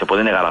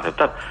negar a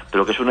aceptar,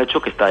 pero que es un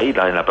hecho que está ahí,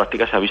 en la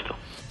práctica se ha visto.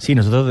 Sí,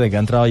 nosotros desde que ha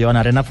entrado Joan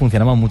Arena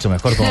funcionamos mucho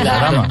mejor como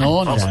programa.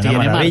 No, nos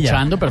tiene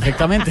marchando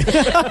perfectamente. Sí,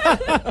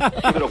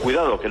 pero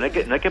cuidado, que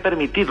no hay que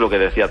permitir lo que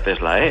decía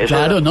Tesla, ¿eh?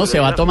 Claro, se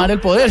va a tomar el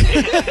poder.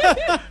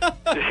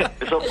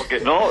 Eso, porque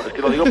es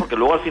que lo digo porque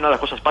luego al final las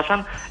cosas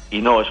pasan y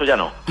eso ya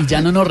no. Y ya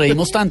no nos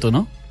reímos tanto,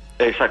 ¿no?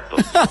 Exacto.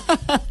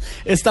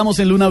 Estamos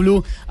en Luna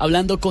BLU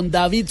hablando con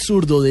David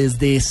Zurdo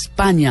desde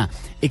España,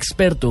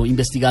 experto,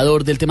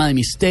 investigador del tema de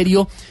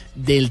misterio,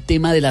 del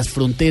tema de las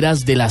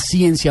fronteras de la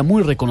ciencia,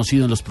 muy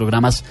reconocido en los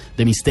programas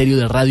de misterio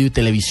de radio y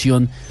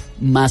televisión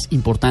más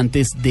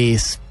importantes de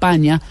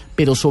España,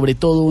 pero sobre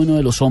todo uno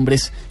de los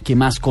hombres que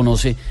más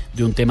conoce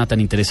de un tema tan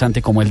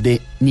interesante como el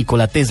de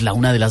Nikola Tesla,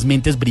 una de las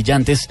mentes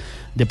brillantes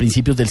de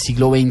principios del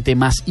siglo XX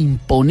más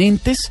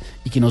imponentes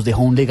y que nos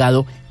dejó un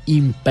legado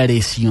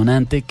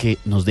impresionante que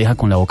nos deja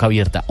con la boca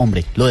abierta.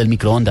 Hombre, lo del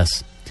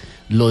microondas,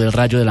 lo del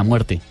rayo de la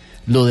muerte,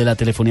 lo de la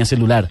telefonía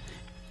celular,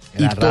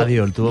 La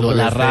radio, el tubo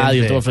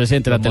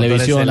fluorescente, la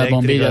televisión, las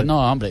bombillas.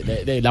 No,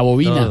 hombre, la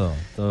bobina.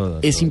 Todo.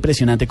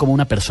 Impresionante cómo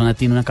una persona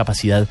tiene una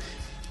capacidad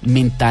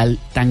mental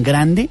tan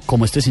grande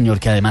como este señor,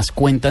 que además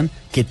cuentan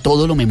que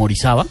todo lo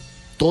memorizaba,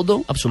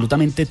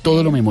 absolutamente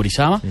todo lo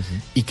memorizaba,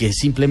 y que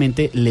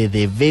simplemente le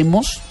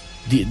debemos,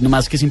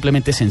 más que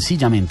simplemente,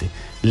 sencillamente,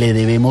 le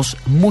debemos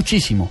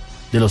muchísimo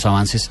de los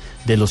avances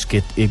de los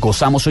que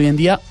gozamos hoy en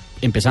día,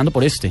 empezando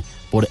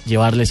por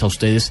llevarles a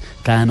ustedes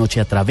cada noche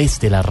a través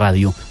de la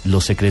radio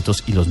los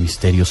secretos y los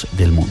misterios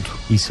del mundo.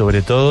 Y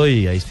sobre todo,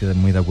 y ahí estoy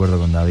muy de acuerdo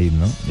con David,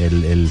 ¿no?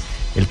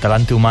 El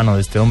talante humano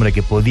de este hombre,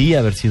 que podía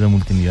haber sido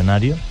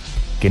multimillonario,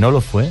 que no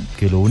lo fue,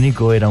 que lo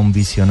único era un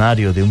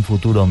visionario de un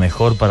futuro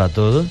mejor para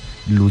todos,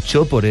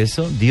 luchó por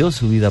eso, dio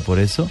su vida por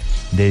eso,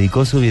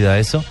 dedicó su vida a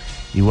eso,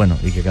 y bueno,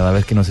 y que cada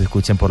vez que nos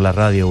escuchen por la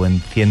radio o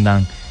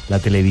enciendan la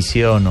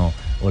televisión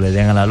o le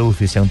den a la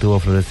luz y sea un tubo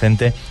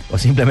fluorescente, o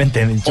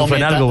simplemente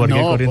enchufen algo porque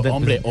hay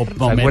corriente.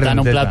 O metan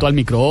un plato al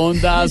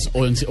microondas,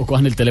 o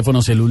cojan el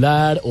teléfono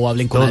celular, o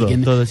hablen con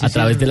alguien a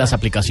través de las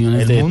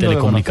aplicaciones de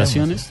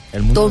telecomunicaciones.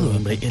 Todo,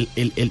 hombre.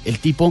 El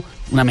tipo,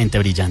 una mente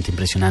brillante,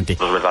 impresionante.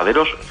 Los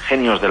verdaderos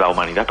genios de la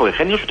humanidad, porque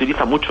genio se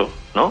utiliza mucho,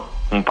 ¿no?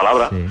 En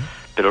palabra. Sí.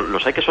 Pero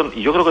los hay que son,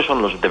 y yo creo que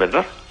son los de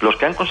verdad, los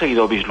que han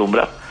conseguido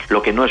vislumbrar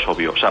lo que no es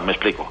obvio. O sea, me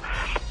explico.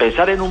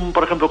 Pensar en un,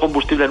 por ejemplo,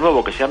 combustible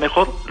nuevo que sea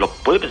mejor, lo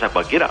puede pensar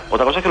cualquiera.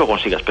 Otra cosa es que lo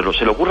consigas, pero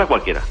se le ocurre a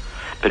cualquiera.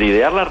 Pero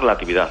idear la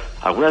relatividad,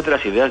 algunas de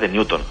las ideas de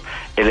Newton,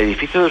 el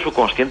edificio de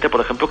subconsciente,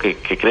 por ejemplo, que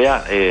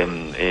crea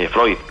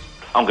Freud,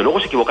 aunque luego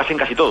se equivocase en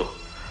casi todo.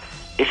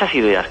 Esas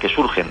ideas que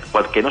surgen,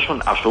 que no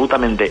son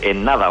absolutamente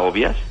en nada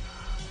obvias,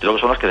 creo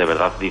que son las que de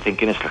verdad dicen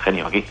quién es el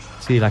genio aquí.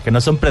 Sí, las que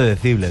no son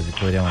predecibles,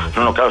 podríamos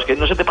decir. No, claro, es que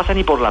no se te pasa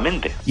ni por la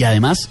mente. Y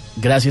además,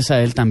 gracias a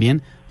él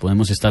también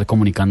podemos estar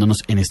comunicándonos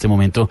en este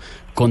momento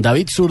con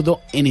David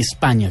Zurdo en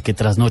España, que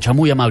trasnocha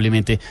muy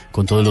amablemente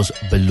con todos los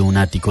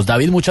blunáticos.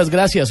 David, muchas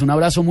gracias, un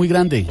abrazo muy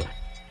grande.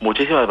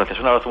 Muchísimas gracias,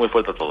 un abrazo muy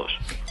fuerte a todos.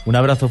 Un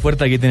abrazo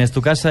fuerte, aquí tienes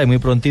tu casa y muy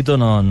prontito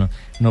nos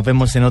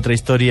vemos en otra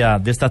historia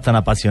de estas tan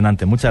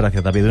apasionantes. Muchas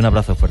gracias, David, un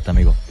abrazo fuerte,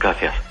 amigo.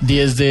 Gracias.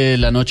 10 de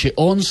la noche,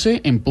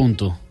 11 en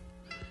punto.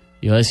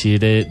 Iba a decir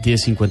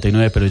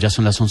 10:59, pero ya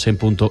son las 11 en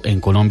punto en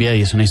Colombia,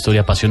 y es una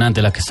historia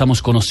apasionante la que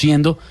estamos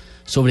conociendo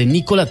sobre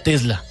Nikola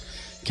Tesla,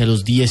 que a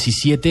los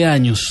 17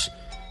 años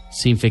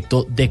se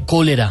infectó de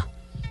cólera.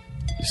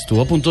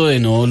 Estuvo a punto de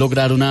no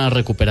lograr una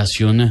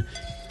recuperación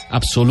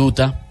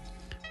absoluta,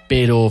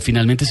 pero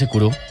finalmente se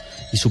curó,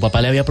 y su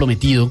papá le había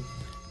prometido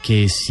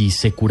que si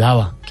se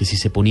curaba, que si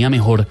se ponía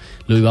mejor,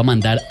 lo iba a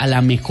mandar a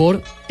la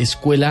mejor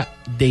escuela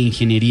de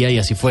ingeniería, y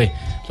así fue.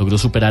 Logró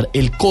superar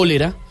el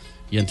cólera,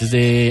 y antes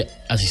de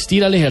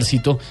asistir al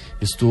ejército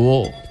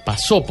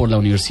pasó por la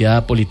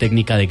Universidad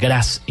Politécnica de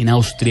Graz en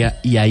Austria,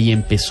 y ahí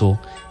empezó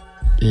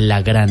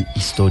la gran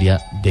historia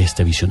de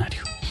este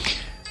visionario.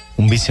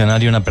 Un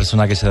visionario, una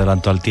persona que se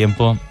adelantó al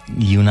tiempo,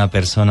 y una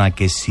persona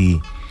que, si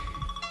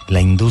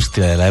la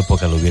industria de la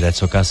época le hubiera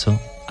hecho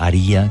caso,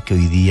 haría que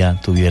hoy día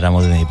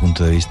tuviéramos, desde mi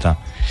punto de vista,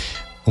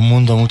 un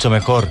mundo mucho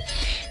mejor.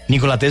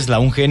 Nikola Tesla,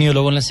 un genio.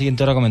 Luego en la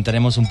siguiente hora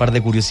comentaremos un par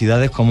de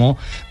curiosidades como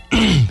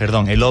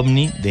el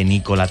ovni de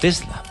Nikola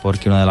Tesla,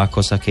 porque una de las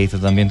cosas que hizo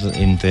también,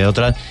 entre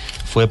otras,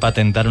 fue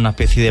patentar una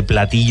especie de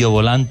platillo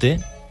volante,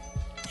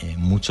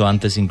 mucho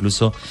antes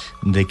incluso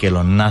de que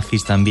los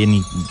nazis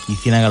también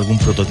hicieran algún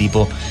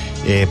prototipo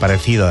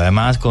parecido,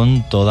 además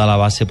con toda la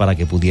base para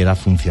que pudiera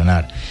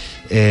funcionar.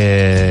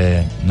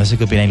 No sé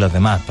qué opináis los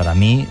demás. Para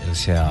mí,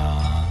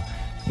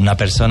 una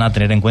persona a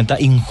tener en cuenta,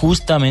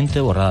 injustamente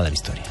borrada de la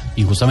historia.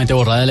 Injustamente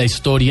borrada de la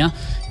historia.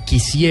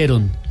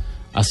 Quisieron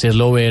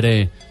hacerlo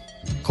ver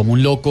como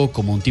un loco,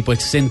 como un tipo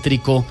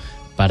excéntrico,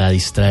 para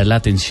distraer la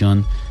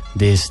atención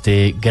de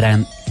este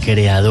gran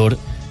creador,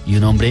 y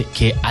un hombre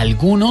que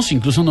algunos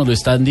incluso nos lo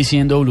están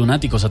diciendo,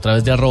 lunáticos, a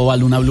través de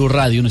 @Luna BLU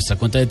Radio, nuestra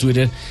cuenta de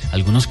Twitter.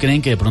 Algunos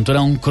creen que de pronto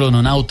era un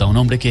crononauta, un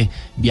hombre que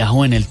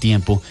viajó en el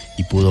tiempo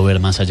y pudo ver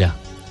más allá.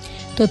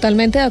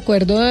 Totalmente de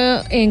acuerdo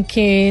en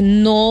que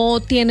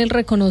no tiene el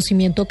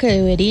reconocimiento que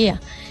debería.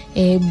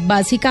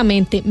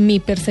 Básicamente, mi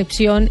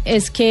percepción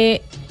es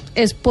que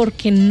es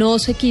porque no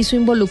se quiso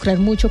involucrar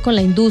mucho con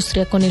la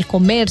industria, con el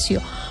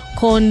comercio,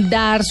 con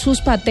dar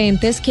sus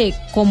patentes, que,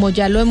 como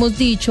ya lo hemos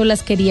dicho,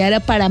 las quería era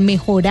para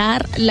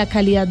mejorar la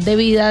calidad de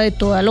vida de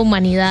toda la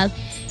humanidad,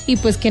 y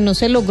pues que no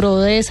se logró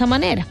de esa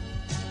manera.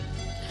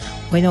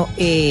 Bueno,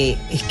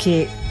 es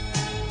que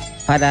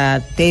para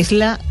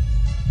Tesla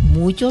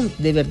muchos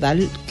de verdad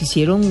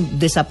quisieron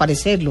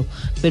desaparecerlo,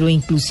 pero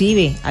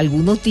inclusive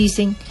algunos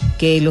dicen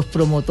que los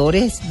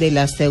promotores de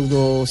la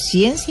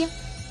pseudociencia,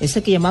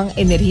 ese que llaman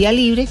energía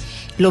libre,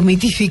 lo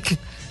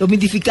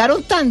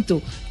mitificaron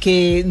tanto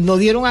que no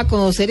dieron a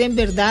conocer en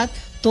verdad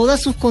todas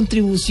sus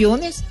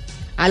contribuciones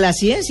a la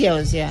ciencia.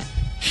 O sea,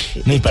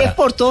 que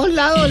por todos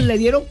lados le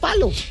dieron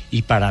palo.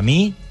 Y para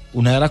mí,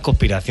 una de las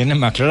conspiraciones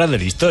más claras de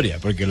la historia,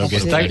 porque lo que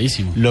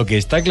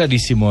está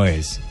clarísimo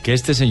es que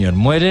este señor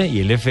muere y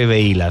el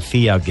FBI, la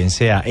CIA o quien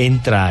sea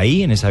entra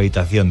ahí en esa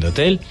habitación de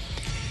hotel,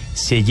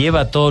 se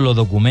lleva todos los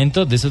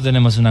documentos. De eso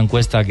tenemos una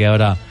encuesta que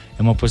ahora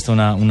hemos puesto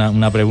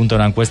una pregunta,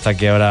 una encuesta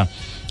que ahora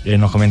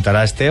nos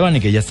comentará Esteban y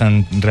que ya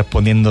están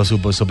respondiendo su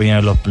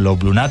opinión los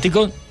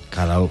blunáticos.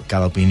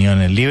 Cada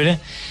opinión es libre.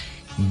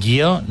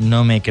 Yo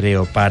no me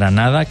creo para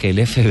nada que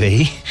el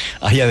FBI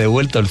haya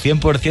devuelto el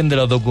 100% de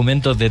los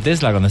documentos de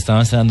Tesla cuando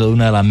estaban hablando de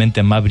una de las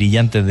mentes más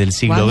brillantes del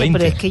siglo XX.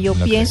 Pero es que yo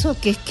pienso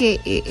que es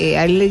que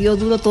a él le dio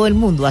duro todo el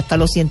mundo, hasta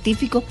los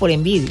científicos por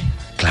envidia.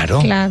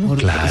 Claro.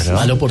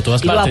 Malo por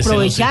todas partes. Lo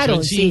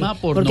aprovecharon, sí,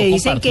 porque no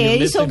dicen que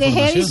Edison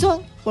es Edison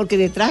porque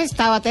detrás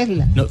estaba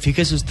Tesla. No,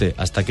 fíjese usted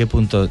hasta qué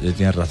punto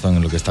tiene razón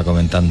en lo que está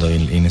comentando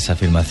en esa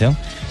afirmación.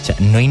 O sea,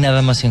 no hay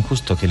nada más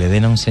injusto que le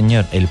den a un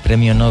señor el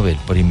premio Nobel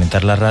por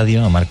inventar la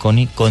radio, a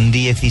Marconi, con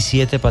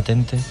 17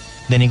 patentes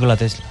de Nikola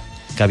Tesla,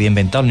 que había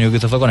inventado. Lo único que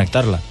hizo fue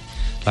conectarlas.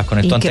 Las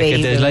conectó antes que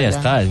Tesla y ya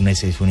está.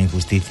 Es una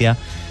injusticia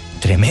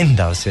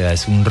tremenda, o sea,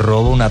 es un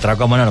robo, un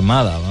atraco a mano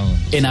armada. Vamos.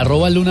 En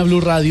 @Luna BLU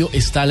Radio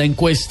está la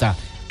encuesta.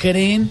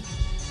 ¿Creen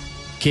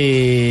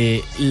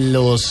que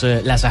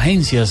las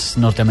agencias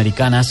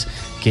norteamericanas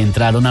que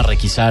entraron a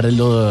requisar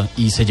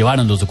y se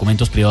llevaron los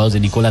documentos privados de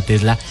Nikola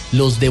Tesla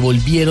los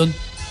devolvieron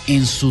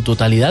en su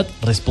totalidad?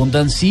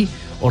 Respondan sí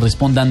o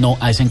respondan no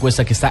a esa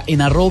encuesta que está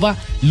en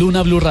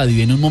 @Luna BLU Radio.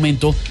 Y en un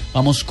momento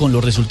vamos con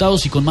los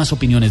resultados y con más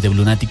opiniones de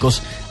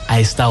Blunáticos a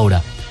esta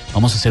hora.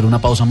 Vamos a hacer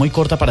una pausa muy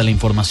corta para la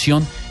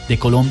información de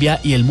Colombia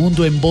y el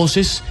mundo en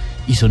voces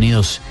y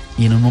sonidos.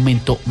 Y en un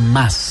momento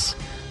más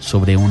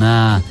sobre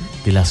una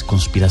de las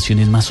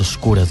conspiraciones más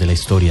oscuras de la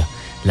historia,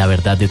 la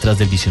verdad detrás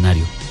del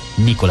visionario,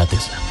 Nikola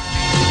Tesla.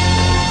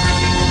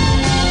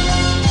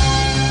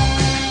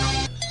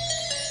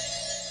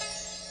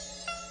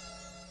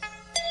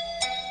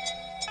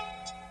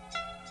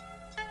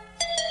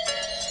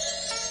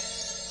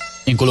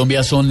 En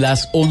Colombia son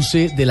las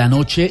 11 de la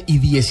noche y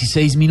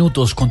 16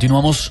 minutos.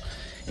 Continuamos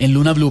en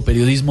Luna BLU,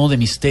 periodismo de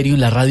misterio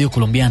en la radio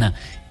colombiana,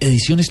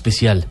 edición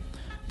especial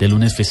de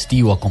lunes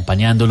festivo,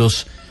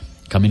 acompañándolos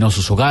camino a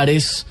sus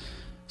hogares,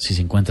 si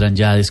se encuentran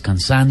ya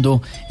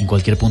descansando en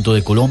cualquier punto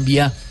de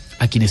Colombia,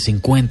 a quienes se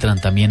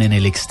encuentran también en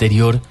el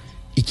exterior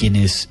y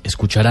quienes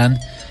escucharán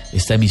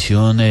esta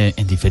emisión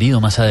en diferido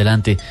más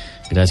adelante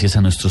gracias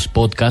a nuestros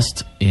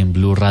podcasts en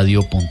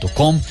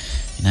bluradio.com.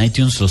 En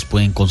iTunes los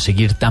pueden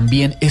conseguir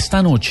también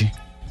esta noche,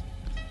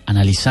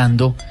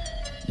 analizando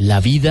la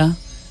vida,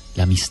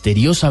 la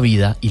misteriosa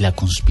vida y la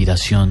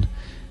conspiración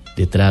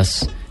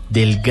detrás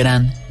del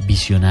gran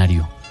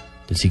visionario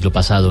del siglo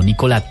pasado,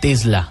 Nikola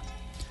Tesla,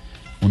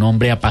 un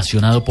hombre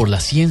apasionado por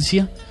la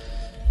ciencia,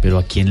 pero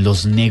a quien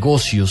los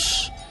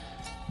negocios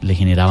le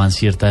generaban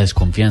cierta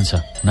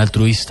desconfianza, un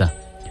altruista,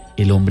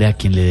 el hombre a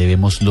quien le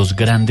debemos los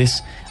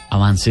grandes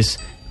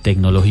avances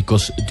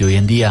tecnológicos de hoy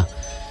en día,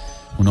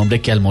 un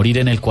hombre que al morir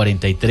en el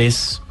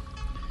 43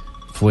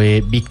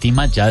 fue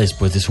víctima, ya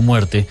después de su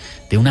muerte,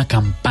 de una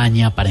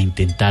campaña para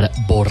intentar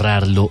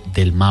borrarlo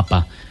del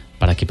mapa,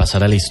 para que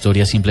pasara la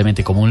historia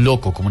simplemente como un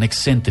loco, como un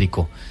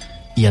excéntrico,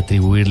 y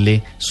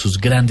atribuirle sus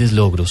grandes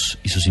logros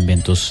y sus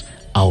inventos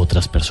a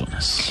otras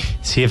personas.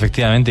 Sí,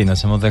 efectivamente, y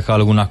nos hemos dejado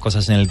algunas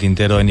cosas en el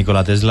tintero de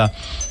Nikola Tesla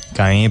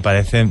que a mí me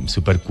parecen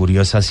súper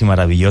curiosas y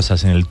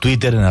maravillosas. En el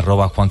Twitter, en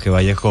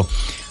 @JuanQuevallejo,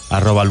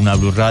 @Luna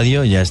BLU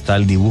Radio, ya está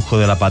el dibujo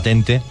de la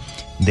patente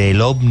del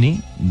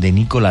ovni de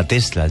Nikola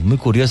Tesla. Es muy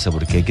curioso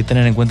porque hay que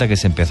tener en cuenta que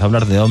se empezó a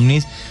hablar de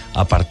ovnis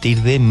a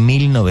partir de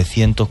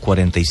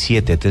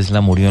 1947.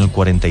 Tesla murió en el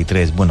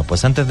 43. Bueno,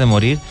 pues antes de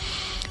morir,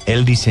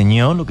 él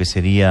diseñó lo que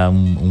sería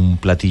un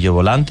platillo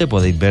volante.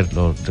 Podéis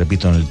verlo,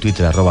 repito, en el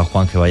Twitter,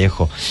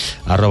 @JuanGvallejo,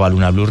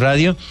 @Luna BLU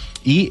Radio.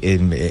 Y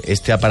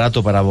este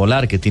aparato para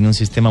volar, que tiene un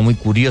sistema muy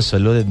curioso,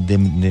 él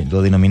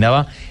lo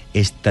denominaba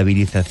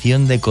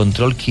estabilización de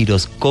control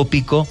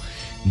giroscópico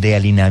de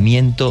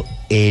alineamiento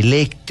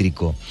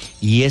eléctrico.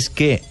 Y es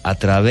que a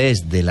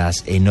través de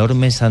las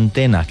enormes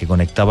antenas que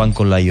conectaban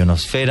con la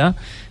ionosfera,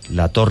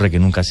 la torre que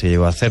nunca se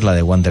llegó a hacer, la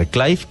de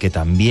Vanderclive, que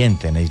también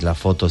tenéis las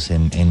fotos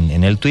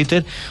en el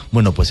Twitter,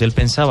 bueno, pues él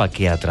pensaba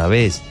que a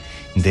través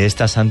de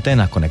estas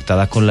antenas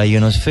conectadas con la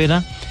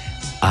ionosfera,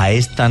 a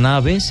esta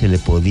nave se le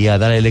podía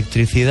dar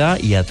electricidad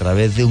y a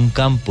través de un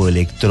campo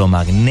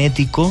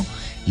electromagnético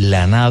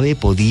la nave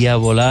podía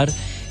volar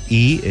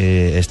y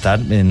estar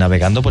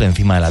navegando por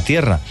encima de la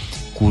Tierra.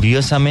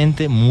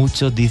 Curiosamente,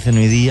 muchos dicen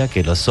hoy día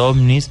que los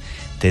ovnis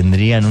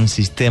tendrían un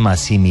sistema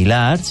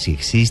similar, si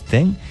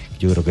existen,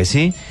 yo creo que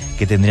sí,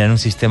 que tendrían un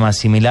sistema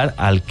similar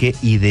al que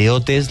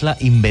ideó Tesla,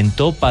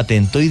 inventó,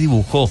 patentó y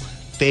dibujó,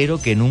 pero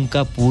que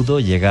nunca pudo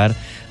llegar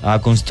a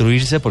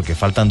construirse porque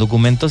faltan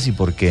documentos y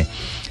porque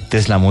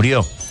Tesla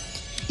murió.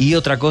 Y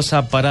otra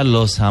cosa para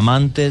los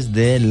amantes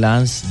de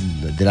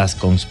las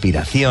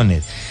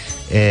conspiraciones.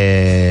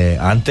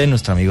 Antes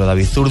nuestro amigo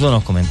David Zurdo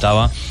nos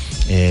comentaba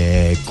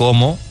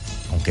cómo,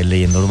 aunque es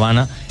leyenda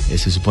urbana,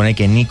 se supone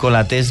que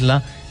Nikola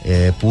Tesla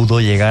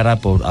pudo llegar a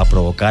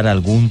provocar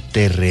algún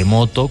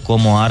terremoto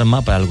como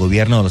arma para el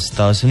gobierno de los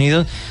Estados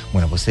Unidos.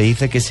 Bueno, pues se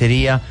dice que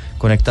sería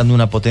conectando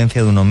una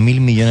potencia de unos 1.000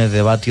 millones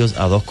de vatios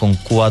a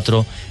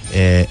 2,4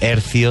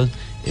 hercios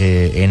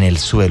en el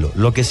suelo.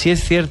 Lo que sí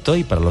es cierto,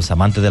 y para los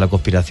amantes de la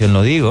conspiración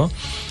lo digo,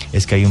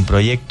 es que hay un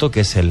proyecto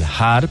que es el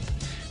HARP,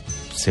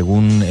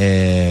 según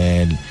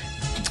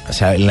o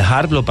sea, el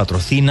HARP lo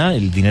patrocina,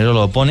 el dinero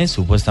lo pone,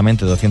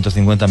 supuestamente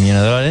 250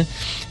 millones de dólares,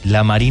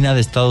 la Marina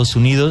de Estados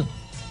Unidos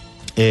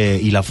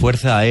y la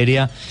Fuerza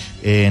Aérea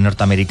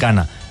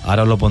norteamericana.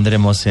 Ahora lo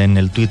pondremos en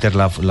el Twitter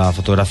la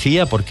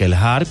fotografía, porque el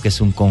HARP, que es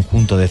un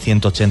conjunto de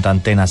 180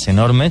 antenas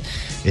enormes,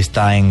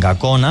 está en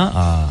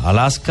Gacona,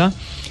 Alaska,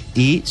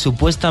 y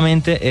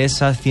supuestamente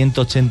esas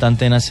 180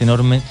 antenas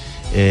enormes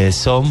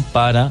son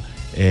para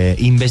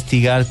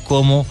investigar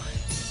cómo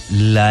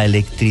la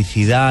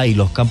electricidad y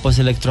los campos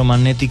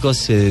electromagnéticos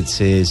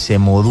se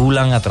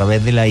modulan a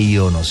través de la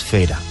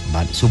ionosfera,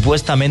 ¿vale?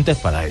 Supuestamente es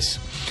para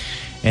eso.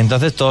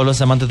 Entonces todos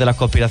los amantes de las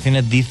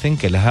conspiraciones dicen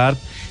que el HARP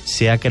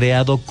se ha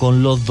creado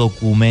con los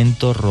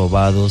documentos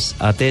robados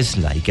a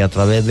Tesla y que a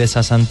través de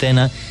esas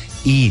antenas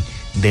y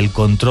del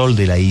control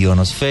de la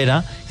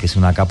ionosfera, que es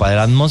una capa de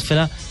la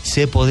atmósfera,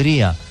 se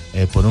podría,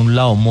 por un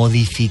lado,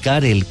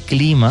 modificar el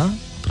clima,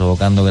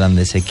 provocando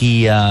grandes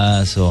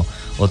sequías o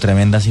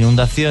tremendas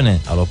inundaciones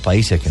a los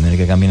países que en el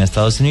que cambian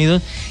Estados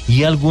Unidos,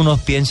 y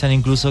algunos piensan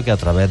incluso que a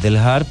través del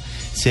HARP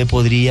se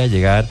podría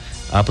llegar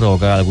a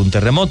provocar algún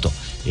terremoto.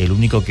 El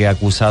único que ha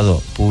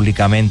acusado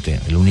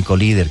públicamente, el único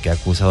líder que ha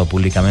acusado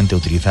públicamente de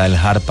utilizar el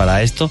HARP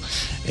para esto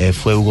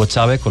fue Hugo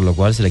Chávez, con lo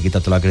cual se le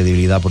quita toda la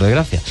credibilidad, por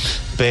desgracia.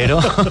 Pero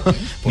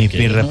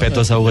mis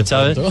respetos a Hugo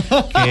Chávez,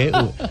 que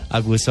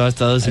acusó a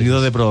Estados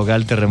Unidos de provocar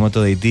el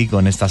terremoto de Haití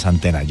con estas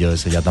antenas. Yo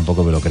eso ya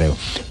tampoco me lo creo.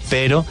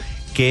 Pero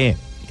que,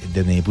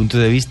 desde mi punto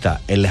de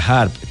vista, el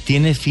HARP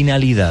tiene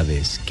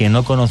finalidades que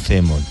no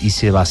conocemos y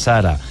se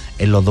basara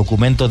en los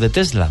documentos de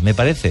Tesla, me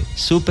parece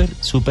súper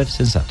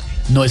sensato.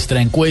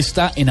 Nuestra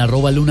encuesta en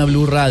 @Luna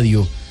BLU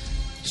Radio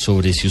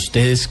sobre si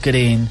ustedes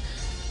creen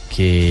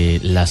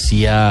que la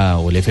CIA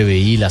o el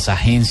FBI, las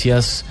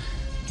agencias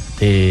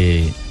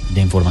de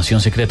información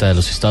secreta de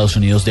los Estados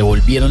Unidos,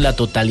 devolvieron la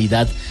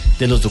totalidad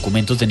de los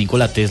documentos de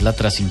Nikola Tesla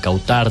tras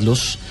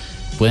incautarlos.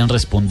 Pueden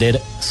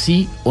responder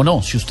sí o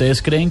no. Si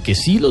ustedes creen que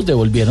sí los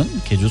devolvieron,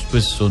 que ellos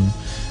pues son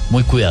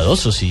muy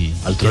cuidadosos y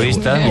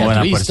altruistas, muy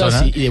buena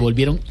persona, y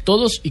devolvieron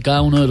todos y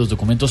cada uno de los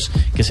documentos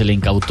que se le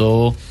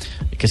incautaron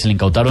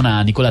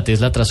a Nikola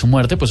Tesla tras su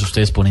muerte, pues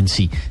ustedes ponen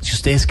sí. Si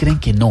ustedes creen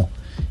que no,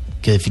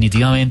 que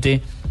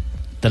definitivamente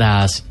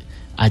tras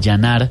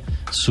allanar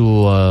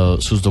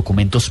sus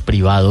documentos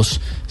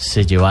privados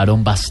se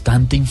llevaron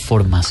bastante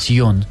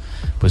información,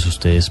 pues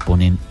ustedes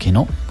ponen que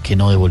no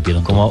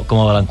devolvieron.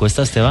 ¿Cómo va la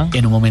encuesta, Esteban?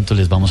 En un momento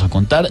les vamos a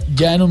contar.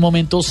 Ya en un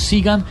momento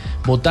sigan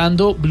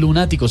votando,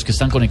 blunáticos que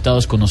están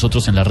conectados con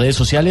nosotros en las redes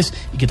sociales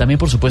y que también,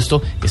 por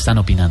supuesto, están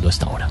opinando a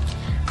esta hora.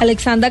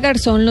 Alexandra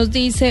Garzón nos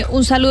dice: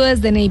 un saludo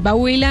desde Neiva,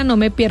 Huila, no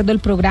me pierdo el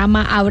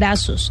programa,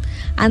 abrazos.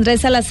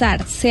 Andrés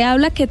Salazar: se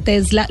habla que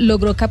Tesla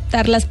logró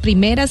captar las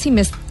primeras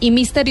y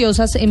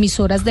misteriosas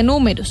emisoras de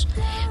números.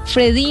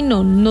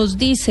 Fredino nos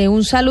dice: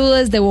 un saludo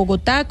desde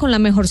Bogotá con la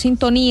mejor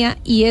sintonía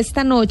y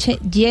esta noche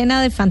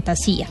llena de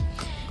fantasía.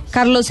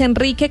 Carlos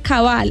Enrique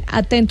Cabal,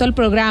 atento al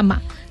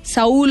programa.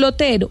 Saúl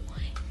Otero: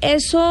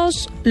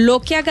 esos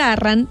lo que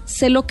agarran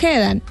se lo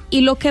quedan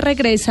y lo que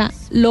regresa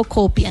lo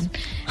copian.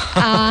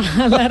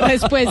 La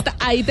respuesta,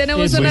 ahí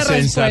tenemos una respuesta.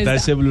 Muy sensata,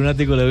 ese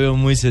blunático lo veo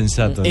muy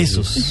sensato.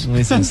 Esos.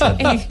 Muy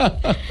sensato.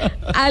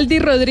 Aldi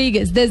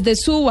Rodríguez, desde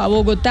Suba,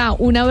 Bogotá,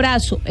 un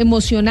abrazo,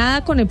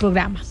 emocionada con el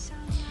programa.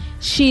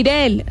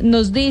 Shirel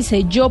nos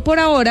dice: yo por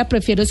ahora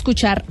prefiero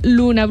escuchar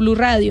Luna BLU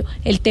Radio,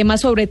 el tema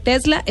sobre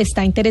Tesla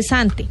está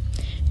interesante.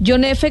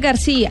 John F.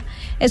 García: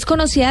 es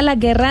conocida la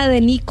guerra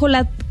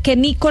que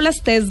Nikola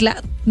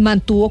Tesla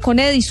mantuvo con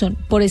Edison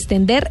por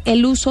extender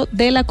el uso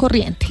de la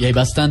corriente. Y hay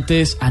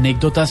bastantes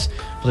anécdotas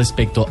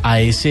respecto a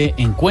ese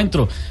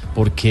encuentro,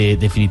 porque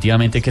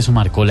definitivamente que eso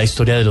marcó la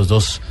historia de los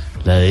dos,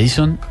 la de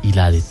Edison y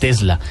la de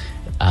Tesla.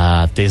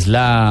 A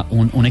Tesla,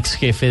 un ex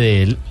jefe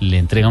de él le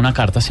entrega una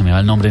carta, se me va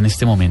el nombre en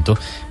este momento,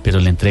 pero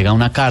le entrega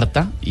una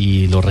carta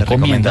y lo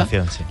recomienda,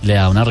 sí. Le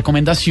da una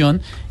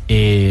recomendación.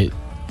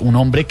 Un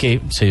hombre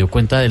que se dio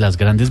cuenta de las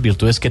grandes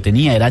virtudes que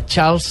tenía, era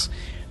Charles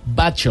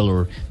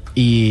Batchelor,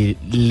 y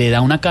le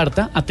da una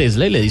carta a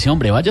Tesla y le dice: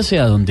 hombre, váyase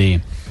a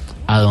donde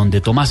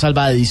Tomás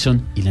Alva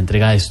Edison, y le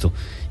entrega esto.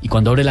 Y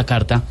cuando abre la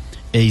carta,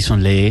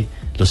 Edison lee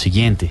lo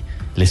siguiente,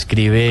 le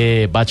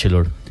escribe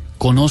Batchelor: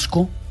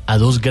 conozco a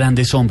dos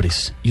grandes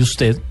hombres, y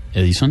usted,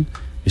 Edison,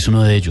 es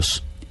uno de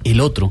ellos.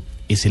 El otro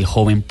es el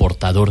joven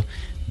portador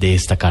de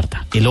esta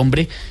carta, el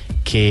hombre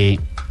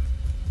que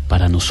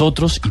para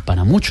nosotros y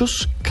para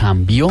muchos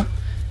cambió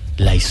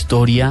la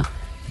historia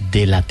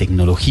de la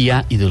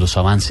tecnología y de los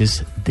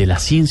avances de la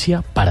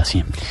ciencia para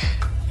siempre.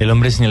 El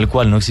hombre sin el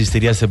cual no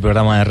existiría ese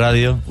programa de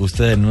radio,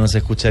 ustedes no nos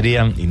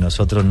escucharían y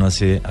nosotros no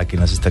sé a qué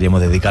nos estaríamos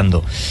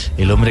dedicando.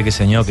 El hombre que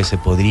soñó que se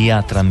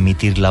podría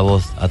transmitir la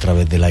voz a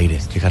través del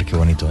aire. Fijar qué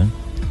bonito, ¿eh?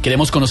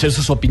 Queremos conocer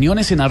sus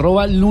opiniones en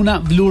 @Luna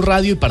BLU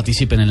Radio y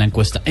participen en la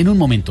encuesta. En un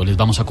momento les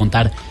vamos a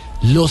contar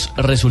los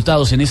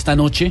resultados en esta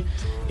noche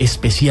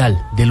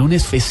especial de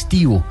lunes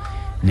festivo,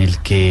 en el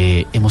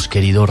que hemos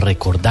querido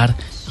recordar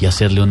y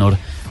hacerle honor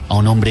a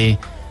un hombre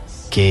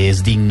que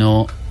es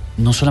digno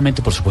no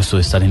solamente, por supuesto,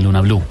 de estar en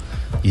Luna BLU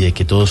y de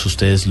que todos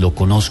ustedes lo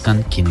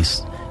conozcan,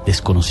 quienes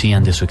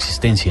desconocían de su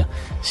existencia,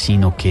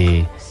 sino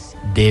que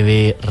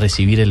debe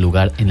recibir el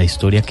lugar en la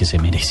historia que se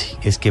merece.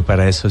 Es que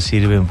para eso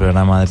sirve un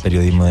programa de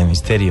periodismo de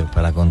misterio,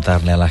 para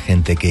contarle a la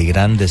gente que hay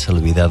grandes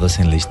olvidados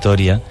en la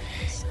historia,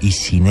 y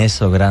sin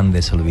esos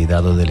grandes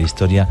olvidados de la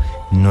historia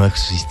no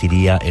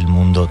existiría el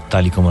mundo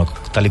tal y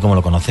como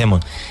lo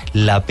conocemos.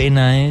 La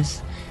pena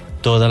es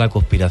toda la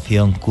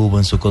conspiración que hubo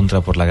en su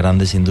contra por las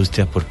grandes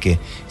industrias, porque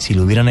si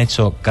le hubieran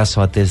hecho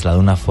caso a Tesla de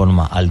una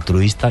forma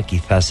altruista,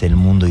 quizás el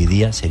mundo hoy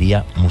día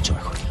sería mucho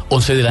mejor.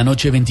 11 de la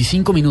noche,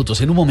 25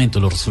 minutos. En un momento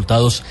los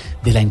resultados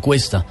de la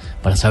encuesta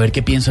para saber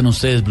qué piensan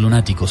ustedes,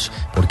 blunáticos,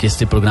 porque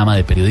este programa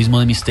de periodismo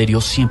de misterio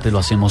siempre lo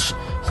hacemos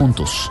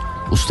juntos,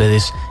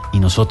 ustedes y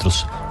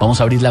nosotros. Vamos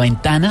a abrir la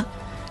ventana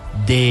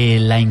de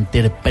la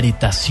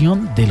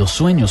interpretación de los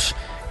sueños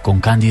con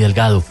Candy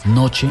Delgado.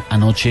 Noche a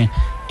noche,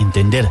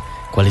 entender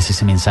cuál es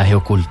ese mensaje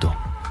oculto.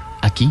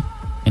 Aquí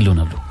en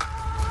Luna BLU.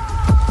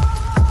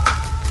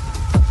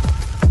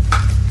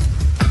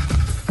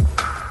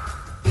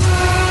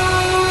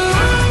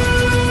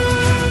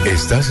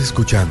 Estás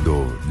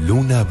escuchando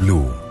Luna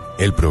BLU,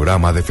 el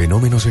programa de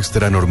fenómenos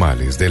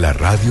extranormales de la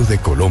radio de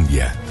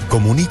Colombia.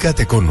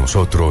 Comunícate con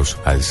nosotros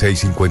al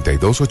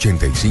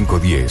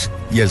 652-8510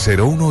 y al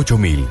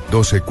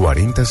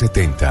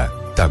 018-124070.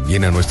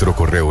 También a nuestro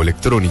correo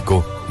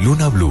electrónico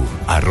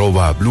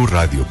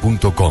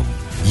lunablu@bluradio.com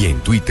y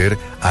en Twitter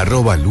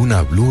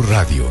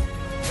 @LunaBluRadio.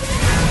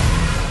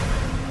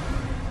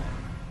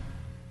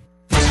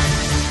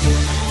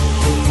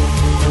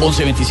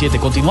 ...11:27,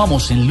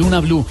 continuamos en Luna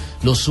BLU,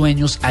 los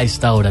sueños a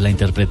esta hora, la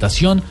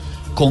interpretación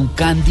con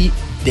Candy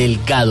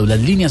Delgado.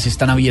 Las líneas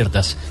están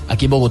abiertas,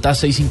 aquí en Bogotá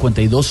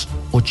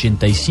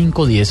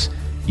 652-8510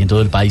 y en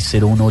todo el país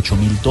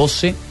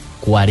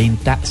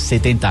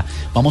 018-124070.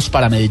 Vamos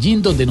para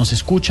Medellín, donde nos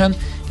escuchan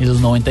en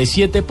los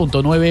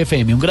 97.9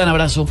 FM. Un gran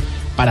abrazo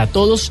para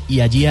todos, y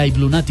allí hay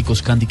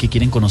blunáticos, Candy, que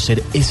quieren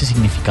conocer ese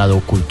significado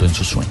oculto en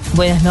sus sueños.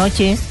 Buenas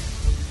noches.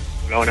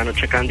 Hola, buenas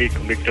noches, Candy.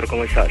 Con Víctor,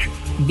 ¿cómo estás?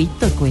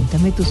 Víctor,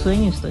 cuéntame tu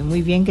sueño. Estoy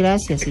muy bien,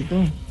 gracias. ¿Y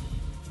tú?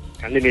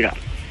 Candy, mira,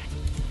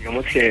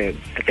 digamos que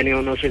he tenido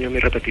unos sueños muy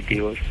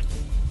repetitivos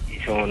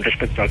y son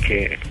respecto a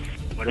que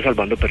muero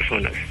salvando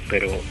personas,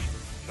 pero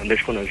son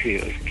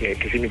desconocidos. ¿Qué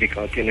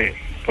significado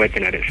puede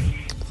tener eso?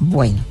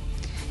 Bueno,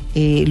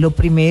 lo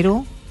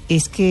primero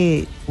es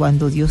que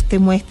cuando Dios te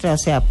muestra, o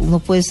sea, uno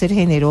puede ser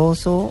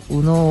generoso,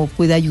 uno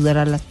puede ayudar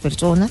a las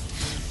personas,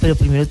 pero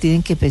primero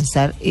tienen que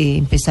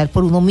empezar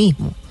por uno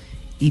mismo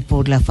y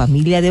por la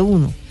familia de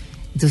uno.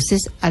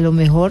 Entonces, a lo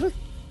mejor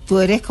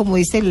tú eres, como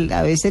dicen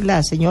a veces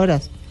las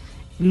señoras,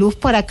 luz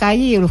para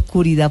calle y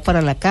oscuridad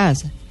para la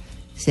casa.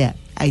 O sea,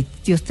 ahí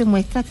Dios te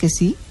muestra que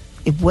sí,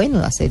 es bueno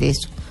hacer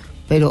eso,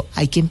 pero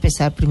hay que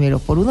empezar primero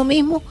por uno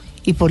mismo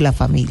y por la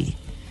familia.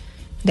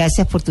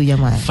 Gracias por tu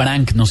llamada.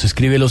 Frank nos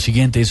escribe lo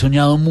siguiente: he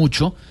soñado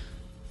mucho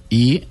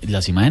y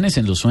las imágenes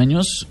en los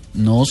sueños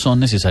no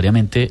son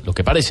necesariamente lo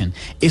que parecen.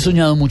 He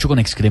soñado mucho con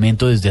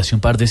excremento desde hace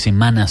un par de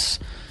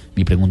semanas.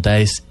 Mi pregunta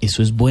es,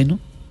 ¿eso es bueno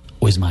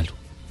o es malo?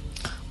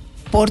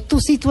 Por tu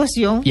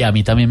situación. Y a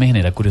mí también me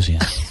genera curiosidad.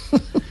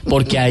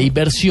 Porque hay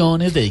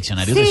versiones de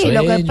diccionarios de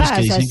sueños lo que pasa,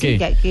 que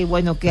dicen que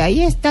bueno, que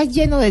ahí está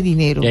lleno de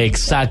dinero.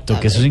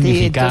 Exacto, que eso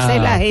significa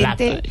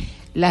entonces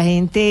la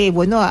gente,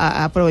 bueno,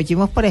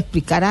 aprovechemos para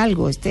explicar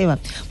algo, Esteban.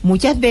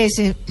 Muchas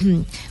veces,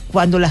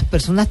 cuando las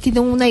personas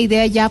tienen una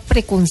idea ya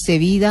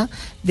preconcebida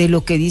de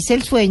lo que dice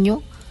el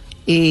sueño,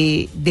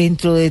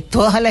 dentro de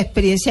toda la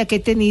experiencia que he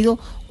tenido,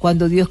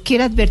 cuando Dios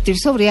quiere advertir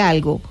sobre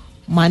algo,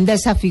 manda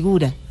esa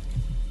figura.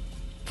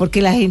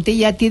 Porque la gente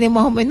ya tiene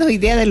más o menos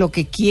idea de lo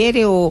que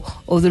quiere o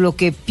de lo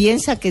que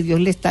piensa que Dios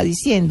le está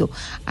diciendo.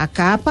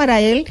 Acá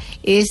para él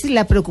es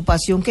la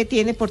preocupación que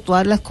tiene por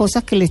todas las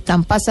cosas que le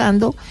están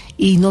pasando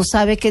y no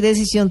sabe qué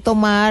decisión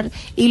tomar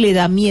y le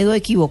da miedo a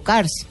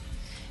equivocarse.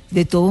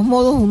 De todos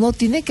modos, uno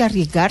tiene que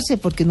arriesgarse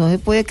porque no se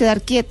puede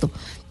quedar quieto.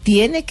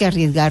 Tiene que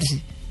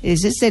arriesgarse.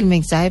 Ese es el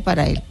mensaje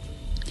para él.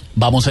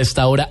 Vamos a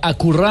esta hora a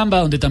Curramba,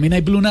 donde también hay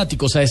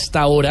blunáticos a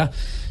esta hora,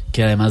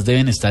 que además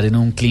deben estar en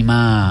un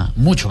clima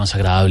mucho más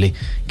agradable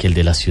que el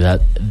de la ciudad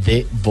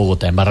de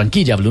Bogotá. En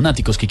Barranquilla,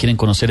 blunáticos que quieren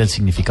conocer el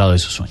significado de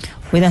su sueño.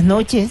 Buenas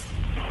noches.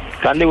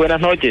 Candy, buenas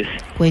noches.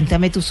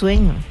 Cuéntame tu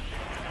sueño.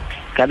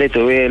 Candy,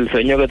 el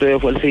sueño que tuve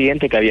fue el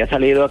siguiente, que había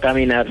salido a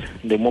caminar.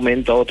 De un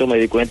momento a otro me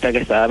di cuenta que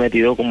estaba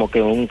metido como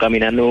que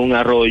caminando en un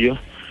arroyo,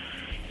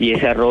 y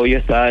ese arroyo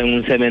estaba en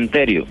un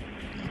cementerio.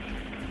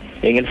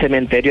 En el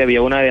cementerio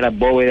había una de las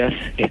bóvedas,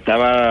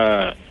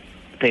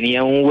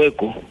 tenía un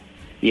hueco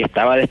y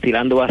estaba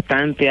destilando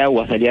bastante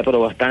agua, salía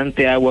pero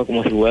bastante agua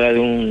como si fuera de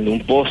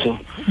un pozo.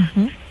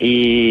 Uh-huh.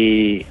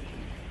 Y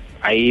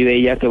ahí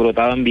veía que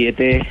brotaban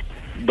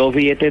dos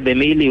billetes de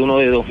 1,000 y uno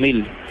de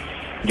 2,000.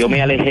 Yo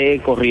me alejé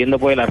corriendo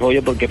por el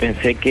arroyo porque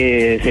pensé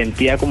que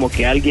sentía como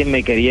que alguien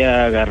me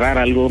quería agarrar,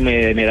 algo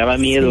me daba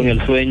miedo en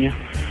el sueño.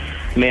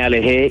 Me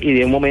alejé y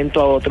de un momento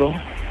a otro,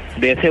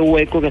 de ese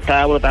hueco que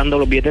estaba brotando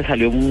los billetes,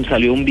 salió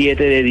un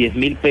billete de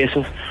 10,000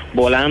 pesos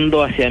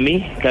volando hacia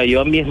mí,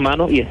 cayó en mis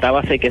manos y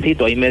estaba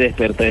sequecito. Ahí me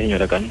desperté,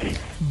 señora Candy.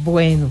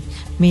 Bueno,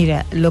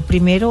 Mira, lo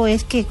primero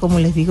es que, como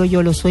les digo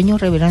yo, los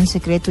sueños revelan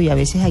secretos y a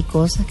veces hay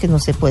cosas que no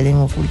se pueden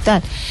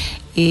ocultar.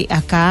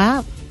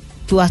 Acá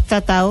tú has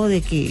tratado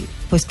de que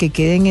pues que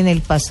queden en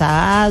el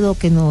pasado,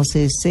 que no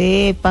se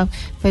sepan,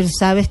 pero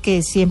sabes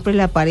que siempre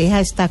la pareja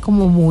está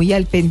como muy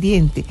al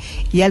pendiente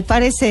y al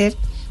parecer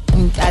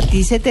a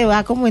ti se te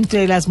va como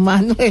entre las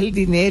manos el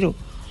dinero.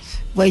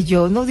 Pues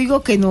yo no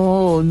digo que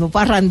no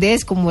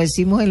parrandees, como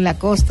decimos en la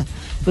costa,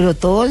 pero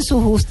todo en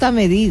su justa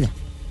medida,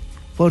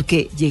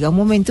 porque llega un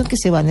momento en que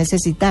se va a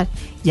necesitar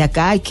y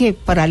acá hay que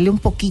pararle un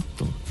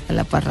poquito a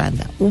la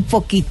parranda, un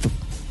poquito.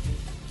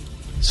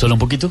 ¿Solo un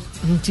poquito?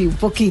 Sí, un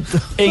poquito.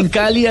 En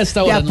Cali hasta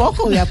ahora.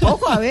 De a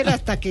poco, a ver,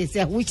 hasta que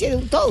se ajuche de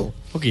un todo.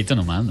 Poquito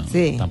nomás, ¿no?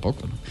 Sí.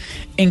 Tampoco, ¿no?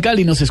 En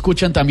Cali nos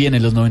escuchan también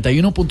en los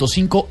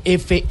 91.5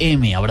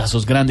 FM.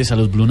 Abrazos grandes a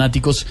los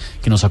blunáticos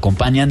que nos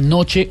acompañan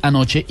noche a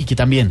noche y que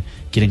también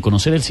quieren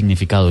conocer el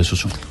significado de su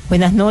sueño.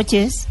 Buenas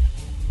noches.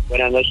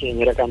 Buenas noches,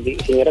 señora Candy.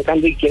 Señora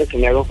Candy, quiero que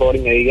me haga un favor y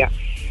me diga,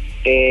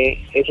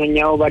 he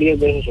soñado varias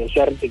veces en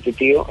ser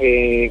repetitivo,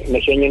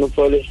 me sueño en un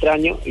pueblo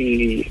extraño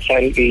y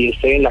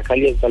estoy en la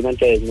calle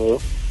totalmente desnudo.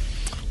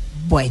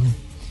 Bueno,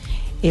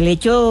 el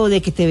hecho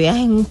de que te veas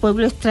en un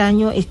pueblo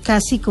extraño es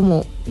casi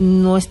como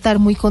no estar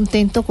muy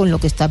contento con lo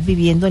que estás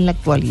viviendo en la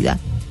actualidad.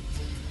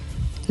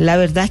 La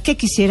verdad es que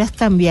quisieras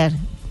cambiar,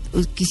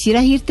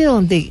 quisieras irte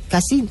donde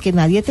casi que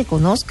nadie te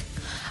conozca.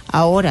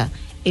 Ahora,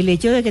 el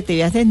hecho de que te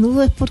veas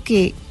desnudo es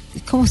porque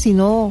es como si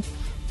no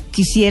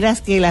quisieras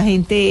que la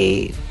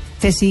gente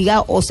te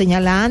siga o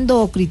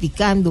señalando o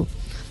criticando.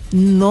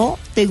 No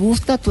te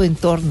gusta tu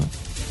entorno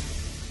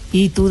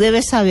y tú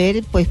debes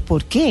saber pues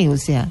por qué, o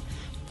sea,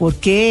 por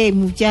qué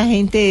mucha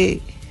gente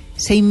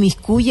se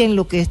inmiscuye en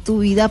lo que es tu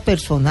vida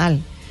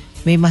personal.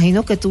 Me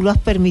imagino que tú lo has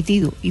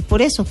permitido y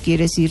por eso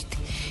quieres irte.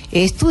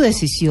 Es tu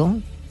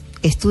decisión,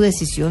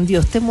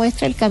 Dios te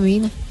muestra el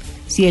camino.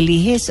 Si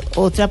eliges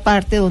otra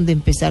parte donde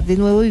empezar de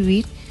nuevo a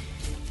vivir,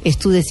 es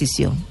tu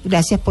decisión.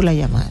 Gracias por la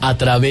llamada. A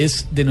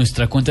través de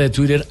nuestra cuenta de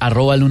Twitter,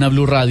 @Luna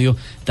BLU Radio,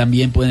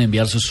 también pueden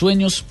enviar sus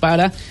sueños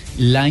para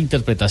la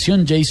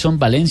interpretación. Jason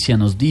Valencia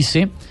nos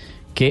dice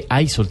que,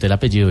 solté el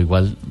apellido,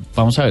 igual,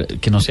 vamos a ver,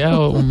 que no sea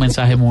un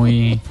mensaje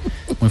muy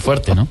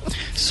fuerte, ¿no?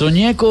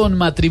 Soñé con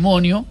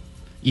matrimonio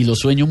y lo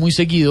sueño muy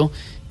seguido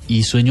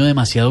y sueño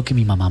demasiado que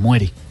mi mamá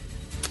muere.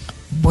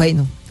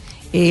 Bueno,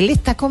 él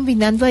está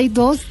combinando ahí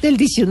dos del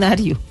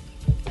diccionario.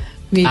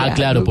 Mira,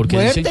 claro,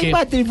 porque dicen que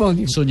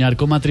matrimonio. Soñar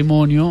con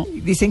matrimonio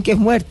dicen que es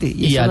muerte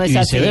y eso no es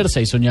viceversa,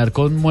 así. Y soñar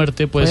con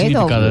muerte puede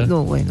significar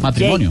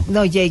matrimonio.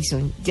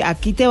 Jason,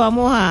 aquí te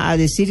vamos a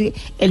decir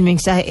el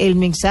mensaje. El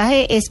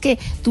mensaje es que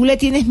tú le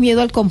tienes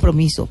miedo al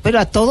compromiso, pero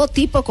a todo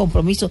tipo de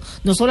compromiso.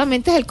 No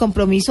solamente es el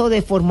compromiso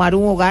de formar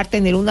un hogar,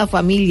 tener una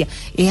familia,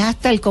 es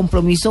hasta el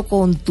compromiso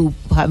con tu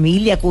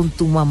familia, con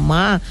tu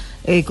mamá,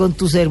 con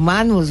tus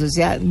hermanos. O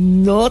sea,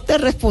 no te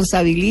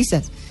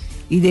responsabilizas.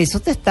 Y de eso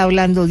te está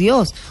hablando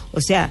Dios.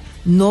 O sea,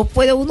 no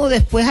puede uno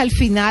después al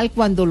final,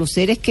 cuando los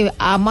seres que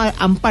ama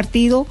han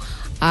partido,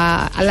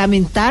 a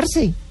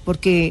lamentarse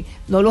porque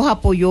no los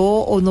apoyó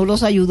o no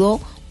los ayudó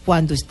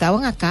cuando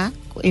estaban acá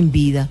en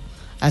vida.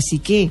 Así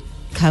que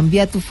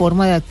cambia tu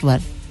forma de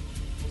actuar.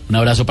 Un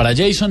abrazo para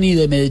Jason, y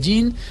de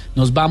Medellín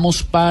nos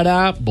vamos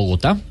para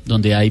Bogotá,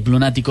 donde hay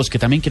blunáticos que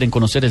también quieren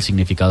conocer el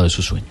significado de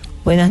su sueño.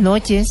 Buenas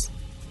noches.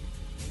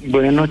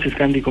 Buenas noches,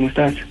 Candy, ¿cómo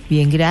estás?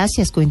 Bien,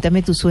 gracias.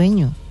 Cuéntame tu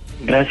sueño.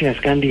 Gracias,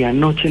 Candy.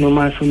 Anoche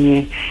nomás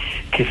soñé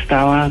que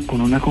estaba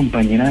con una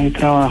compañera de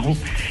trabajo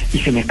y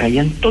se me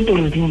caían todos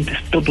los dientes,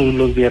 todos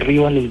los de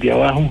arriba, los de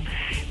abajo,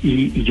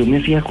 y yo me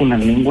hacía con la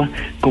lengua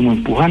como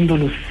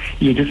empujándolos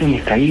y ellos se me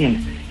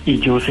caían y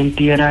yo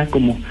sentía era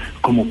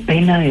como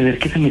pena de ver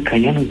que se me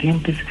caían los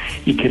dientes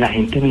y que la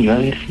gente me iba a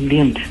ver sin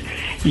dientes,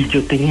 y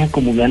yo tenía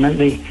como ganas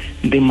de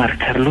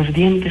marcar los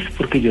dientes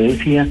porque yo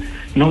decía,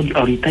 no,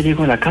 ahorita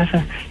llego a la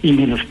casa y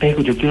me los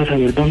pego, yo quiero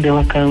saber dónde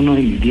va cada uno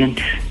de mis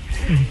dientes.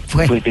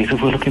 Bueno, pues eso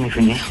fue lo que me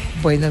soñé.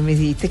 Bueno, me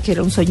dijiste que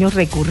era un sueño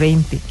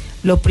recurrente.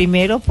 Lo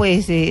primero,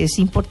 pues, es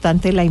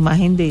importante la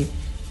imagen de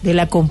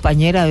la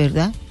compañera,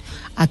 ¿verdad?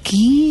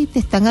 Aquí te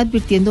están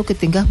advirtiendo que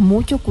tengas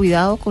mucho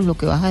cuidado con lo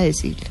que vas a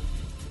decirle,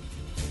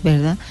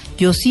 ¿verdad?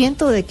 Yo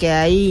siento de que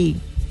hay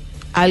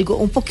algo,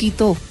 un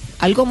poquito,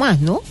 algo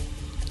más, ¿no?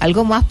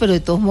 Algo más, pero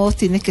de todos modos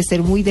tienes que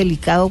ser muy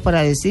delicado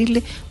para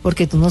decirle,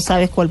 porque tú no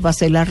sabes cuál va a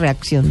ser la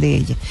reacción de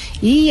ella.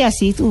 Y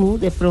así tú,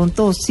 de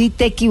pronto, si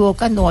te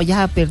equivocas, no vayas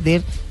a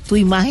perder tu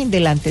imagen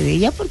delante de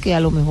ella, porque a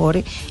lo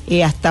mejor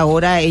hasta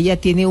ahora ella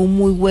tiene un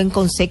muy buen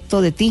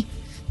concepto de ti.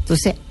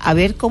 Entonces, a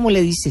ver cómo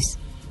le dices.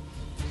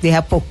 De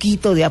a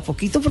poquito,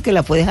 porque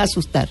la puedes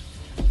asustar.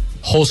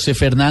 José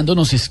Fernando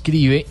nos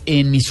escribe: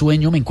 en mi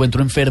sueño me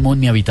encuentro enfermo en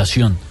mi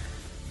habitación.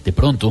 De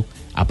pronto,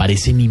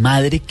 aparece mi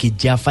madre, que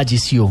ya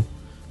falleció,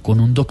 con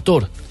un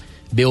doctor.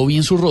 Veo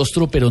bien su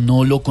rostro, pero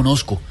no lo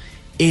conozco.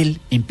 Él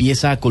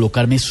empieza a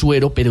colocarme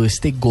suero, pero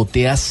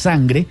gotea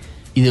sangre,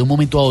 y de un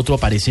momento a otro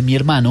aparece mi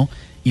hermano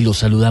y lo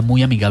saluda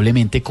muy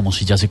amigablemente, como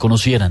si ya se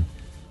conocieran.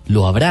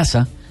 Lo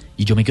abraza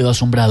y yo me quedo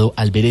asombrado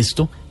al ver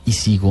esto y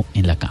sigo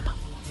en la cama.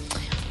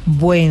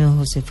 Bueno,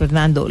 José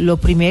Fernando, lo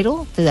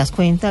primero, te das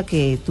cuenta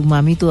que tu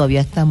mami todavía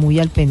está muy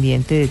al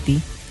pendiente de ti.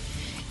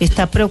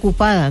 Está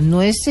preocupada,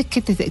 no es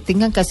que te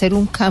tengan que hacer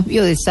un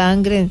cambio de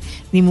sangre,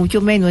 ni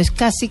mucho menos, es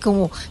casi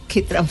como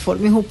que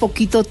transformes un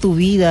poquito tu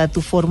vida,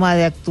 tu forma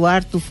de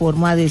actuar, tu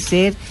forma de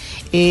ser.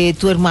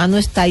 Tu hermano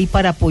está ahí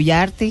para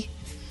apoyarte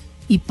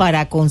y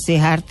para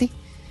aconsejarte.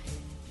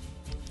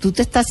 Tú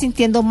te estás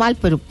sintiendo mal,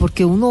 pero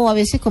porque uno a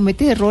veces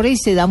comete errores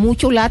y se da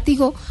mucho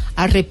látigo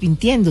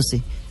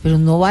arrepintiéndose, pero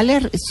no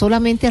vale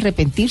solamente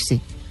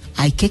arrepentirse,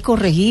 hay que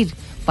corregir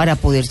para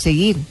poder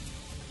seguir.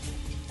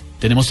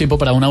 Tenemos tiempo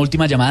para una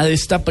última llamada de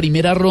esta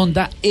primera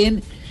ronda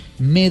en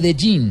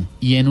Medellín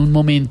y en un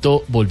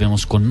momento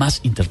volvemos con más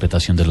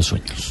interpretación de los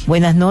sueños.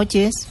 Buenas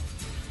noches.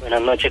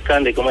 Buenas noches,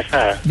 Candy, ¿cómo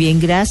estás? Bien,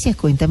 gracias,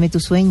 cuéntame tu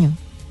sueño.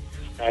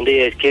 Candy,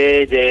 es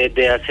que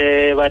desde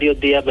hace varios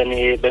días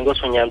vengo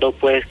soñando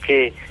pues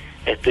que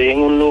estoy en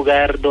un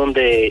lugar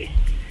donde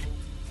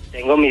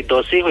tengo mis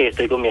 2 hijos y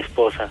estoy con mi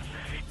esposa.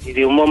 Y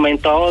de un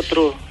momento a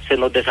otro se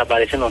nos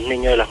desaparecen los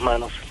niños de las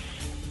manos.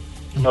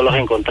 No los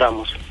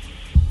encontramos.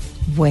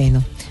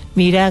 Bueno,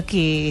 mira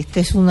que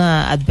esta es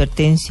una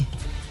advertencia.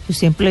 Yo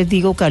siempre les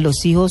digo que a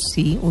los hijos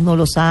sí, uno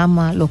los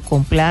ama, los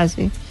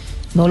complace,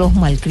 no los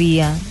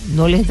malcría,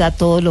 no les da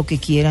todo lo que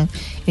quieran.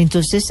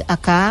 Entonces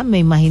acá me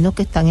imagino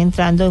que están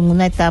entrando en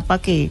una etapa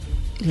que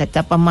es la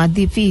etapa más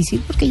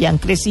difícil porque ya han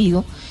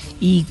crecido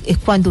y es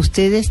cuando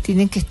ustedes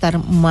tienen que estar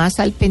más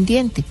al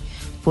pendiente,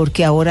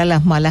 porque ahora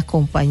las malas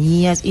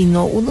compañías, y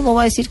no, uno no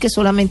va a decir que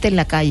solamente en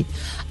la calle,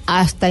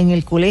 hasta en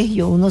el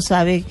colegio uno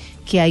sabe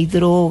que hay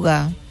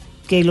droga,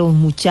 que los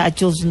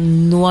muchachos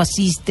no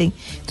asisten,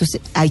 entonces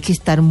hay que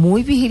estar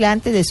muy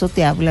vigilante, de eso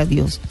te habla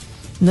Dios.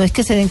 No es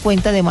que se den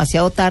cuenta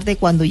demasiado tarde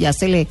cuando ya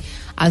se le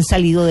han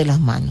salido de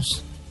las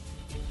manos.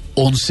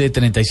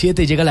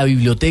 11:37, llega la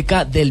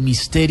Biblioteca del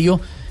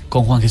Misterio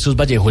con Juan Jesús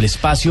Vallejo, el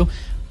espacio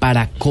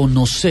para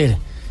conocer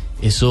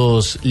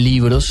esos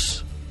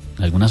libros,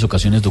 en algunas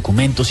ocasiones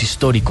documentos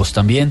históricos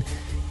también,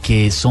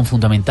 que son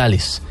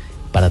fundamentales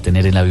para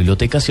tener en la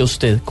biblioteca si a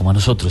usted, como a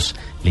nosotros,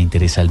 le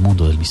interesa el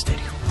mundo del misterio.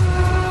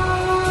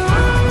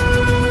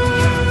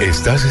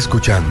 Estás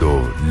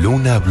escuchando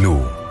Luna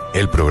BLU,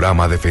 el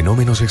programa de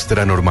fenómenos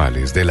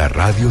extranormales de la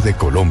radio de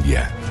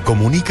Colombia.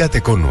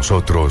 Comunícate con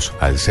nosotros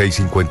al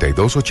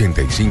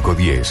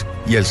 652-8510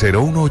 y al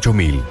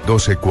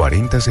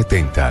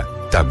 018-124070.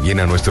 También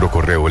a nuestro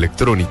correo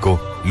electrónico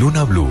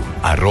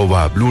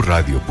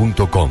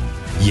lunablu@bluradio.com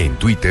y en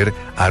Twitter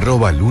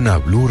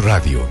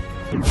 @lunablueradio.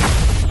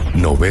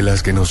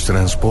 Novelas que nos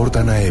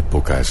transportan a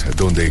épocas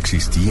donde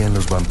existían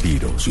los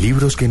vampiros,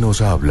 libros que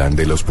nos hablan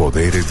de los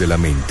poderes de la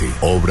mente,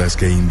 obras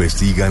que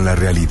investigan la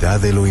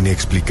realidad de lo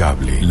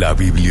inexplicable, la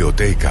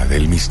Biblioteca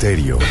del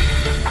Misterio.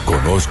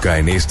 Conozca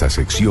en esta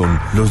sección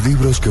los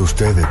libros que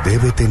usted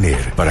debe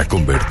tener para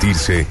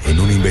convertirse en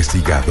un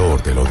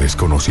investigador de lo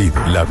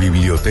desconocido. La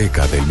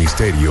Biblioteca del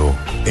Misterio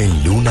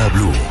en Luna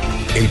BLU,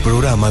 el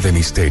programa de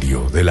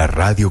misterio de la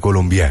radio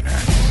colombiana.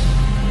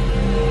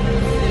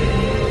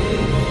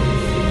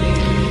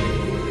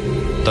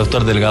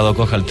 Doctor Delgado,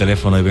 coja el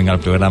teléfono y venga al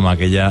programa,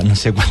 que ya no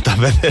sé cuántas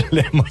veces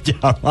le hemos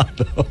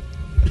llamado.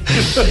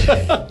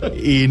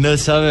 Y no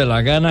sabe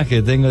las ganas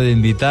que tengo de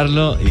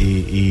invitarlo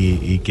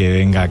y que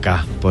venga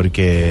acá,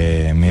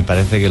 porque me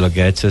parece que lo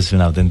que ha hecho es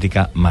una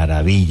auténtica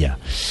maravilla.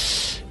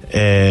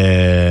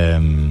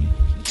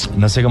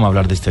 No sé cómo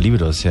hablar de este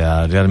libro, o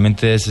sea,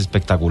 realmente es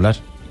espectacular.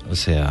 O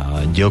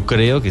sea, yo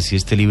creo que si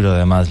este libro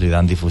además le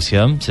dan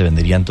difusión, se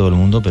vendería en todo el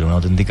mundo, pero una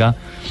auténtica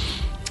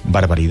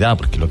barbaridad,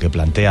 porque lo que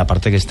plantea,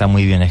 aparte que está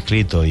muy bien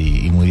escrito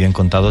y muy bien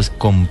contado, es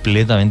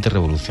completamente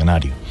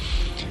revolucionario.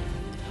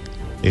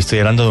 Estoy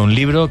hablando de un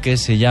libro que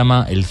se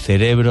llama El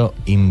cerebro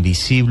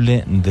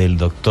invisible, del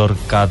doctor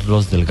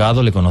Carlos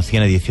Delgado. Le conocí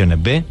en Ediciones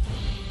B.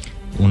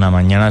 Una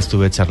mañana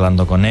estuve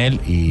charlando con él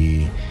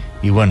y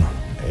bueno,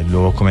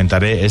 luego os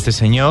comentaré. Este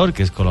señor,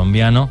 que es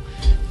colombiano,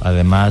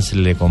 además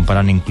le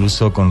comparan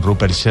incluso con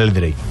Rupert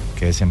Sheldrake,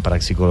 que es en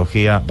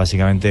parapsicología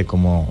básicamente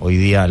como hoy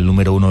día el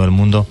número 1 del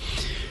mundo,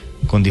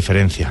 con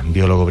diferencia,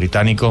 biólogo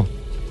británico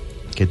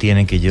que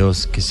tiene, que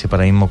sepa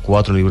ahora mismo,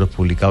 4 libros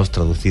publicados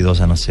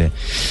traducidos a no sé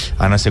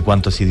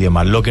cuántos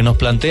idiomas. Lo que nos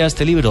plantea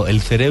este libro,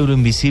 El cerebro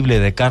invisible,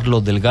 de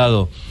Carlos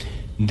Delgado,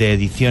 de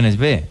Ediciones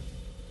B,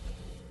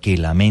 que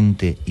la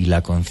mente y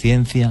la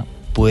conciencia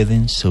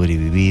pueden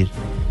sobrevivir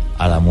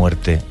a la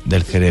muerte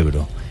del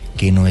cerebro,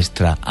 que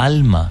nuestra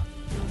alma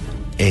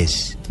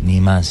es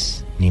ni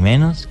más ni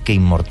menos que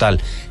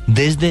inmortal,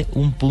 desde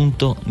un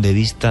punto de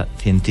vista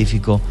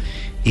científico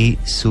y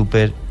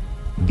súper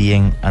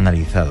bien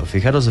analizado.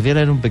 Fijaros, os voy a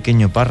leer un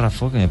pequeño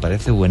párrafo que me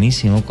parece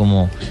buenísimo,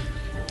 cómo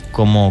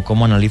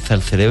analiza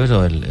el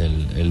cerebro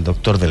el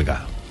doctor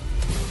Delgado.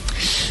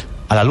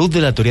 A la luz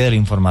de la teoría de la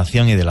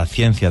información y de la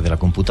ciencia de la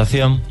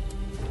computación,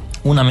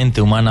 una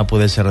mente humana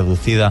puede ser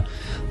reducida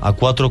a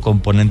 4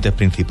 componentes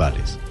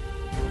principales: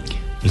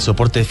 el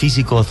soporte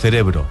físico o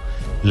cerebro,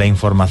 la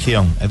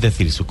información, es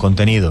decir, sus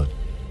contenidos,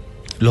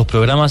 los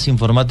programas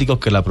informáticos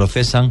que la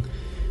procesan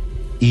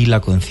y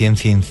la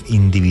conciencia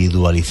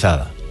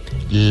individualizada.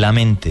 la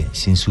mente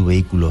sin su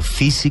vehículo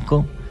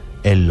físico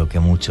es lo que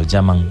muchos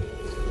llaman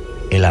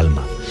el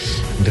alma.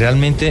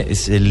 Realmente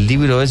el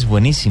libro es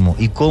buenísimo,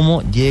 y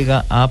cómo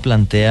llega a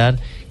plantear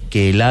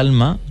que el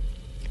alma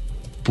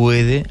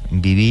puede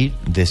vivir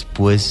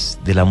después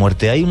de la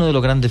muerte. Hay uno de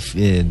los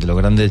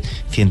grandes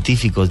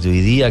científicos de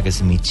hoy día, que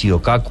es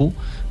Michio Kaku,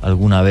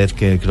 alguna vez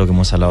que creo que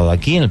hemos hablado de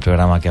aquí en el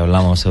programa, que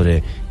hablamos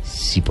sobre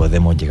si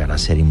podemos llegar a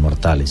ser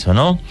inmortales o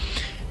no.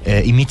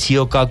 Y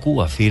Michio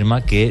Kaku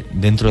afirma que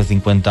dentro de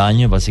 50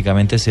 años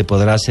básicamente se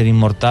podrá ser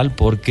inmortal,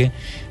 porque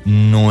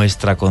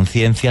nuestra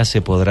conciencia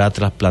se podrá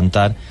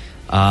trasplantar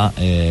a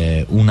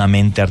una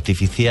mente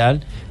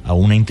artificial, a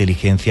una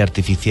inteligencia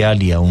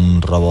artificial y a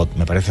un robot.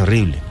 Me parece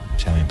horrible. O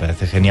sea, me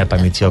parece genial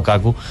para Michio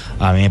Kaku.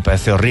 A mí me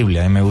parece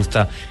horrible. A mí me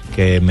gusta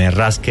que me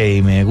rasque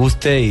y me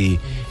guste, y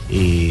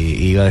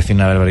iba a decir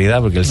una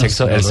barbaridad, porque el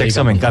sexo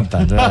me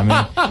encanta. Entonces,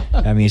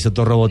 a mí eso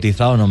todo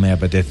robotizado no me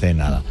apetece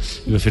nada.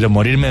 Yo prefiero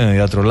morirme, me voy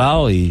a otro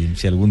lado, y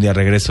si algún día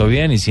regreso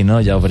bien, y si no,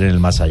 ya veré en el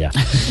más allá.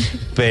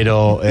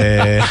 Pero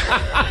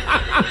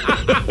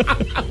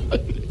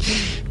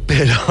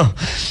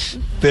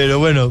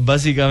bueno,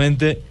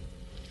 básicamente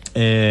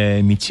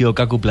Michio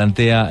Kaku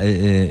plantea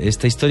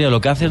esta historia. Lo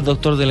que hace el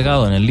doctor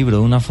Delgado en el libro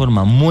de una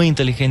forma muy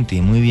inteligente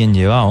y muy bien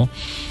llevado,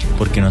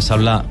 porque nos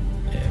habla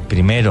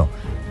primero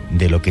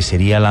de lo que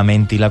sería la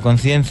mente y la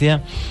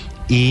conciencia,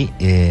 y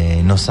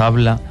nos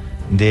habla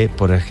de,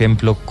 por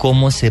ejemplo,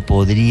 cómo se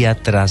podría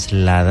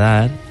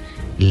trasladar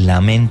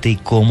la mente y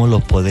cómo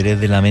los poderes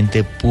de la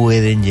mente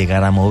pueden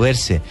llegar a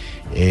moverse,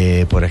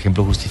 por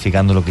ejemplo,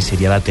 justificando lo que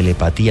sería la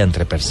telepatía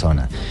entre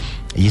personas.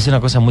 Y es una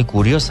cosa muy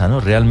curiosa, ¿no?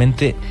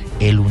 Realmente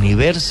el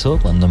universo,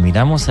 cuando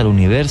miramos al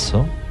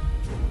universo,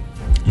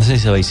 no sé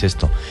si sabéis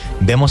esto,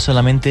 vemos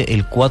solamente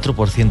el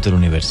 4% del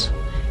universo.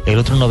 El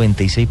otro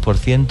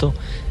 96%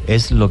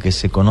 es lo que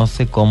se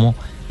conoce como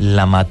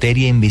la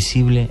materia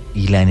invisible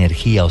y la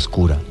energía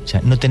oscura. O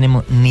sea, no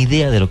tenemos ni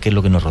idea de lo que es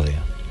lo que nos rodea.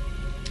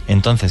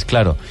 Entonces,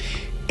 claro,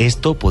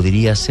 esto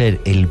podría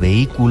ser el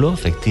vehículo,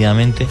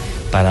 efectivamente,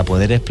 para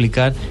poder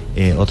explicar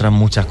otras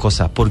muchas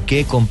cosas. ¿Por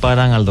qué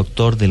comparan al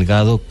doctor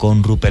Delgado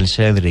con Rupert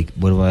Sheldrake?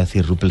 Vuelvo a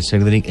decir, Rupert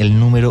Sheldrake, el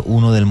número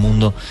 1 del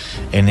mundo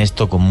en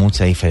esto, con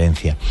mucha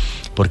diferencia.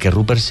 Porque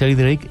Rupert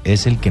Sheldrake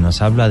es el que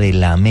nos habla de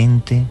la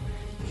mente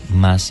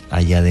más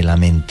allá de la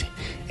mente.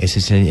 Ese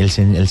es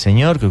el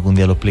señor, creo que un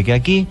día lo expliqué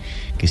aquí,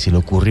 que se le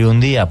ocurrió un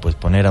día pues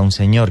poner a un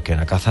señor que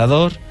era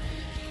cazador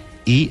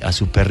y a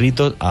sus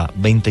perritos a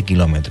 20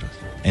 kilómetros,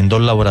 en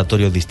 2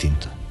 laboratorios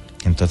distintos.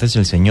 Entonces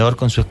el señor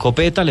con su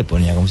escopeta le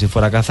ponía como si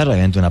fuera a cazar,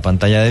 obviamente una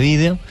pantalla de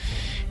vídeo,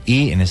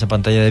 y en esa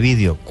pantalla de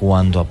vídeo,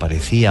 cuando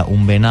aparecía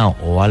un venado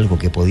o algo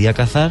que podía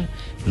cazar,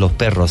 los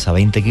perros a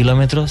 20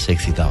 kilómetros se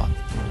excitaban.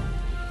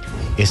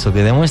 ¿Eso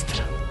que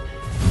demuestra?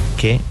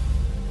 Que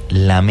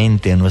la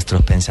mente,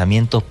 nuestros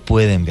pensamientos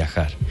pueden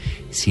viajar.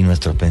 Si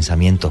nuestros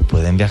pensamientos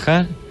pueden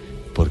viajar,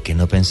 ¿por qué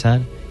no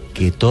pensar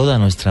que toda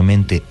nuestra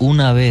mente,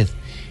 una vez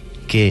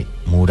que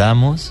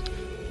muramos,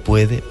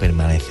 puede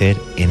permanecer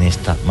en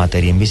esta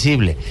materia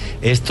invisible?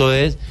 Esto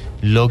es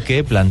lo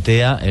que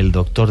plantea el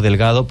doctor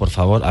Delgado. Por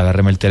favor,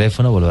 agárreme el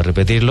teléfono, vuelvo a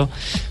repetirlo,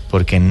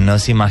 porque no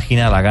se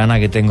imagina la gana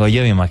que tengo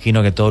yo. Me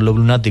imagino que todos los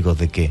lunáticos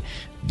de que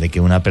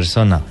una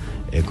persona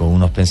con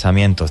unos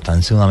pensamientos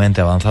tan sumamente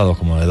avanzados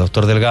como el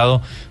doctor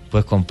Delgado,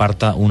 pues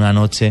comparta una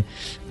noche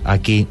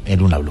aquí en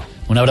Luna BLU.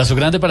 Un abrazo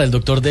grande para el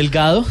doctor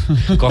Delgado.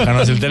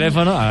 Cójanos el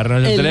teléfono,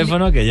 agárranos el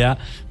teléfono, que ya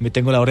me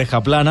tengo la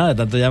oreja plana de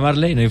tanto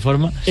llamarle y no hay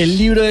forma. El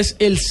libro es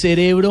El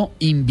cerebro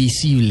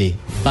invisible,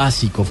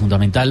 básico,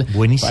 fundamental.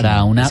 Buenísimo.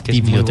 Para una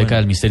biblioteca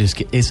del misterio. Es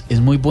que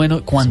es muy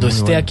bueno. Cuando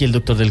esté aquí el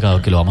doctor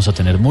Delgado, que lo vamos a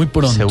tener muy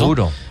pronto.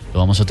 Seguro. Lo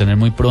vamos a tener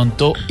muy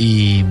pronto.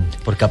 Y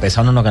porque a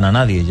pesado no gana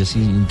nadie. Yo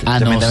sí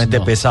tremendamente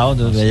pesado,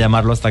 entonces voy a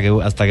llamarlo hasta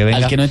que venga.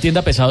 Al que no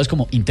entienda, pesado es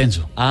como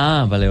intenso.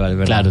 Ah, vale,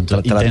 verdad. Claro,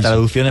 entonces,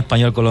 traducción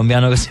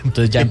español-colombiano.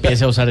 Entonces ya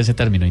empiece a usar ese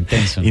término,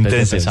 intenso.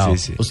 Intenso, pesado.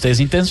 Sí. ¿Usted es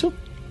intenso?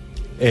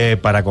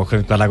 Para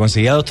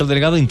conseguir a doctor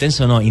Delgado,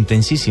 intenso no,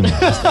 intensísimo.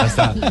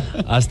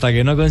 Hasta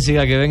que no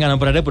consiga que venga no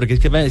pararé, porque es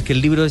que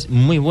el libro es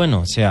muy bueno.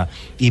 O sea,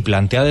 y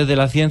plantea desde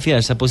la ciencia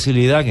esa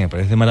posibilidad que me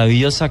parece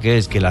maravillosa, que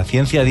es que la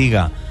ciencia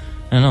diga: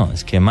 no,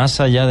 es que más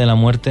allá de la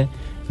muerte,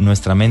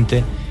 nuestra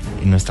mente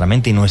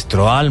y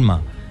nuestro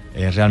alma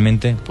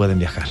realmente pueden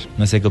viajar.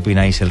 No sé qué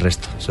opináis el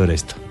resto sobre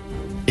esto.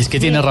 Es que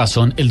tiene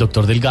razón el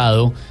doctor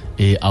Delgado,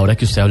 ahora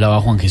que usted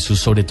hablaba, Juan Jesús,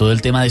 sobre todo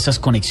el tema de esas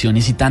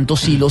conexiones y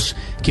tantos hilos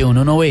que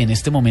uno no ve en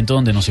este momento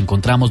donde nos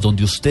encontramos,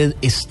 donde usted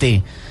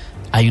esté.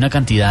 Hay una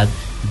cantidad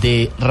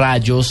de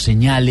rayos,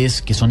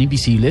 señales que son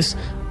invisibles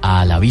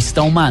a la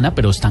vista humana,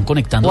 pero están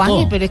conectando Juan,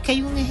 todo. Pero es que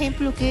hay un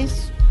ejemplo que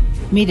es...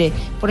 Mire,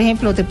 por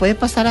ejemplo, te puede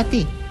pasar a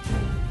ti.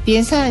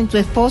 Piensa en tu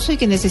esposo y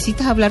que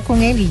necesitas hablar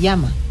con él y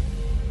llama.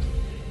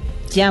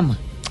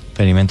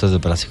 Experimentos de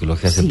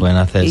parapsicología se pueden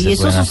hacer. Y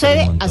eso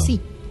sucede así.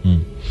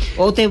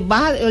 O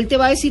él te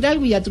va a decir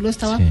algo y ya tú lo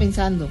estabas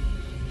pensando.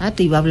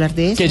 Te iba a hablar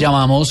de eso. Que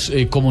llamamos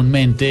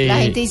comúnmente... La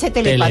gente dice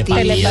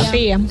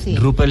telepatía. Sí.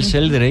 Rupert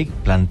Sheldrake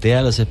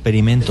plantea los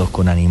experimentos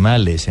con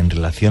animales en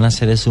relación a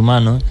seres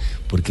humanos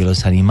porque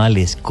los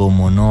animales,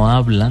 como no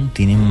hablan,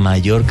 tienen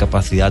mayor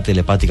capacidad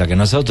telepática que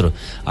nosotros.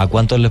 ¿A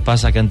cuántos les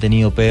pasa que han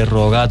tenido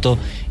perro o gato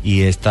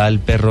y está el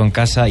perro en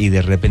casa y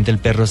de repente el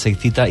perro se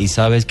excita y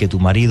sabes que tu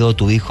marido o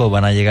tu hijo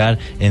van a llegar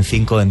en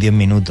 5 o en 10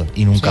 minutos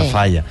y nunca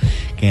falla?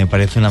 Que me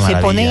parece una maravilla.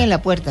 Se ponen en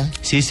la puerta.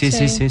 Sí,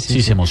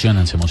 se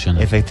emocionan.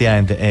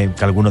 Efectivamente,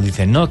 que algunos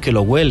dicen, no, que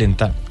lo huelen,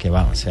 tal. Que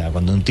va, o sea,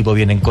 cuando un tipo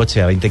viene en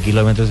coche a 20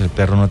 kilómetros, el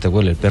perro no te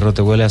huele. El perro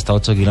te huele hasta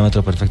 8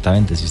 kilómetros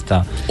perfectamente, si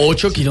está...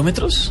 ¿8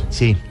 kilómetros?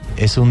 Sí,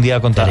 es un día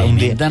contar.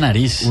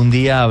 Un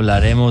día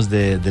hablaremos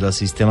de los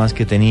sistemas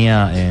que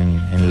tenía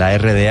en la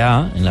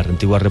RDA, en la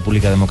antigua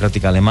República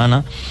Democrática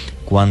Alemana,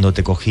 cuando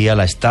te cogía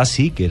la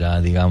Stasi, que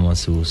era, digamos,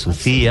 su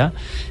CIA,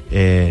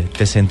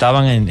 te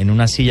sentaban en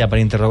una silla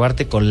para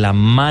interrogarte, con las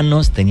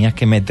manos tenías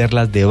que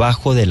meterlas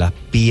debajo de las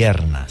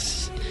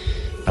piernas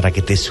para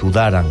que te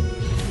sudaran.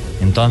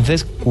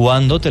 Entonces,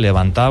 cuando te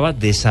levantabas,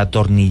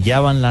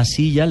 desatornillaban la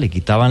silla, le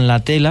quitaban la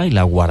tela y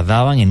la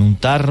guardaban en un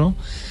tarro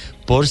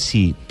por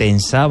si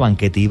pensaban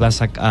que te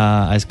ibas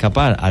a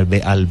escapar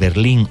al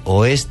Berlín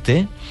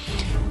Oeste.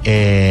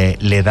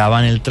 Le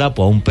daban el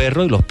trapo a un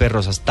perro y los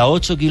perros hasta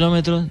 8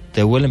 kilómetros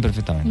te huelen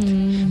perfectamente.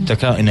 Entonces,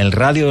 claro, en el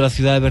radio de la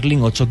ciudad de Berlín,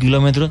 8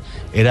 kilómetros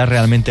era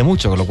realmente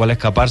mucho, con lo cual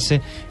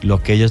escaparse,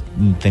 lo que ellos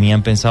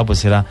tenían pensado,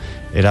 pues era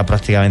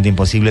prácticamente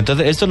imposible.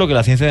 Entonces, esto es lo que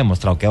la ciencia ha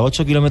demostrado, que a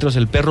 8 kilómetros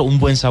el perro, un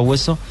buen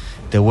sabueso,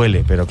 te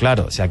huele. Pero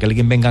claro, si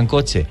alguien venga en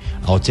coche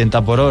a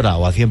 80 por hora,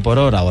 o a 100 por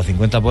hora, o a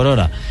 50 por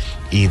hora,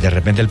 y de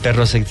repente el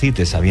perro se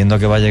excite sabiendo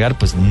que va a llegar,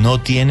 pues no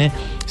tiene...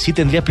 Sí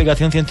tendría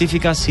explicación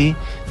científica si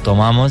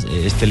tomamos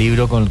este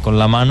libro con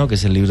la mano, que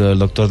es el libro del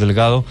doctor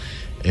Delgado,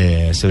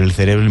 sobre el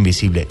cerebro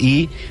invisible.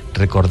 Y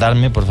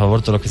recordarme, por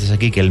favor, todos los que estéis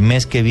aquí, que el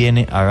mes que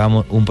viene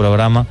hagamos un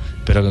programa,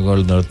 pero que con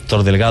el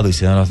doctor Delgado, y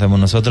si no lo hacemos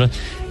nosotros,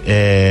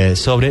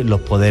 sobre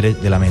los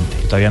poderes de la mente.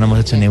 Todavía no hemos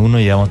hecho ni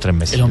uno y llevamos 3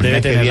 meses. El hombre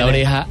debe tener la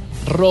oreja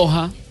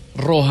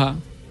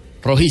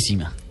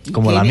rojísima.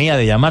 Como la mía,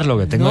 de llamarlo,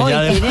 que tengo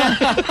ya de...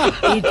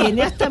 Y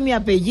tiene hasta mi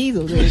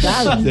apellido,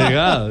 Delgado.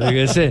 Delgado,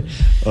 fíjese.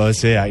 O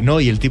sea,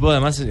 no, y el tipo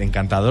además es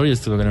encantador. Yo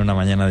estuve con él una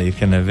mañana de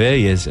Ediciones B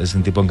y es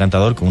un tipo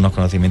encantador, con unos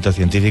conocimientos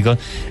científicos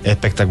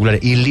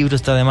espectaculares. Y el libro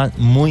está además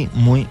muy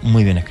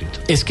bien escrito.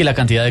 Es que la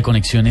cantidad de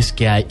conexiones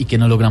que hay y que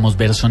no logramos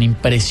ver son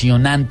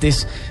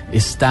impresionantes.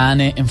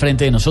 Están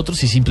enfrente de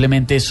nosotros y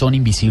simplemente son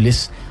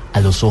invisibles a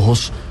los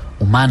ojos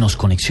humanos.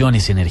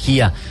 Conexiones,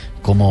 energía,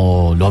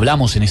 como lo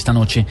hablamos en esta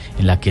noche,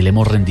 en la que le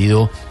hemos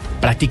rendido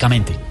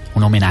prácticamente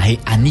un homenaje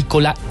a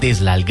Nikola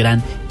Tesla, al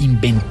gran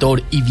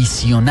inventor y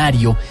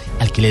visionario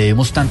al que le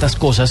debemos tantas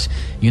cosas,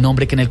 y un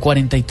hombre que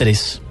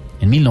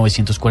en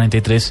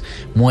 1943,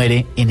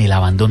 muere en el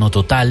abandono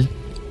total,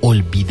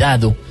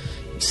 olvidado,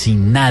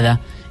 sin nada,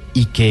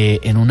 y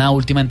que en una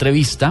última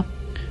entrevista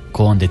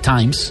con The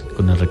Times,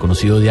 con el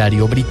reconocido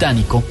diario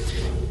británico,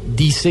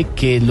 dice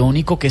que lo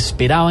único que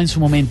esperaba en su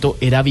momento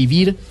era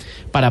vivir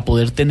para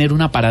poder tener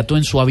un aparato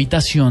en su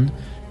habitación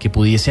que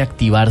pudiese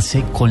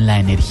activarse con la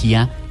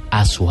energía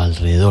a su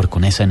alrededor,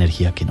 con esa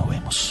energía que no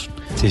vemos.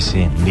 Sí,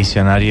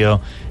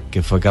 visionario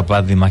que fue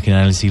capaz de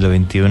imaginar el siglo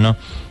XXI.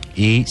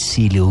 Y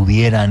si le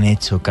hubieran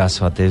hecho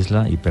caso a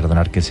Tesla, y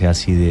perdonar que sea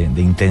así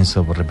de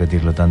intenso por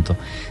repetirlo tanto,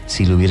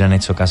 si le hubieran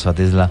hecho caso a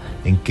Tesla,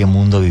 ¿en qué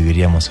mundo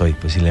viviríamos hoy?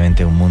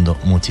 Posiblemente un mundo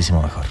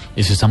muchísimo mejor.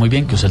 Eso está muy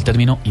bien, que usa el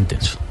término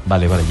intenso.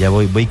 Vale, ya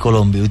voy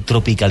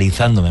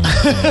tropicalizándome.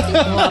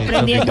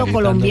 Aprendiendo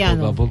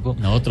colombiano. Poco a poco.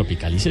 No,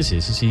 tropicalícese,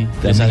 eso sí,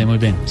 te sale muy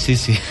bien. Sí.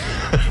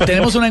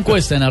 Tenemos una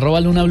encuesta en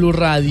 @Luna BLU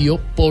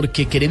Radio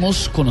porque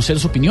queremos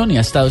conocer su opinión, y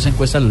ha estado esa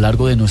encuesta a lo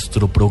largo de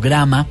nuestro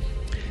programa,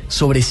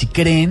 sobre si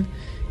creen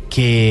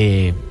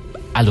que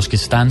a los que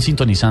están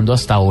sintonizando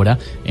hasta ahora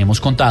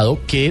hemos contado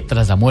que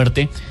tras la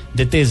muerte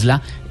de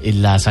Tesla,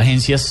 las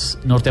agencias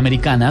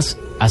norteamericanas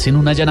hacen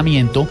un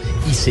allanamiento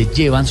y se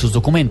llevan sus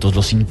documentos,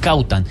 los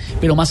incautan,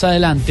 pero más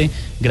adelante,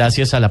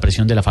 gracias a la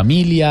presión de la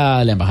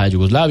familia, la embajada de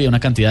Yugoslavia, una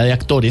cantidad de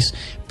actores,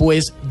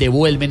 pues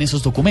devuelven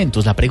esos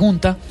documentos. La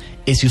pregunta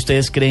es si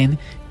ustedes creen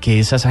que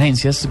esas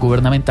agencias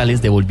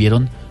gubernamentales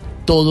devolvieron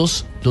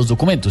todos los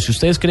documentos. Si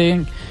ustedes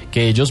creen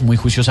que ellos muy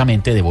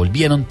juiciosamente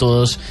devolvieron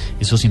todos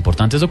esos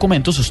importantes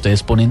documentos,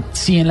 ustedes ponen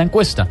sí en la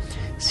encuesta.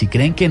 Si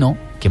creen que no,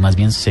 que más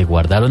bien se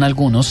guardaron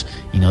algunos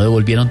y no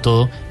devolvieron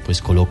todo,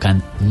 pues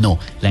colocan no.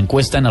 La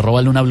encuesta en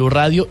 @Luna BLU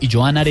Radio, y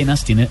Joana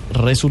Arenas tiene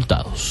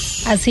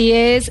resultados. Así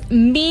es,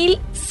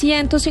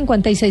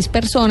 1.156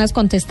 personas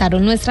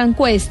contestaron nuestra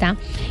encuesta.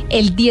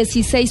 El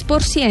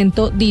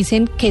 16%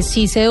 dicen que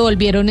sí se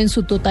devolvieron en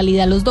su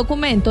totalidad los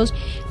documentos,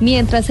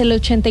 mientras el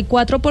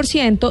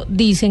 84%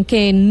 dicen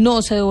que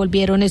no se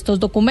devolvieron estos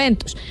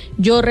documentos.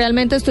 Yo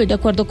realmente estoy de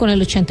acuerdo con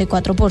el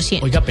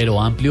 84%. Oiga,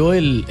 pero amplio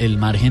el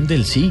margen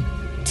del sí.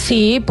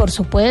 Sí, por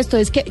supuesto.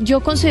 Es que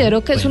yo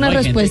considero que es una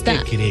respuesta.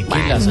 Y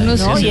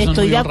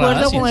estoy de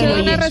acuerdo con el oyente.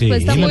 Es una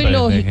respuesta muy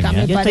lógica,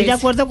 me parece. Estoy de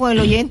acuerdo con el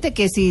oyente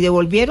que si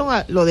devolvieron,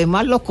 lo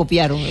demás los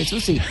copiaron, eso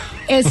sí.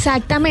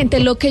 Exactamente.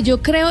 Lo que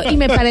yo creo y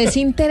me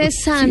parece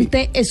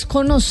interesante es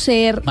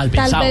conocer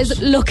tal vez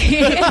lo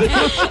que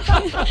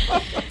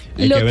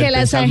Hay Lo que ver que las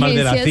pensar mal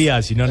de la agencias-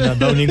 CIA, si no han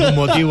dado ningún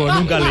motivo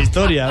nunca en la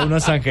historia,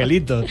 unos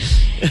angelitos.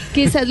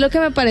 Quizás lo que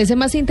me parece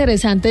más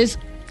interesante es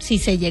si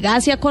se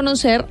llegase a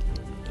conocer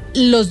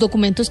los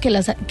documentos que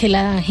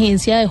la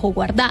agencia dejó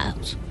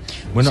guardados.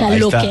 Bueno, o sea, ahí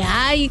lo está. que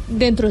hay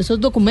dentro de esos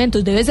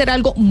documentos debe ser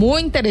algo muy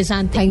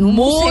interesante, muy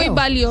museo.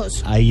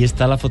 valioso. Ahí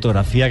está la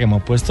fotografía que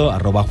hemos puesto,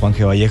 @Juan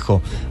G.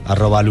 Vallejo,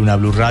 @Luna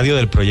BLU Radio,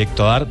 del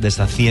proyecto ART, de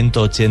esas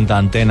 180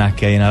 antenas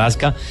que hay en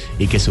Alaska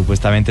y que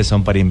supuestamente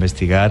son para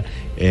investigar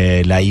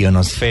la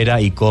ionosfera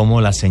y cómo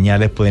las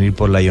señales pueden ir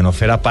por la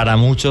ionosfera, para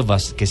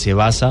muchos que se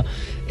basa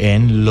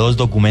en los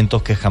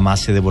documentos que jamás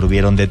se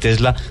devolvieron de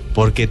Tesla,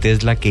 porque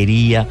Tesla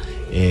quería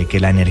que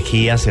la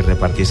energía se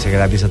repartiese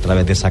gratis a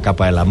través de esa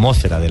capa de la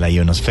atmósfera, de la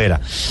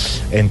ionosfera.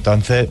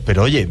 Entonces,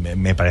 pero oye,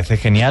 me parece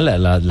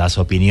genial las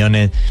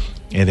opiniones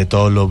de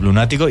todos los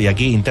lunáticos. Y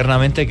aquí,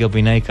 internamente, ¿qué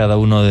opináis cada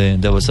uno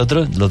de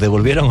vosotros? ¿Lo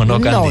devolvieron o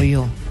no, Candy? No,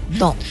 yo.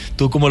 No.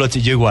 Tú como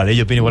yo igual,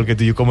 yo opino igual que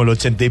tú, yo como el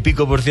 80 y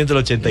pico %, el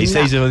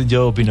 86,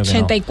 yo opino que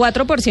no.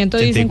 84%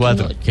 dicen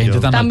 84. que no. Qué gente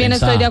tan mal También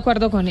pensada. estoy de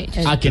acuerdo con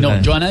ellos. Ah, que no.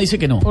 Joana dice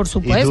que no. Por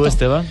supuesto. ¿Y tú,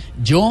 Esteban?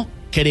 Yo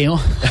creo,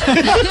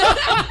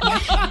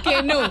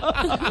 Que no.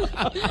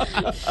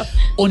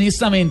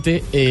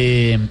 honestamente,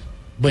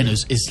 bueno,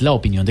 es la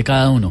opinión de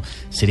cada uno.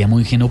 Sería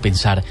muy ingenuo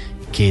pensar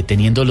que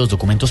teniendo los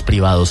documentos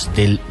privados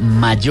del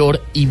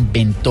mayor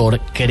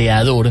inventor,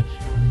 creador,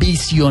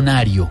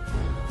 visionario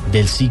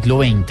del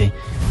siglo XX,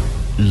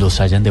 los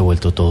hayan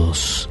devuelto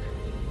todos.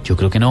 Yo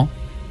creo que no,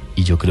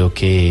 y yo creo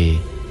que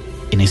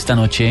en esta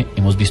noche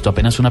hemos visto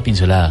apenas una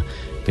pincelada,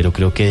 pero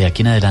creo que de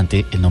aquí en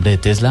adelante el nombre de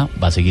Tesla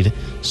va a seguir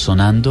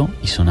sonando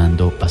y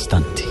sonando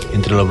bastante.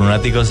 Entre los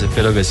lunáticos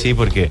espero que sí,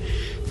 porque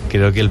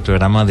creo que el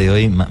programa de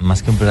hoy,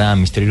 más que un programa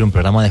de misterio, era un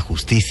programa de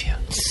justicia.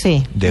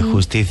 Sí. De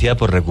justicia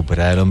por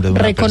recuperar el hombre de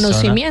una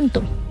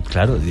Reconocimiento. persona.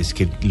 Claro, es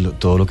que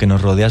todo lo que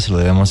nos rodea se lo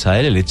debemos a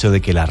él. El hecho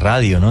de que la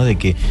radio, ¿no? de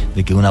que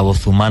una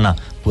voz humana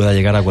pueda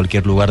llegar a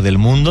cualquier lugar del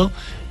mundo,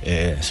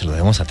 se lo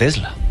debemos a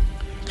Tesla.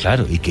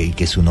 Claro, y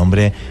que su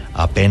nombre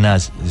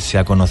apenas se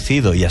ha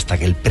conocido y hasta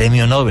que el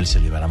premio Nobel se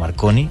lo llevara a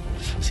Marconi,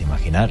 pues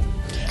imaginar.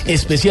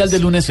 Especial de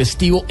lunes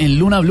festivo en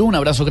Luna BLU. Un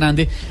abrazo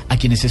grande a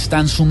quienes se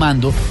están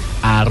sumando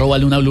a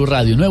 @Luna BLU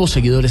Radio. Nuevos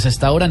seguidores a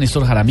esta hora: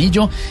 Néstor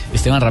Jaramillo,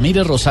 Esteban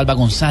Ramírez, Rosalba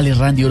González,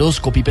 Randy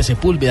Orozco, Pipe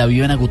Sepúlveda,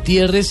 Viviana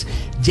Gutiérrez,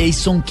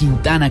 Jason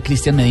Quintana,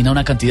 Cristian Medina,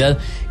 una cantidad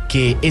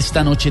que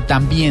esta noche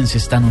también se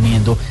están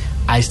uniendo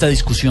a esta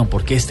discusión,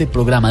 porque este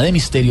programa de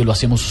misterio lo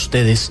hacemos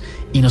ustedes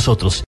y nosotros.